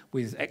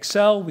 with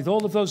Excel, with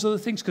all of those other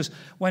things, because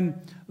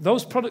when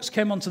those products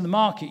came onto the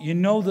market, you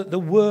know that there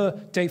were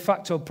de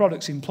facto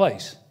products in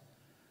place.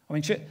 I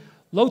mean,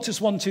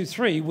 Lotus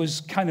 123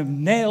 was kind of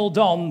nailed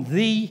on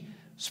the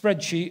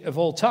spreadsheet of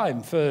all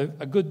time for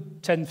a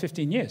good 10,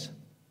 15 years.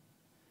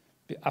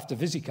 After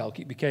VisiCalc,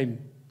 it became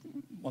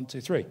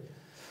 123.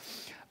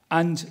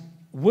 And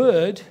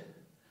Word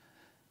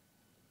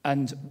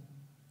and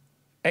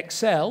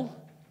Excel,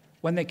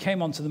 when they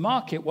came onto the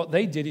market, what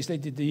they did is they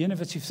did the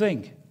innovative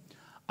thing.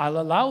 I'll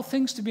allow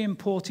things to be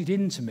imported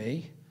into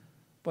me,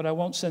 but I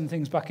won't send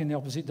things back in the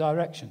opposite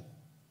direction.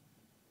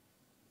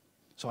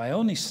 So I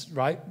only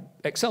write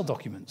Excel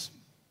documents.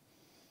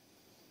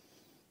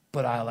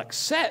 But I'll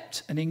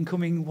accept an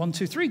incoming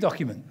 123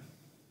 document.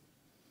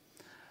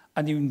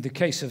 And in the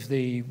case of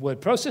the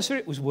word processor,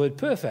 it was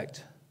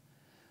WordPerfect.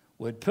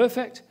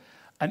 WordPerfect.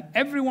 And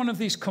every one of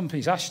these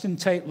companies, Ashton,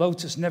 Tate,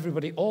 Lotus, and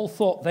everybody, all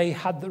thought they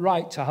had the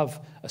right to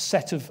have a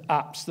set of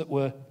apps that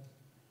were,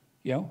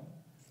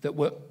 that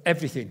were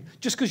everything.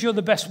 Just because you're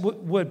the best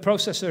word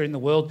processor in the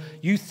world,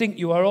 you think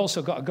you are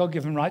also got a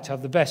God-given right to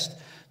have the best,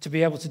 to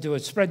be able to do a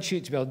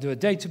spreadsheet, to be able to do a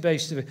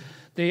database.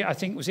 I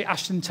think, was it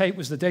Ashton Tate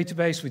was the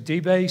database with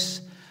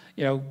DBase?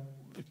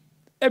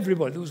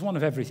 Everybody, there was one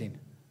of everything.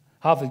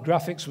 Harvard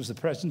Graphics was the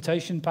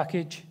presentation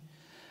package.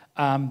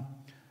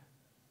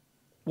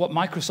 What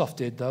Microsoft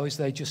did, though, is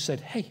they just said,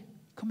 hey,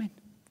 come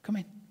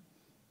in,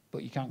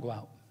 but you can't go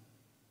out.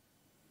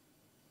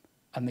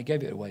 And they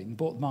gave it away and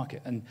bought the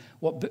market. And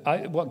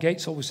what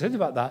Gates always said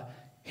about that,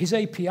 his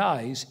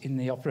APIs in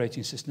the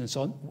operating system and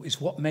so on is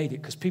what made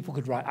it, because people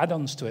could write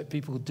add-ons to it,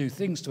 people could do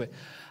things to it.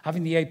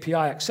 Having the API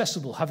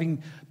accessible,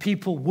 having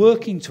people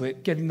working to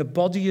it, getting the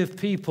body of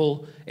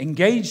people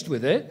engaged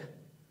with it,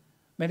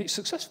 made it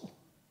successful.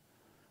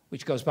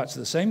 Which goes back to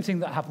the same thing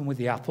that happened with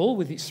the Apple,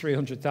 with its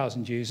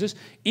 300,000 users.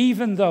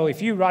 Even though if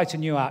you write a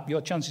new app,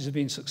 your chances of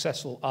being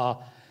successful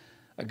are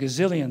a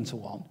gazillion to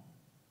one.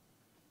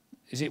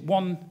 Is it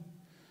one?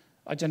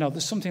 I don't know.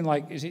 There's something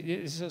like, is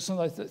it something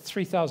like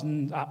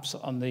 3,000 apps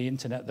on the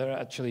internet that are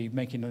actually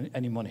making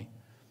any money?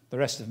 The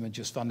rest of them are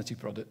just vanity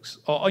products.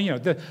 Or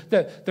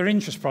they're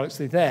interest products.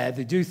 They're there,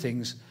 they do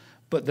things,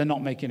 but they're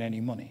not making any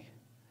money.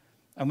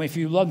 And if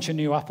you launch a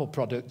new Apple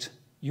product,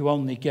 you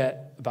only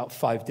get about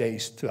 5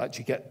 days to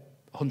actually get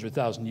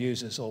 100,000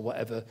 users or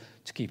whatever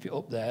to keep it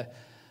up there,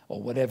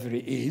 or whatever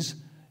it is.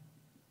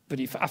 But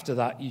if after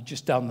that, you're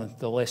just down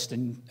the list,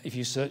 and if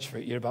you search for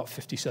it, you're about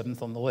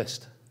 57th on the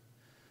list.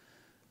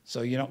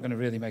 So you're not going to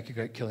really make a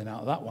great killing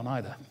out of that one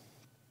either.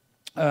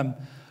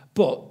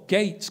 But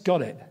Gates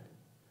got it.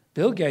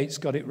 Bill Gates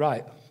got it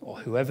right, or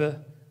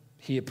whoever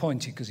he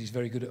appointed, because he's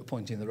very good at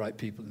appointing the right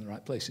people in the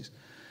right places.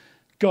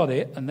 Got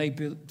it, and they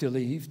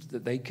believed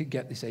that they could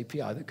get this API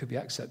that could be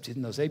accepted,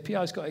 and those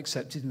APIs got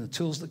accepted, and the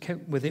tools that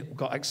came with it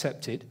got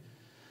accepted,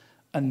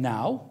 and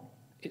now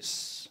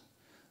it's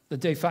the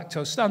de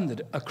facto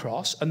standard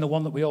across, and the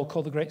one that we all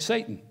call the Great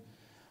Satan.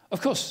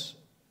 Of course,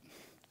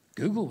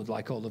 Google would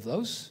like all of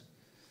those,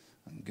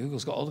 and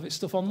Google's got all of its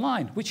stuff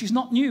online, which is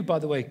not new, by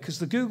the way, because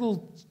the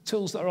Google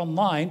tools that are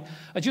online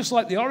are just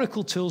like the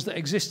Oracle tools that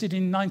existed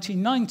in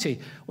 1990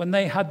 when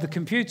they had the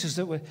computers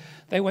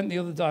they went the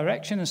other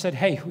direction and said,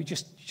 hey, we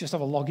just have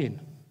a login.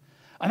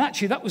 And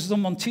actually, that was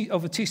done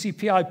over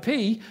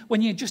TCP/IP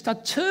when you just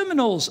had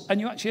terminals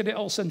and you actually had it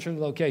all centrally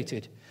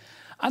located.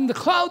 And the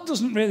cloud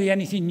doesn't really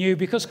anything new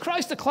because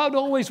Christ, the cloud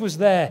always was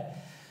there.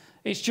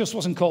 It just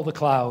wasn't called the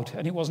cloud,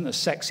 and it wasn't as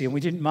sexy, and we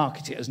didn't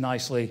market it as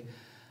nicely.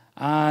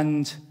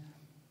 And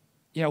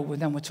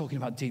then we're talking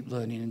about deep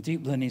learning, and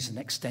deep learning is an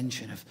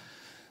extension of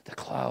the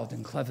cloud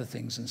and clever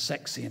things and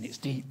sexy, and it's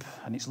deep,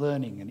 and it's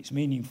learning, and it's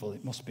meaningful.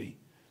 It must be,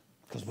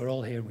 because we're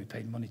all here and we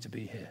paid money to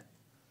be here.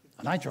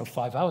 And I drove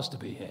 5 hours to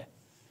be here.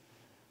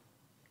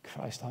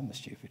 Christ, I'm the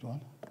stupid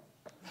one.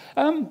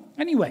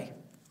 Anyway,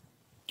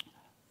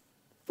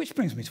 which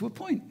brings me to a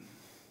point.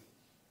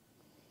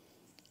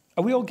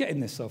 Are we all getting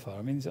this so far?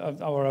 I mean,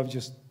 or I've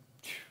just...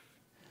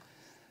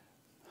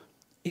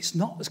 It's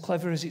not as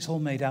clever as it's all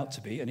made out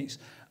to be, and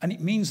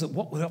it means that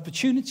what the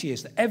opportunity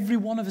is, that every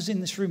one of us in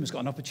this room has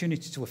got an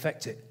opportunity to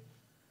affect it.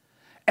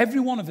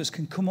 Every one of us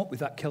can come up with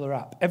that killer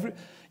app. It's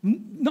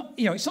not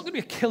going to be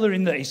a killer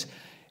in that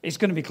it's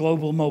going to be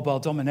global mobile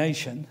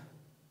domination.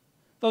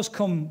 Those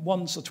come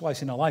once or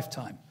twice in a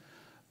lifetime.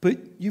 But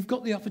you've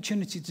got the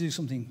opportunity to do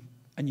something,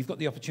 and you've got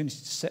the opportunity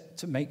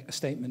to make a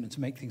statement and to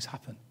make things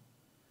happen.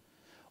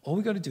 All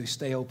we've got to do is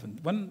stay open.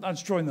 When I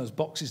was drawing those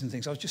boxes and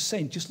things, I was just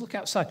saying, just look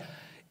outside.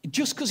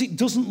 Just because it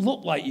doesn't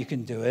look like you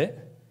can do it,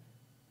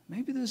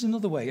 maybe there's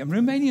another way. And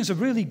Romanians are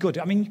really good.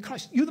 I mean,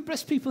 Christ, you're the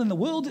best people in the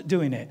world at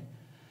doing it.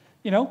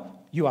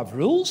 You have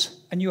rules,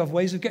 and you have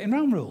ways of getting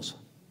around rules.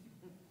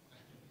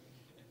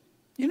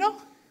 You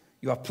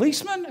have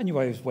policemen, and you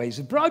have ways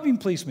of bribing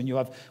policemen. You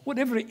have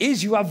whatever it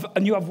is, you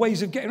have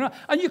ways of getting around.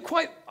 And you're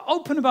quite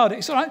open about it.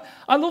 It's all right.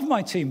 I love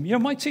my team.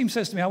 My team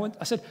says to me,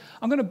 I said,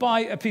 I'm going to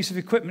buy a piece of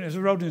equipment. It was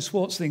a Roden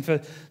Swartz thing for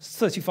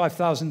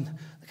 $35,000.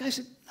 The guy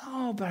said,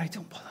 no, Barry,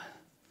 don't bother.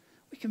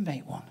 We can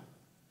make one.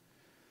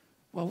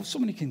 Well,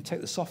 somebody can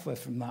take the software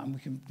from that and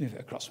we can move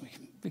it across.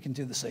 We can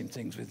do the same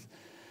things with,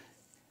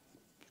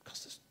 it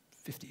cost us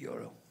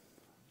 €50.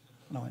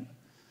 And I went,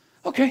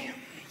 okay.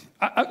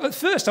 At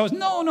first, I was,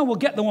 no, we'll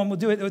get the one, we'll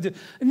do it.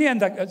 In the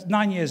end,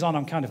 9 years on,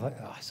 I'm kind of like,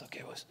 it's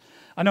okay.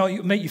 I know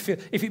if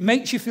it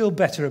makes you feel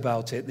better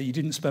about it, that you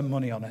didn't spend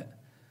money on it,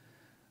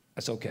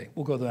 that's okay.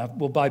 We'll go there,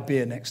 we'll buy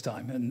beer next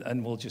time,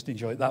 and we'll just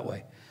enjoy it that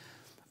way.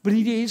 But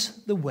it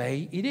is the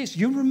way it is.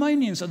 You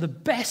Romanians are the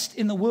best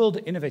in the world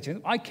at innovating.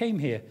 I came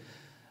here.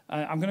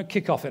 I'm going to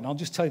kick off it, and I'll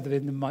just tell you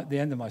the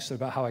end of my story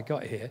about how I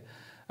got here,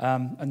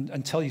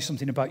 and tell you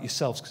something about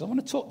yourselves, because I want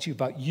to talk to you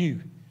about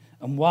you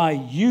and why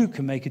you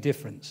can make a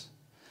difference.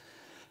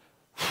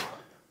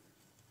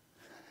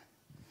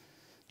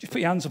 Just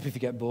put your hands up if you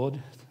get bored.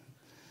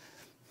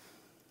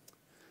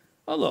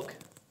 Oh, look.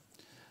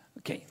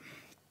 Okay.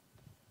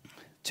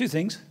 Two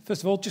things.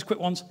 First of all, just quick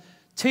ones.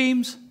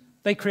 Teams,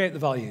 they create the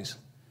values.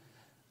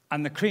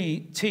 And the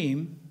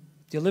team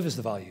delivers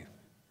the value.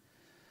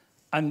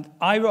 And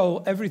I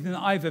owe everything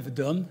that I've ever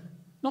done,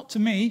 not to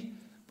me,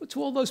 but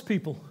to all those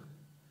people.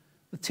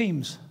 The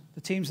teams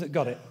that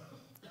got it.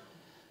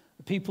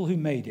 The people who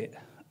made it.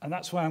 And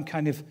that's why I'm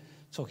kind of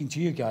talking to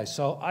you guys.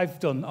 So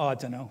I've done, I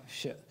don't know,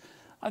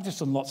 I've just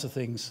done lots of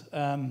things.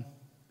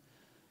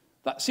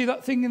 See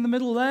that thing in the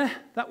middle there?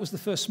 That was the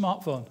first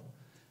smartphone.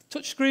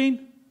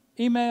 Touchscreen,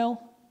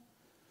 email,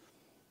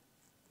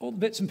 all the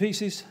bits and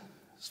pieces.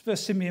 It's the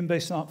first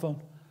Symbian-based smartphone.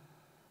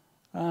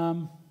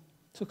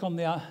 Took on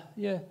I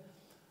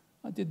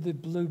did the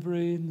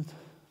BlackBerry, and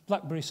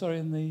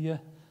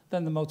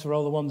then the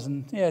Motorola ones,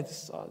 and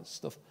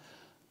stuff.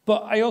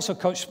 But I also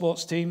coached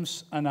sports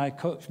teams, and I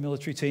coached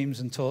military teams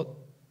and taught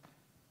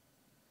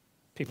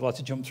people how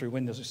to jump through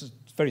windows. It's a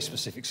very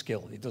specific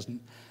skill. It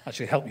doesn't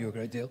actually help you a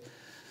great deal.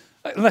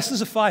 Unless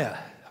there's a fire.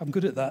 I'm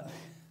good at that.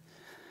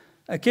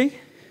 Okay?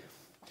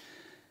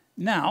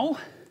 Now,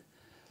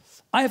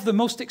 I have the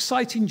most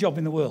exciting job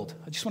in the world.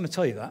 I just want to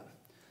tell you that.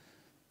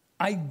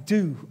 I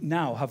do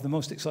now have the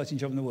most exciting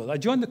job in the world. I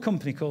joined a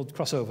company called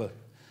Crossover.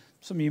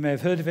 Some of you may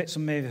have heard of it.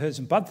 Some may have heard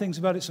some bad things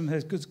about it. Some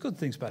have heard good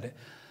things about it.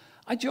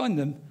 I joined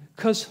them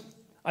because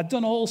I'd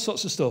done all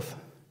sorts of stuff.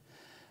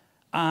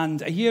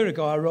 And a year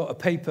ago, I wrote a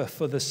paper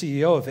for the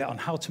CEO of it on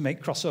how to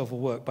make Crossover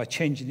work by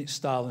changing its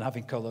style and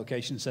having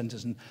co-location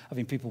centers and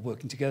having people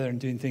working together and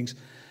doing things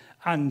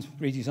and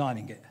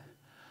redesigning it.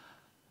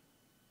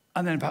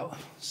 And then about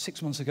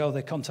 6 months ago,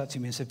 they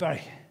contacted me and said,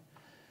 Barry,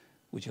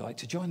 would you like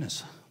to join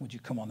us? Would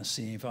you come on as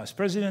senior vice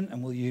president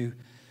and will you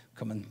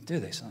come and do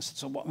this? And I said,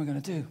 so what am I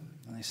going to do?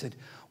 And they said,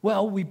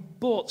 well, we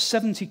bought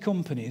 70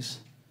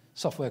 companies,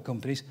 software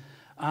companies,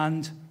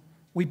 and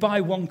we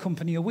buy one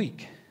company a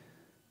week.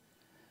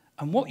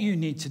 And what you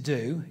need to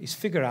do is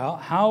figure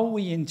out how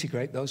we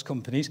integrate those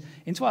companies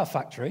into our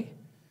factory,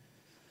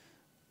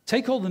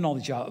 take all the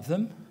knowledge out of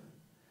them,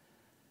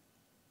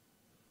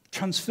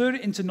 transfer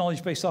it into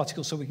knowledge-based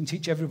articles so we can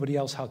teach everybody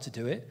else how to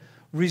do it,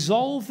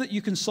 resolve that you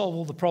can solve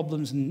all the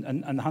problems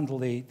and handle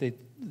the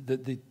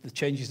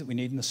changes that we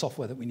need and the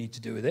software that we need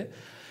to do with it,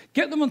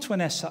 get them onto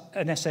an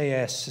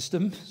SaaS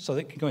system so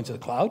that it can go into the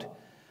cloud.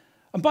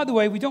 And by the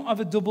way, we don't have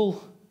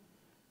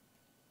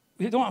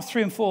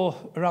 3 and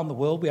 4 around the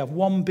world. We have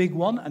one big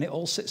one, and it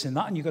all sits in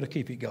that, and you've got to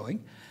keep it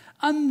going.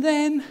 And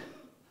then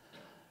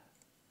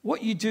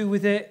what you do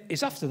with it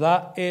is after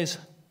that is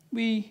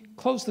we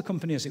close the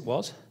company as it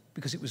was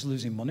because it was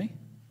losing money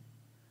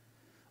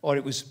or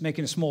it was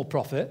making a small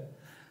profit.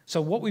 So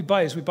what we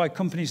buy is we buy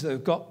companies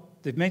that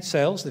they've made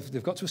sales,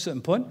 they've got to a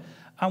certain point,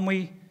 and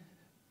we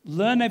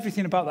learn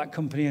everything about that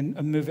company and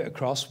move it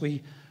across.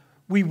 We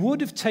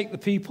would have taken the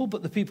people,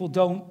 but the people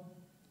don't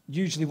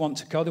usually want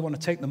to go. They want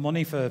to take the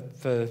money for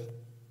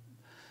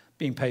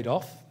being paid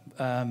off,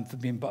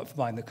 for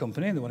buying the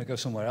company, and they want to go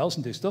somewhere else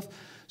and do stuff.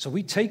 So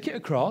we take it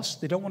across.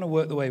 They don't want to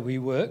work the way we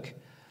work.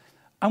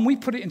 And we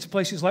put it into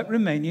places like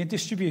Romania,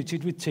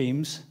 distributed with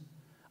teams.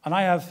 And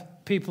I have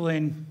people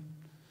in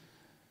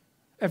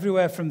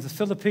everywhere from the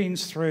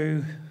Philippines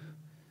through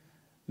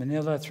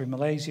Manila, through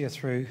Malaysia,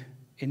 through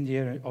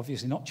India,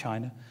 obviously not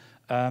China.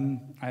 I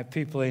have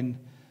people in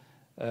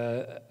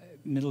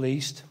Middle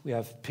East. We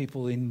have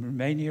people in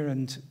Romania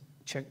and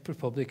Czech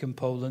Republic and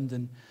Poland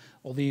and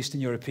all the Eastern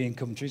European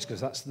countries,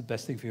 because that's the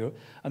best thing for Europe.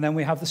 And then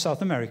we have the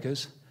South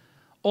Americas.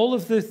 All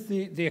of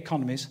the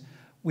economies.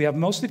 We have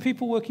mostly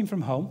people working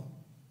from home.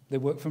 They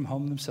work from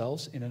home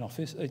themselves in an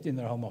office, in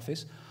their home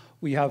office.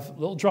 We have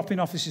little drop-in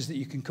offices that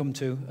you can come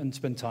to and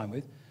spend time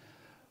with.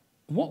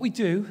 And what we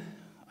do,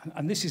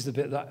 and this is the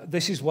bit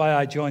this is why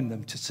I joined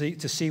them,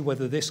 to see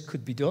whether this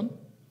could be done,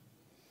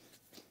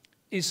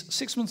 is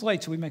 6 months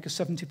later we make a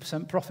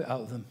 70% profit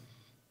out of them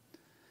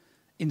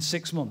in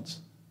 6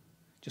 months,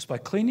 just by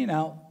cleaning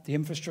out the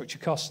infrastructure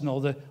costs and all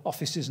the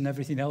offices and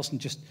everything else,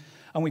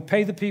 and we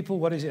pay the people,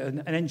 what is it,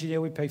 an engineer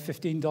we pay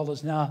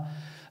 $15 an hour,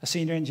 a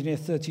senior engineer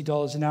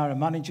 $30 an hour, a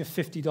manager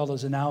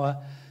 $50 an hour,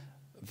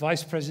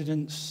 vice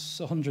presidents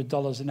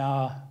 $100 an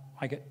hour.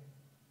 I get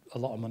a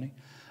lot of money.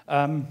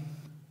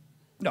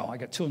 No, I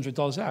get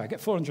 $200 an hour. I get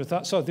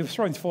 $400,000. So they were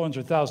throwing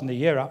 $400,000 a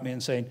year at me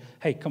and saying,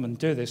 hey, come and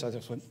do this. I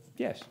just went,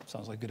 yes,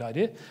 sounds like a good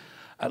idea.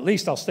 At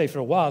least I'll stay for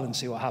a while and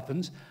see what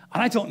happens.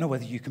 And I don't know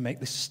whether you can make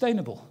this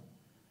sustainable.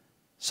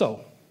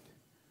 So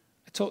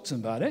I talked to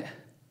them about it.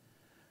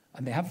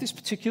 And they have this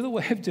particular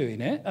way of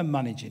doing it and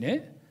managing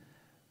it.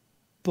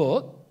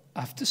 But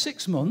after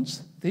 6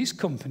 months, these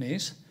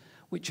companies,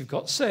 which have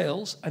got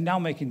sales, are now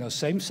making those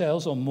same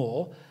sales or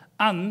more,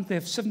 and they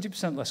have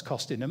 70% less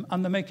cost in them,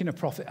 and they're making a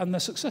profit, and they're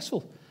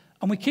successful.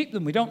 And we keep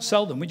them. We don't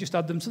sell them. We just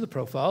add them to the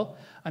profile.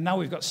 And now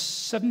we've got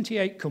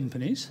 78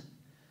 companies,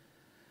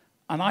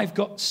 and I've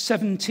got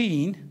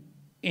 17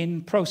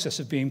 in process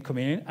of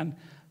coming in. And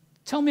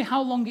tell me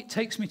how long it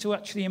takes me to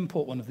actually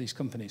import one of these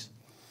companies.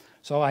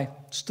 So I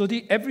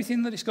study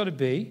everything that it's got to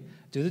be,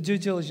 do the due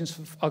diligence.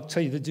 I'll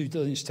tell you, the due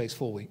diligence takes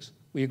 4 weeks.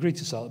 We agreed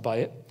to buy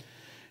it.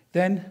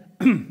 Then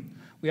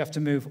we have to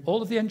move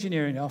all of the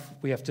engineering off.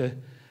 We have to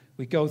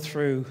we go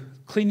through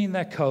cleaning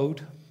their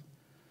code,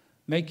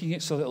 making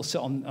it so that it'll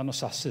sit on a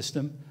SaaS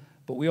system,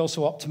 but we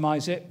also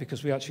optimize it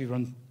because we actually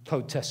run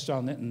code tests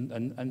on it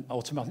and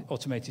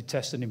automated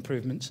tests and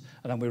improvements,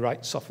 and then we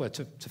write software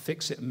to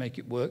fix it and make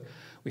it work.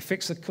 We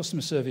fix the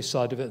customer service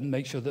side of it and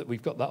make sure that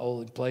we've got that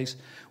all in place.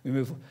 We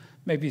move,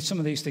 maybe some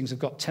of these things have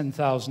got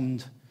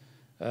 10,000,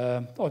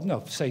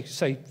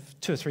 say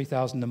 2,000 or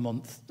 3,000 a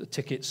month, the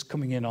tickets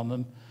coming in on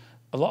them.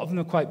 A lot of them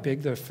are quite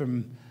big. They're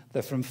from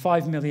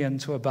 5 million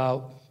to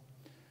about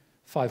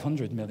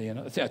 500 million.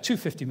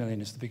 250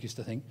 million is the biggest,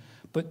 I think.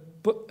 But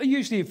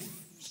usually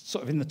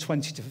sort of in the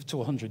 20 to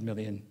 100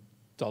 million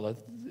dollar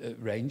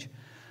range.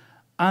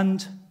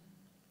 And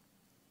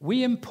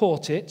we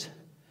import it.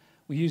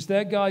 We use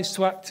their guys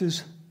to act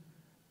as,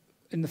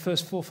 in the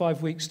first 4 or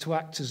 5 weeks, to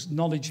act as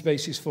knowledge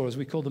bases for us.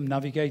 We call them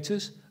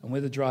navigators, and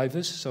we're the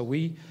drivers. So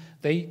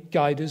they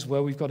guide us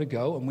where we've got to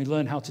go, and we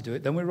learn how to do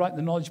it. Then we write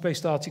the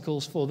knowledge-based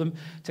articles for them.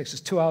 It takes us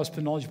 2 hours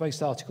per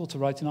knowledge-based article to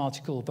write an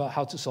article about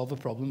how to solve a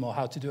problem or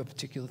how to do a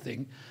particular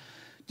thing.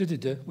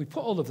 We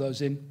put all of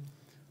those in,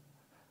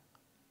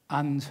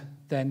 and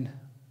then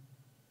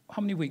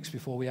how many weeks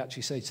before we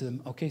actually say to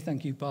them, okay,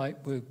 thank you, bye,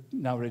 we're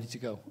now ready to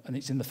go. And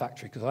it's in the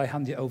factory, because I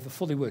hand it over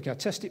fully working. I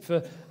test it for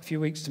a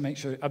few weeks to make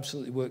sure it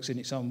absolutely works in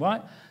its own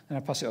right, then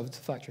I pass it over to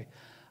the factory.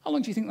 How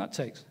long do you think that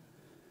takes?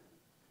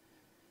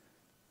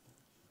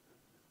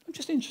 I'm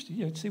just interested,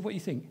 to see what you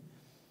think.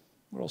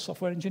 We're all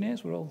software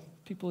engineers. We're all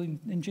people in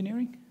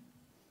engineering.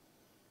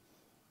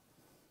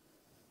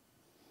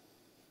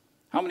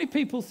 How many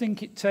people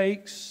think it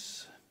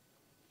takes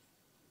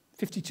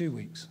 52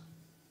 weeks?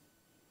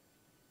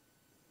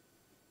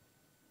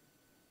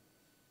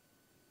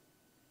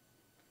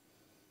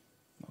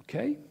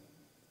 Okay.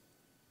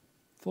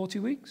 40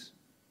 weeks?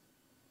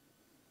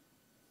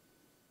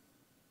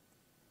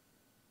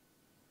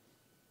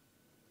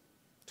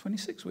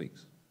 $26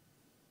 weeks.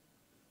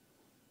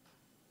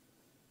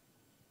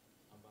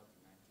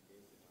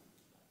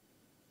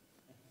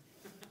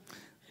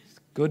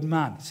 Good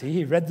man. See,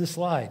 he read the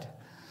slide.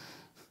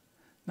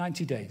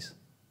 90 days.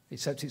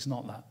 Except it's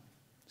not that.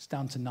 It's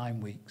down to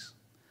 9 weeks.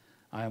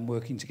 I am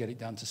working to get it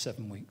down to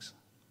 7 weeks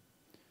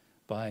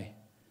by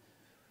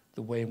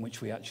the way in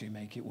which we actually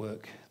make it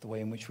work, the way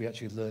in which we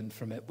actually learn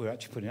from it. We're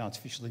actually putting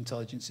artificial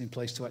intelligence in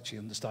place to actually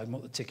understand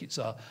what the tickets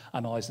are,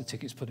 analyze the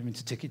tickets, put them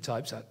into ticket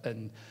types,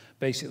 and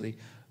basically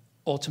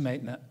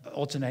automate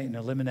and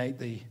eliminate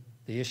the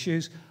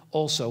issues.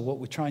 Also, what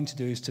we're trying to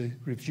do is to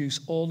reduce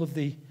all of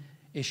the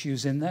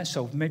issues in there.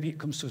 So maybe it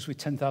comes to us with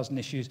 10,000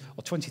 issues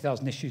or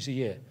 20,000 issues a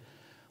year.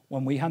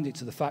 When we hand it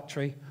to the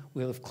factory,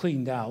 we'll have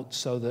cleaned out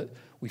so that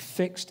we've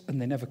fixed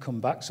and they never come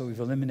back, so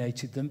we've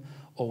eliminated them,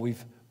 or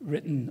we've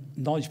written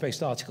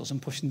knowledge-based articles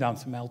and pushed them down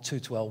from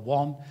L2 to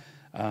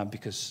L1,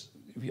 because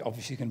we're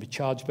obviously going to be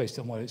charged based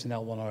on whether it's an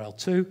L1 or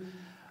L2,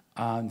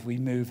 and we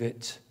move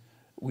it,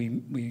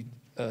 we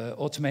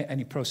automate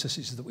any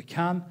processes that we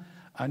can.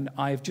 And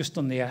I've just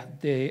done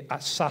the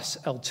SaaS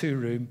L2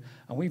 room,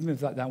 and we've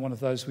moved that down, one of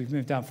those, we've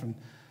moved down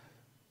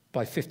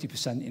by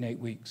 50% in 8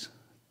 weeks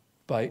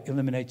by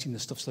eliminating the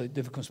stuff so it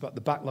never comes back.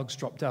 The backlogs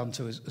dropped down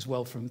to as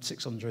well from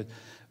 600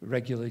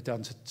 regularly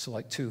down to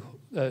like to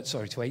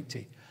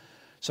 80.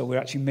 So we're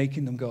actually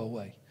making them go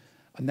away.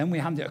 And then we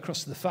hand it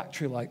across to the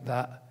factory like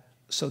that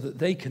so that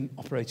they can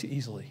operate it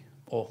easily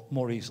or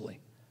more easily.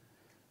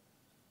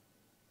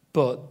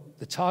 But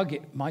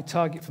my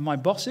target for my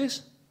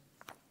bosses,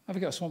 have you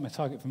guessed what my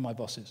target for my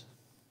boss is?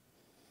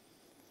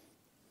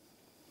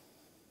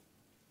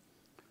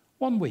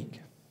 1 week.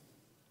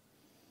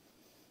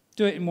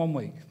 Do it in 1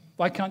 week.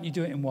 Why can't you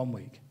do it in 1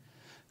 week?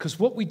 Because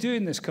what we do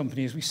in this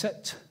company is we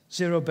set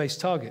zero-based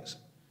targets.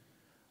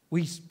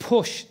 We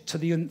push to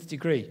the nth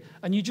degree,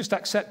 and you just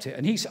accept it.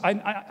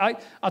 And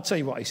I'll tell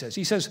you what he says.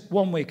 He says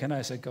 1 week, and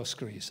I say, go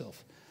screw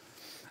yourself.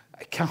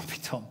 It can't be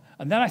done.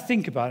 And then I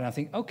think about it, and I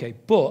think, okay,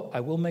 but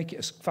I will make it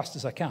as fast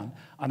as I can,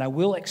 and I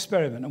will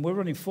experiment. And we're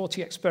running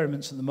 40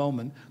 experiments at the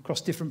moment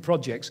across different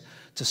projects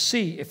to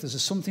see if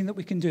there's something that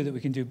we can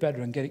do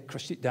better and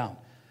crush it down.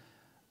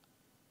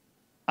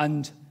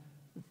 And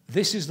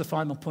this is the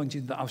final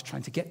point that I was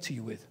trying to get to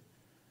you with.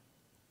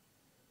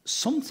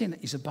 Something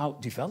is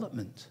about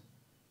development.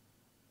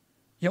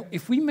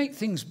 If we make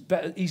things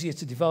better, easier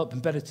to develop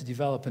and better to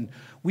develop, and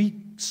we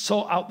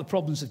sort out the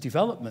problems of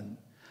development,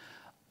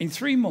 in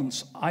 3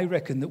 months, I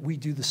reckon that we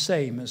do the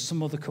same as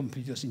some other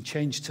company does in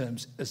change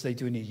terms as they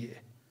do in a year.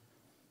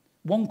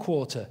 1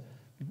 quarter,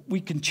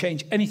 we can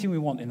change anything we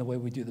want in the way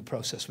we do the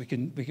process. We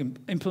can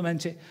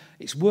implement it.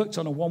 It's worked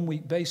on a 1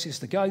 week basis.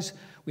 The guys,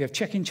 we have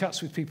check-in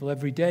chats with people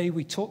every day.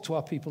 We talk to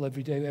our people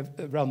every day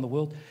around the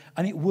world,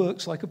 and it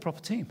works like a proper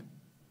team.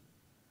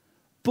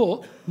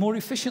 But more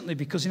efficiently,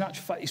 because in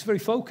actual fact, it's very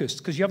focused,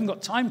 because you haven't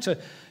got time to,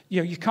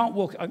 you can't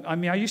walk.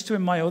 I used to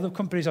in my other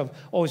companies, I've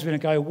always been a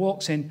guy who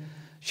walks in,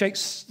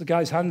 shakes the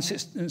guy's hand,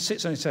 sits on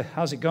it and says,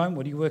 how's it going?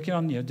 What are you working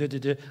on?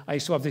 I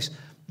used to have this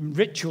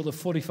ritual of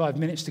 45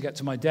 minutes to get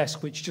to my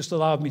desk, which just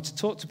allowed me to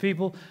talk to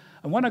people.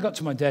 And when I got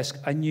to my desk,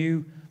 I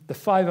knew the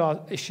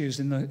 5 issues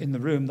in the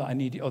room that I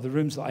needed, or the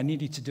rooms that I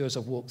needed to do as I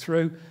walked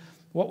through.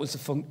 what was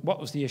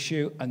the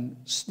issue, and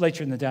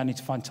later in the day I need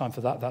to find time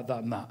for that,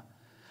 and that.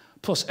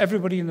 Plus,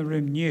 everybody in the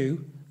room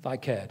knew that I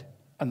cared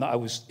and that I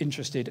was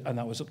interested and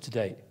that I was up to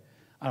date.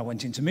 And I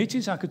went into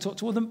meetings, I could talk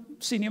to other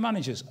senior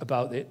managers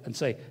about it and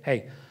say,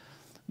 hey,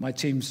 my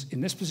team's in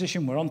this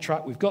position, we're on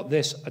track, we've got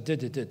this,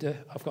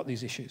 I've got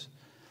these issues.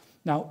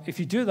 Now, if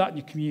you do that and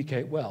you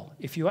communicate well,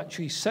 if you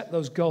actually set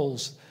those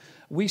goals,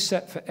 we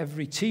set for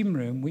every team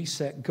room, we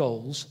set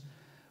goals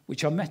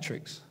which are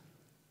metrics.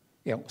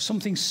 You know,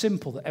 something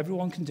simple that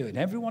everyone can do. And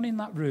everyone in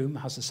that room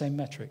has the same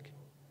metric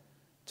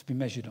to be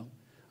measured on.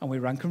 And we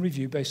rank and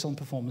review based on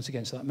performance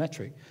against that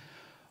metric.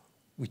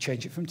 We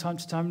change it from time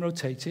to time,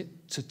 rotate it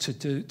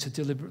to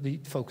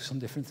deliberately focus on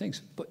different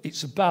things. But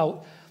it's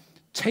about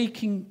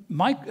taking,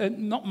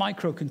 not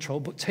micro control,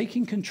 but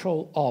taking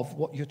control of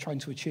what you're trying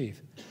to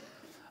achieve.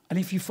 And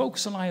if you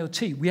focus on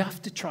IoT, we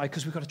have to try,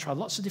 because we've got to try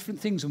lots of different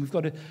things, and we've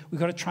got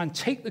to try and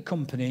take the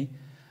company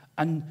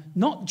and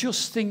not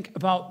just think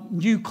about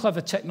new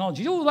clever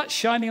technology. Oh, that's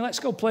shiny, let's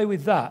go play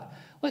with that.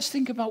 Let's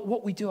think about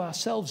what we do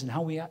ourselves and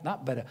how we act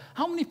that better.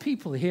 How many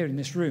people here in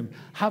this room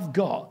have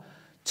got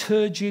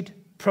turgid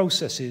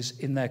processes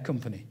in their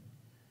company?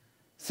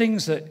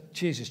 Things that,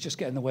 Jesus, just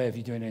get in the way of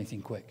you doing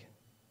anything quick.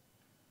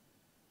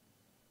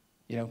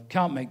 You know,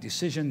 can't make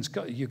decisions,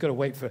 you've got to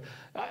wait for...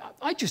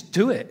 I just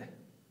do it.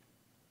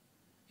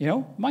 You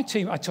know, my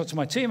team, I talk to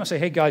my team, I say,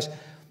 hey guys,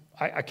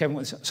 I came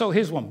with this. So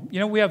here's one. You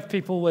know, we have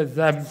people with,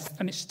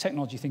 and it's a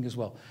technology thing as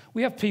well.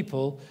 We have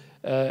people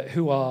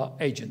who are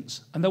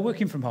agents, and they're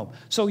working from home.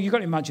 So you've got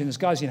to imagine there's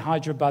guys in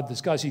Hyderabad,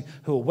 there's guys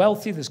who are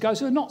wealthy, there's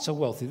guys who are not so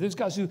wealthy, there's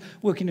guys who are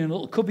working in a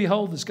little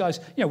cubbyhole, there's guys,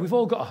 you know, we've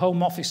all got a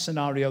home office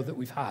scenario that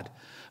we've had.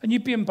 And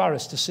you'd be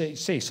embarrassed to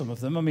see some of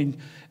them. I mean,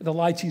 the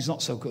lighting's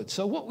not so good.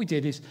 So what we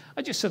did is,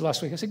 I just said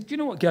last week, I said, do you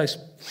know what,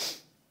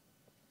 guys?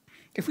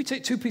 If we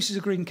take 2 pieces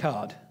of green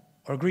card,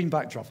 or a green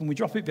backdrop, and we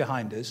drop it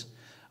behind us,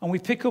 and we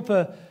pick up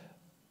a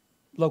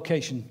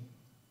location,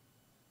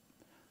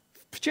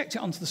 project it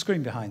onto the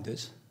screen behind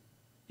us.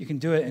 You can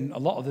do it in a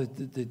lot of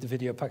the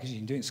video packages. You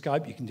can do it in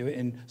Skype, you can do it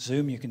in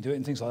Zoom, you can do it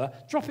in things like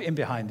that. Drop it in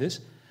behind us.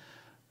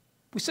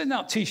 We send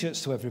out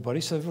T-shirts to everybody,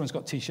 so everyone's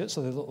got T-shirts,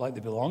 so they look like they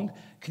belong.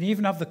 Can you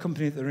even have the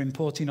company that they're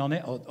importing on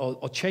it,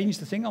 or change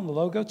the thing on the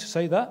logo to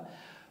say that?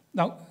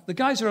 Now, the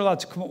guys are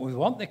allowed to come up with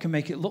one. They can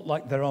make it look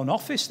like their own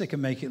office. They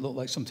can make it look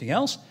like something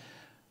else.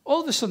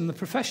 All of a sudden, the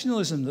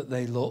professionalism that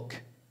they looks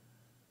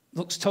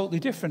totally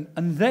different.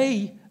 And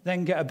they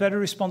then get a better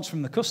response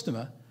from the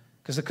customer,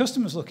 because the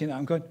customer's looking at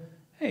them going,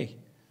 hey,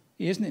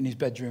 he isn't in his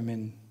bedroom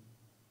in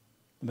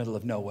the middle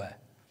of nowhere.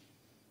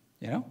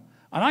 You know?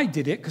 And I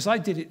did it, because I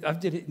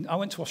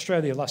went to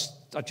Australia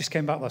I just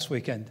came back last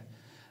weekend.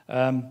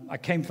 I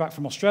came back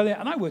from Australia,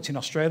 and I worked in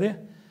Australia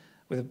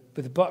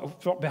with a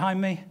boat behind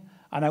me,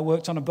 and I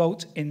worked on a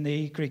boat in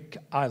the Greek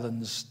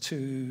islands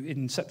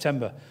in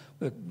September,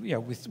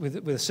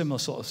 with a similar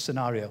sort of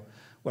scenario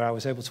where I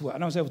was able to work.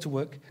 And I was able to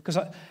work, because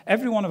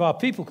every one of our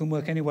people can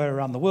work anywhere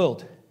around the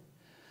world.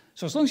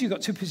 So as long as you've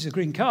got 2 pieces of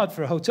green card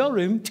for a hotel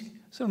room,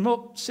 set them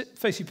up,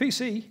 face your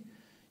PC,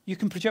 you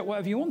can project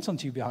whatever you want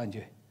onto you behind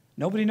you.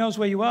 Nobody knows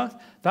where you are.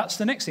 That's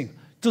the next thing.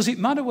 Does it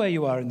matter where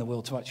you are in the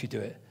world to actually do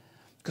it?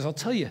 Because I'll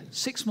tell you,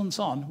 6 months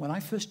on, when I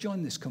first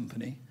joined this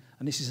company,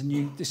 and this is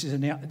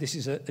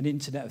an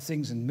Internet of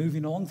Things and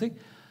moving on thing,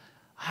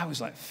 I was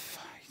like,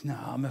 no,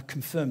 I'm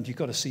confirmed. You've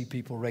got to see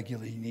people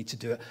regularly. You need to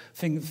do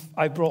it.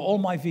 I brought all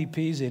my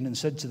VPs in and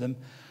said to them,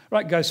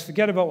 right, guys,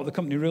 forget about what the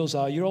company rules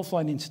are. You're all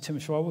flying into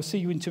Timisoara. We'll see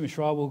you in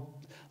Timisoara.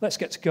 Let's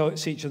get to go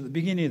see each other. At the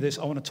beginning of this,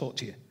 I want to talk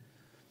to you.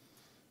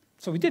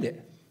 So we did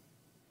it,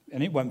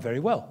 and it went very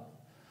well.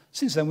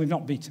 Since then, we've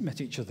not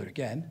met each other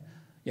again.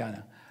 Yeah, I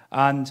know.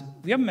 And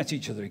we haven't met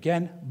each other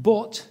again,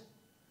 but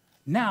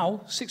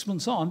now, 6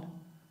 months on,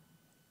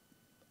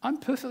 I'm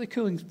perfectly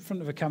cool in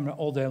front of a camera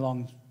all day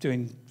long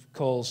doing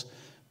calls,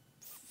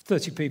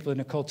 30 people in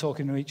a call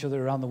talking to each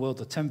other around the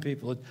world, or 10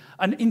 people,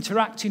 and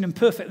interacting and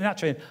perfectly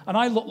natural. And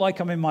I look like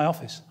I'm in my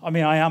office. I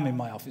mean, I am in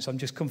my office. I'm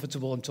just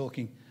comfortable and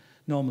talking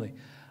normally.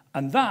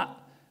 And that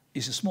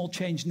is a small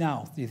change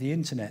now, the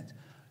internet.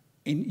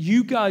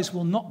 You guys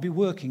will not be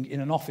working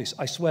in an office,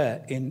 I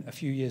swear, in a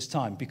few years'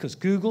 time, because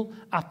Google,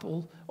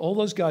 Apple, all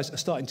those guys are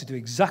starting to do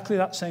exactly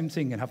that same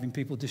thing and having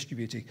people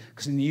distributing.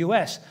 Because in the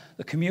US,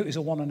 the commute is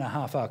a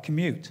 1.5-hour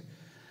commute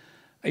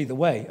either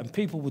way, and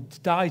people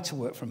would die to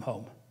work from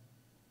home.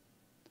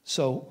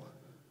 So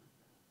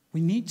we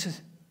need to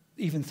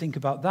even think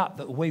about that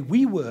the way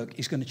we work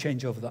is going to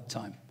change over that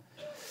time.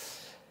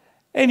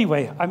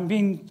 Anyway, I'm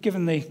being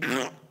given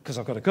because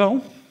I've got to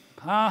go.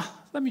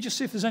 Let me just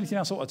see if there's anything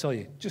else I want to tell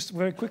you, just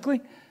very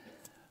quickly.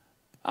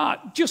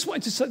 Just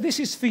wanted to say, this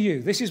is for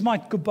you. This is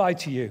my goodbye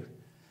to you.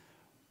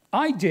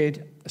 I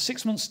did a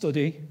 6-month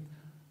study,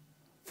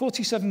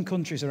 47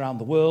 countries around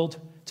the world,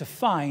 to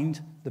find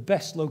the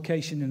best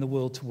location in the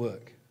world to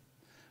work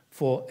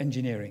for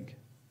engineering.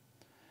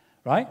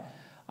 Right?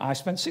 I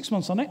spent 6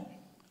 months on it.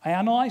 I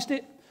analysed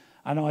it.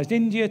 I analysed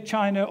India,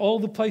 China, all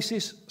the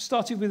places.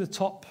 Started with the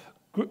top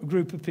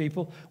group of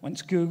people, went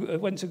to Google,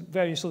 went to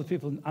various other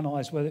people and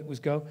analysed where it was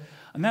go.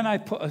 And then I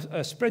put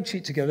a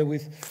spreadsheet together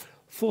with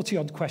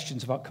 40-odd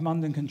questions about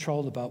command and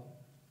control, about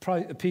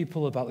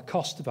people, about the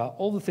cost, about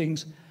all the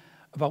things,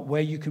 about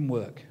where you can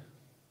work,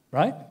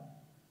 right?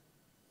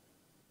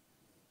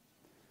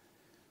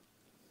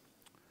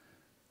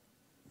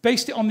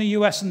 Based it on the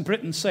US and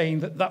Britain saying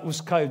that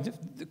was kind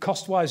of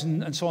cost-wise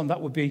and so on, that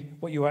would be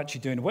what you were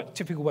actually doing,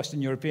 typical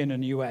Western European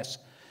and the US,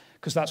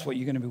 because that's what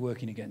you're going to be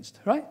working against,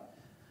 right?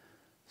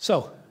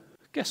 So,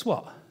 guess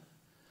what?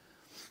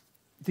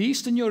 The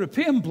Eastern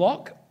European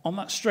bloc on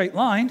that straight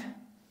line,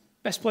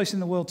 best place in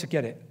the world to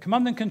get it.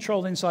 Command and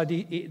control inside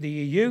the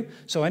EU,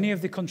 so any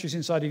of the countries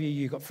inside of the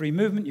EU, you've got free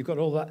movement, you've got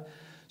all that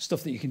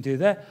stuff that you can do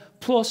there,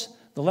 plus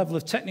the level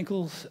of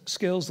technical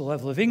skills, the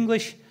level of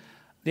English.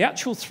 The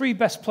actual three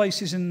best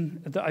places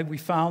that we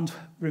found,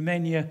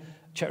 Romania,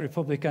 Czech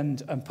Republic,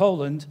 and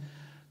Poland,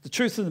 the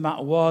truth of the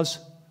matter was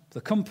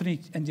the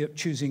company ended up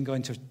choosing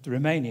going to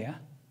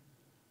Romania,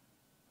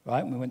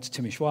 right? We went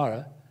to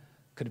Timișoara.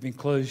 Could have been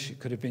Cluj,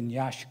 it could have been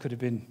Iași, it could have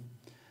been,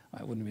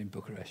 it wouldn't have been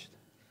Bucharest.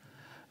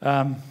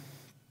 But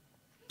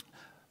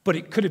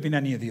it could have been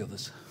any of the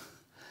others.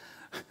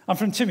 I'm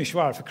from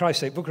Timișoara, for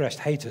Christ's sake. Bucharest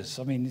hate us.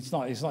 I mean, it's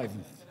not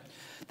even...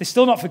 They're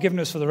still not forgiven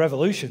us for the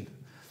revolution.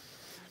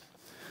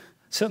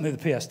 Certainly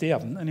the PSD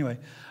haven't, anyway.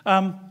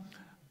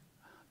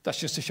 That's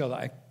just to show that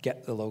I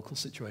get the local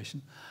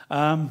situation.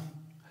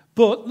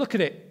 But look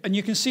at it, and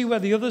you can see where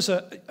the others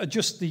are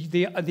just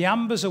the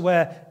ambers are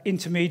where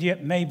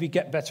intermediate, maybe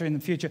get better in the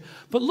future.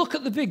 But look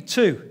at the big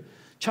two,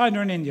 China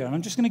and India, and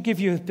I'm just going to give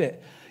you a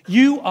bit.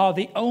 You are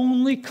the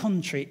only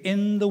country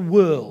in the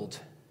world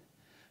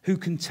who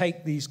can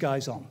take these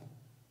guys on.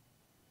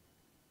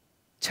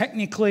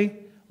 Technically,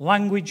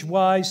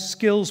 language-wise,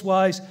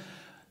 skills-wise,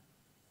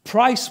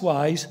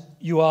 price-wise,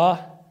 you are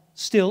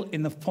still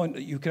in the point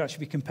that you can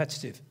actually be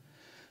competitive.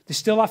 They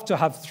still have to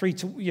have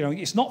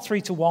it's not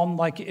 3-to-1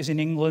 like it is in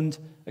England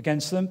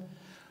against them.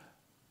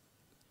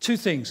 Two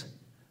things.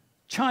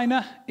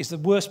 China is the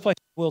worst place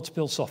in the world to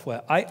build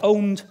software. I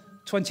owned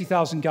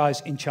 20,000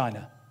 guys in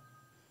China,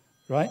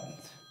 right?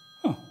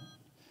 Oh,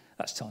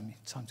 that's telling me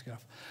time to get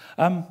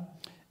off.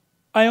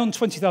 I owned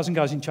 20,000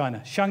 guys in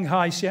China.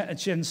 Shanghai,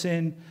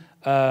 Shenzhen,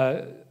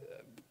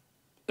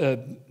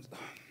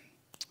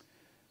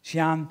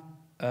 Xi'an,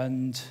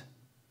 and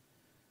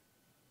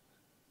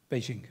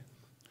Beijing.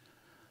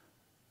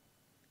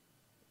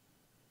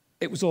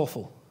 It was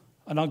awful.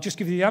 And I'll just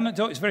give you the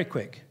anecdote. It's very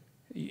quick.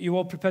 You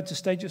all prepared to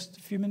stay just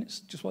a few minutes?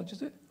 Just watch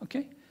it?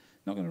 Okay?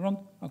 Not going to run?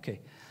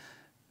 Okay.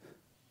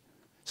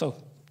 So,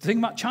 the thing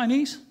about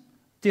Chinese,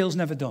 deal's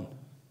never done.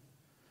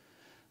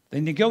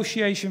 The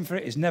negotiation for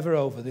it is never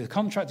over. The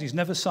contract is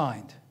never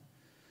signed.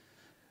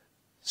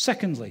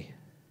 Secondly,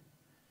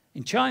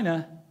 in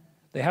China,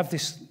 they have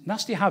this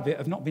nasty habit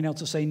of not being able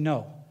to say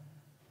no.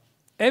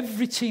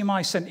 Every team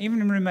I send, even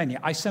in Romania,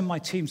 I send my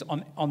teams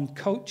on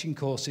coaching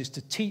courses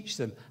to teach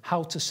them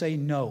how to say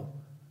no.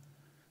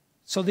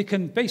 So they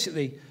can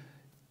basically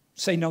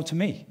say no to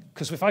me.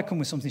 Because if I come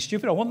with something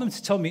stupid, I want them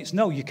to tell me it's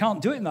no, you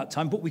can't do it in that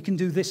time, but we can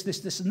do this, this,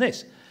 this, and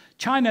this.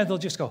 China, they'll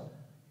just go,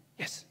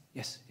 yes,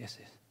 yes, yes,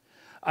 yes.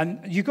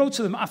 And you go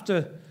to them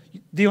after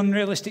the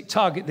unrealistic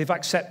target they've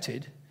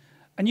accepted,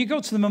 and you go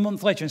to them a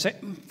month later and say,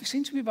 we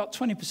seem to be about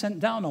 20%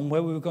 down on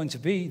where we were going to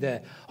be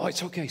there. Oh,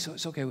 it's okay, so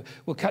it's okay.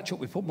 We'll catch up.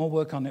 We put more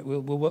work on it.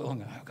 We'll work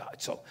longer. Oh, God,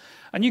 so.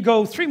 And you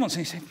go 3 months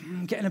and you say,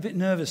 I'm getting a bit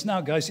nervous now,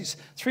 guys. It's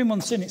 3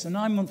 months in. It's a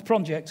 9-month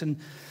project, and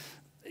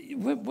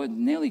we're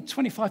nearly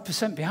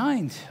 25%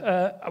 behind.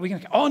 Are we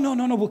going to? Oh,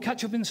 no, we'll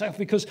catch up in the second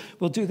because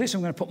we'll do this,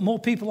 and we're going to put more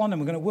people on, and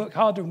we're going to work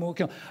harder,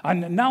 and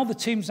and now the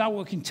team's now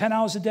working 10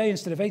 hours a day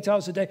instead of 8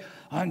 hours a day,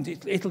 and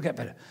it'll get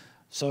better.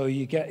 So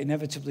you get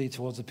inevitably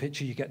towards the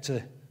picture, you get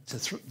to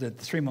the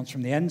 3 months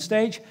from the end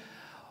stage.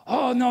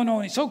 Oh,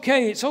 no, it's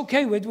okay,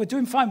 we're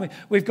doing fine.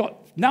 We've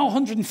got now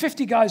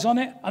 150 guys on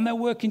it, and they're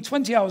working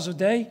 20 hours a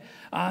day,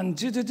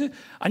 and you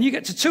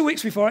get to 2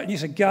 weeks before it, and you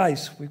say,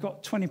 guys, we've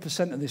got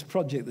 20% of this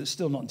project that's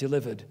still not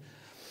delivered.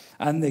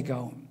 And they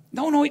go,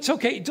 no, it's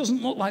okay, it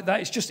doesn't look like that,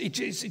 it's just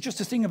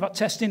a thing about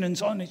testing and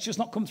so on, it's just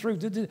not come through.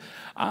 But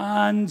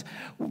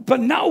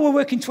now we're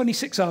working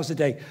 26 hours a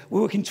day.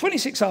 We're working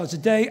 26 hours a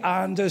day,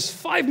 and there's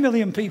 5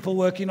 million people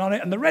working on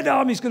it, and the Red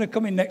Army's going to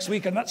come in next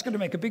week, and that's going to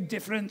make a big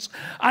difference,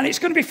 and it's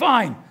going to be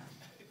fine.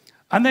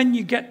 And then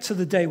you get to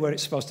the day where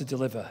it's supposed to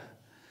deliver,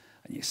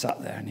 and you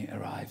sat there, and it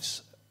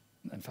arrives.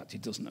 In fact,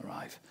 it doesn't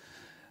arrive.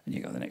 And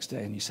you go the next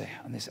day, and you say,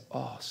 and they say,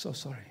 oh, so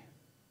sorry.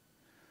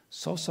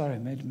 So sorry, I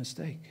made a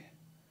mistake.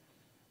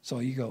 So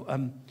you go,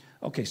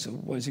 okay, so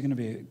what is it going to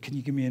be? Can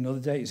you give me another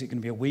date? Is it going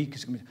to be a week?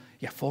 Is it going to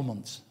be, 4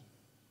 months.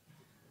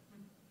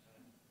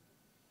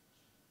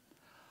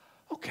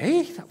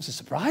 Okay, that was a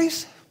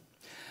surprise.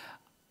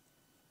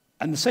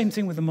 And the same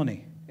thing with the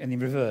money in the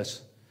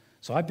reverse.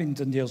 So I've been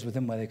done deals with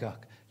them where they go,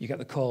 you get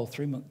the call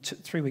 3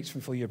 weeks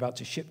before you're about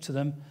to ship to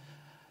them.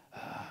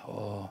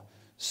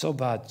 So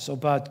bad,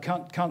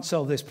 can't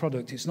sell this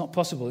product. It's not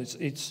possible.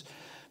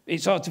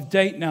 It's out of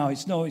date now.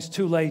 It's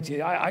too late.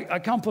 I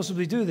can't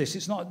possibly do this.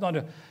 It's not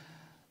a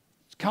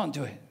Can't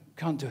do it.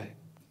 Can't do it.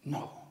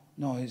 No,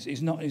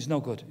 it's not. It's no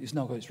good. It's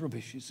no good. It's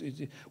rubbish.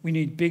 We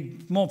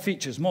need more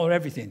features, more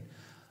everything.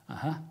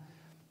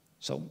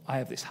 So I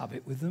have this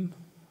habit with them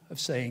of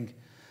saying,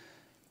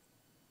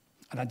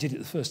 and I did it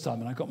the first time,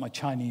 and I got my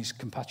Chinese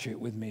compatriot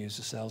with me as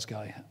a sales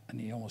guy,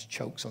 and he almost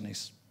chokes on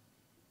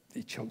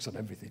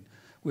everything.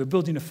 We were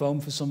building a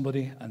phone for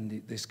somebody,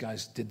 and this guy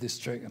did this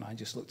trick, and I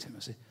just looked at him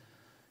and said,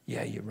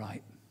 yeah, you're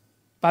right.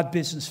 Bad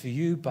business for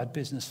you, bad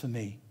business for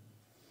me.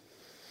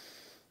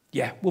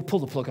 Yeah, we'll pull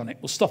the plug on it.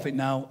 We'll stop it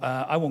now.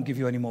 I won't give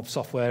you any more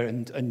software,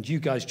 and you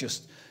guys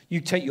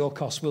you take your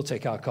costs, we'll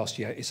take our cost.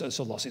 Yeah, it's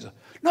a loss.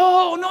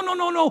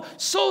 No.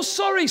 So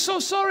sorry.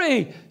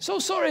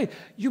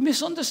 You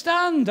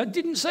misunderstand. I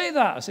didn't say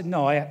that. I said,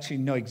 no, I actually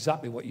know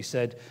exactly what you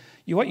said.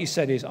 What you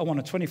said is, I want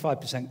a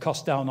 25%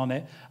 cost down on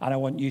it, and I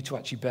want you to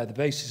actually bear the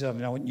basis of it,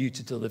 and I want you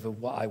to deliver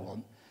what I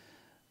want.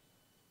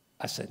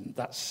 I said,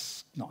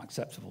 that's not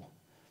acceptable.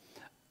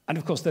 And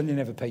of course, then they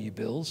never pay you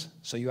bills,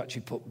 so you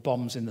actually put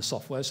bombs in the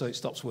software, so it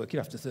stops working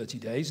after 30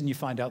 days, and you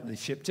find out that they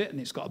shipped it, and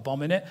it's got a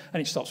bomb in it,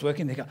 and it stops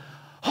working. They go,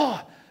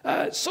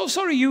 so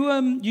sorry,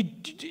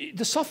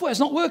 the software's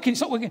not working,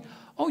 it's not working.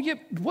 Oh, yeah,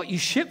 what, you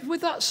shipped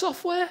with that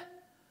software?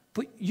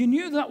 But you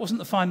knew that wasn't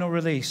the final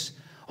release.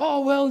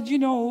 Oh,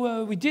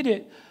 well, we did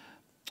it.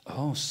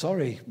 Oh,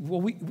 sorry.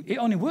 Well, it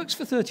only works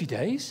for 30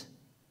 days.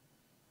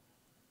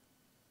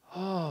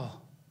 Oh,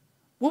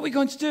 what are we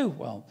going to do?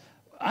 Well,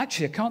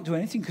 actually, I can't do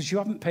anything because you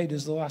haven't paid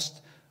us the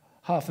last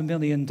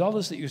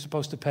 $500,000 that you were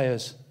supposed to pay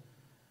us.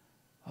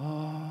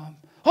 Oh,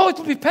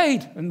 it'll be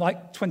paid. And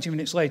like 20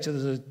 minutes later,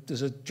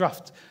 there's a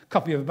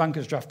copy of a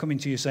banker's draft coming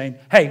to you saying,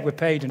 hey, we're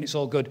paid and it's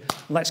all good.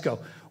 Let's go.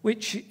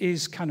 Which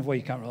is kind of where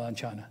you can't rely on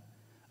China.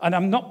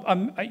 And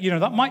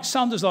that might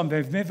sound as though I'm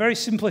very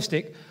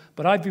simplistic,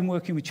 but I've been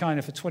working with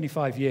China for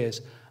 25 years,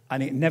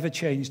 and it never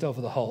changed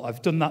over the whole.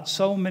 I've done that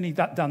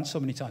dance so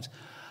many times.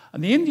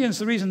 And the Indians,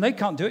 the reason they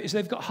can't do it is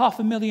they've got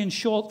 500,000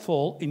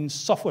 shortfall in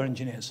software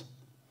engineers.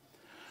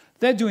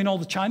 They're doing all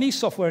the Chinese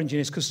software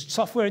engineers because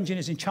software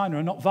engineers in China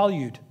are not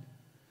valued.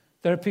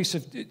 They're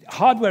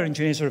hardware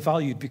engineers are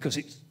valued because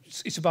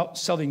it's about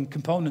selling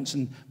components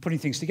and putting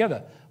things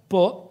together.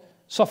 But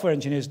software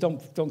engineers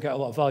don't get a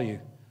lot of value.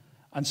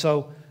 And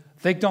so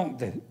they're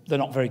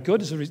not very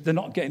good. They're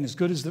not getting as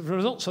good as the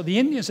result. So the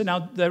Indians they're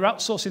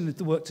outsourcing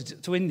the work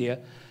to India.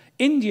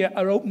 India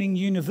are opening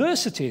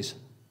universities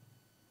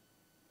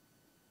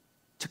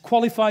to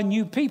qualify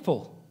new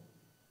people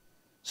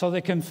so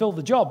they can fill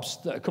the jobs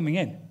that are coming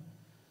in.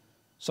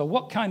 So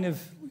what kind of,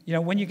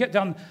 when you get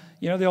down,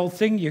 the old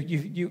thing,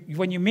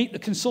 when you meet the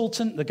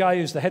consultant, the guy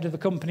who's the head of the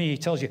company, he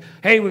tells you,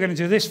 hey, we're going to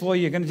do this for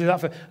you, you're going to do that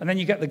for, and then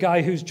you get the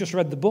guy who's just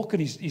read the book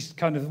and he's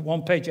kind of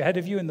one page ahead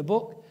of you in the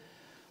book.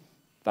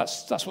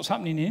 That's what's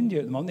happening in India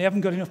at the moment. They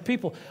haven't got enough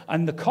people.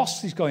 And the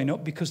cost is going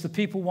up because the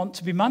people want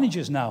to be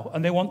managers now.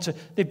 And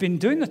they've been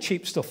doing the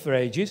cheap stuff for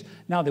ages.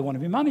 Now they want to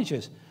be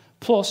managers.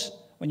 Plus,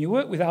 when you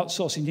work with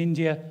outsourcing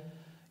India,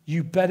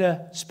 you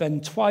better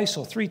spend 2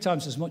 or 3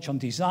 times as much on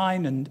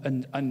design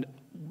and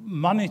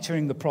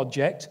monitoring the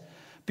project,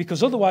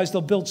 because otherwise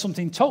they'll build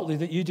something totally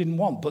that you didn't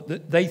want, but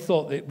that they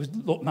thought it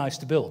would look nice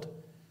to build.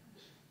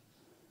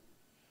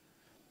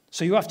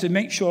 So you have to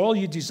make sure all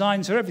your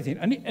designs are everything.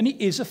 And it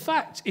is a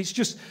fact. It's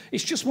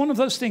just one of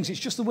those things.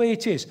 It's just the way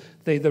it is.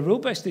 The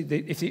rule-based,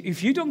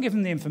 if you don't give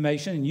them the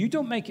information and you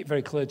don't make it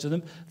very clear to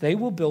them, they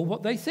will build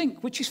what they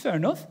think, which is fair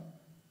enough.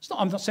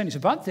 I'm not saying it's a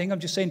bad thing. I'm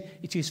just saying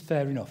it is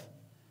fair enough.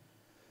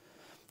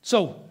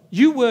 So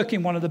you work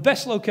in one of the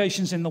best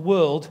locations in the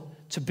world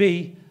to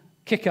be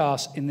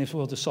kick-ass in this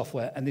world of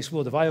software and this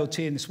world of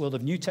IoT and this world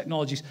of new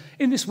technologies,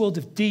 in this world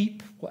of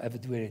deep, whatever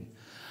we're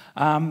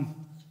in.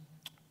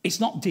 It's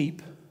not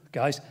deep,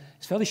 guys.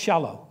 It's fairly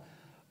shallow.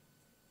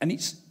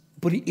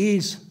 But it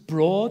is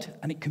broad,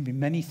 and it can be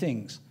many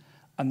things.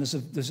 And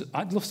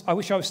I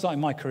wish I was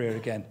starting my career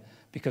again,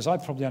 because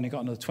I've probably only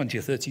got another 20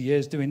 or 30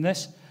 years doing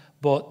this.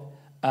 But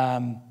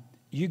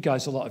you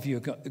guys, a lot of you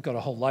have got a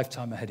whole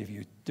lifetime ahead of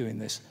you doing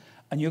this.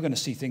 And you're going to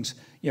see things,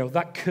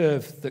 that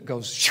curve that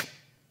goes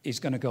is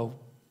going to go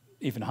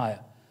even higher.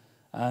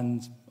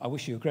 And I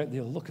wish you a great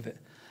deal of luck of it.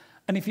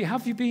 And if you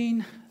have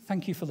been,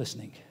 thank you for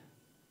listening.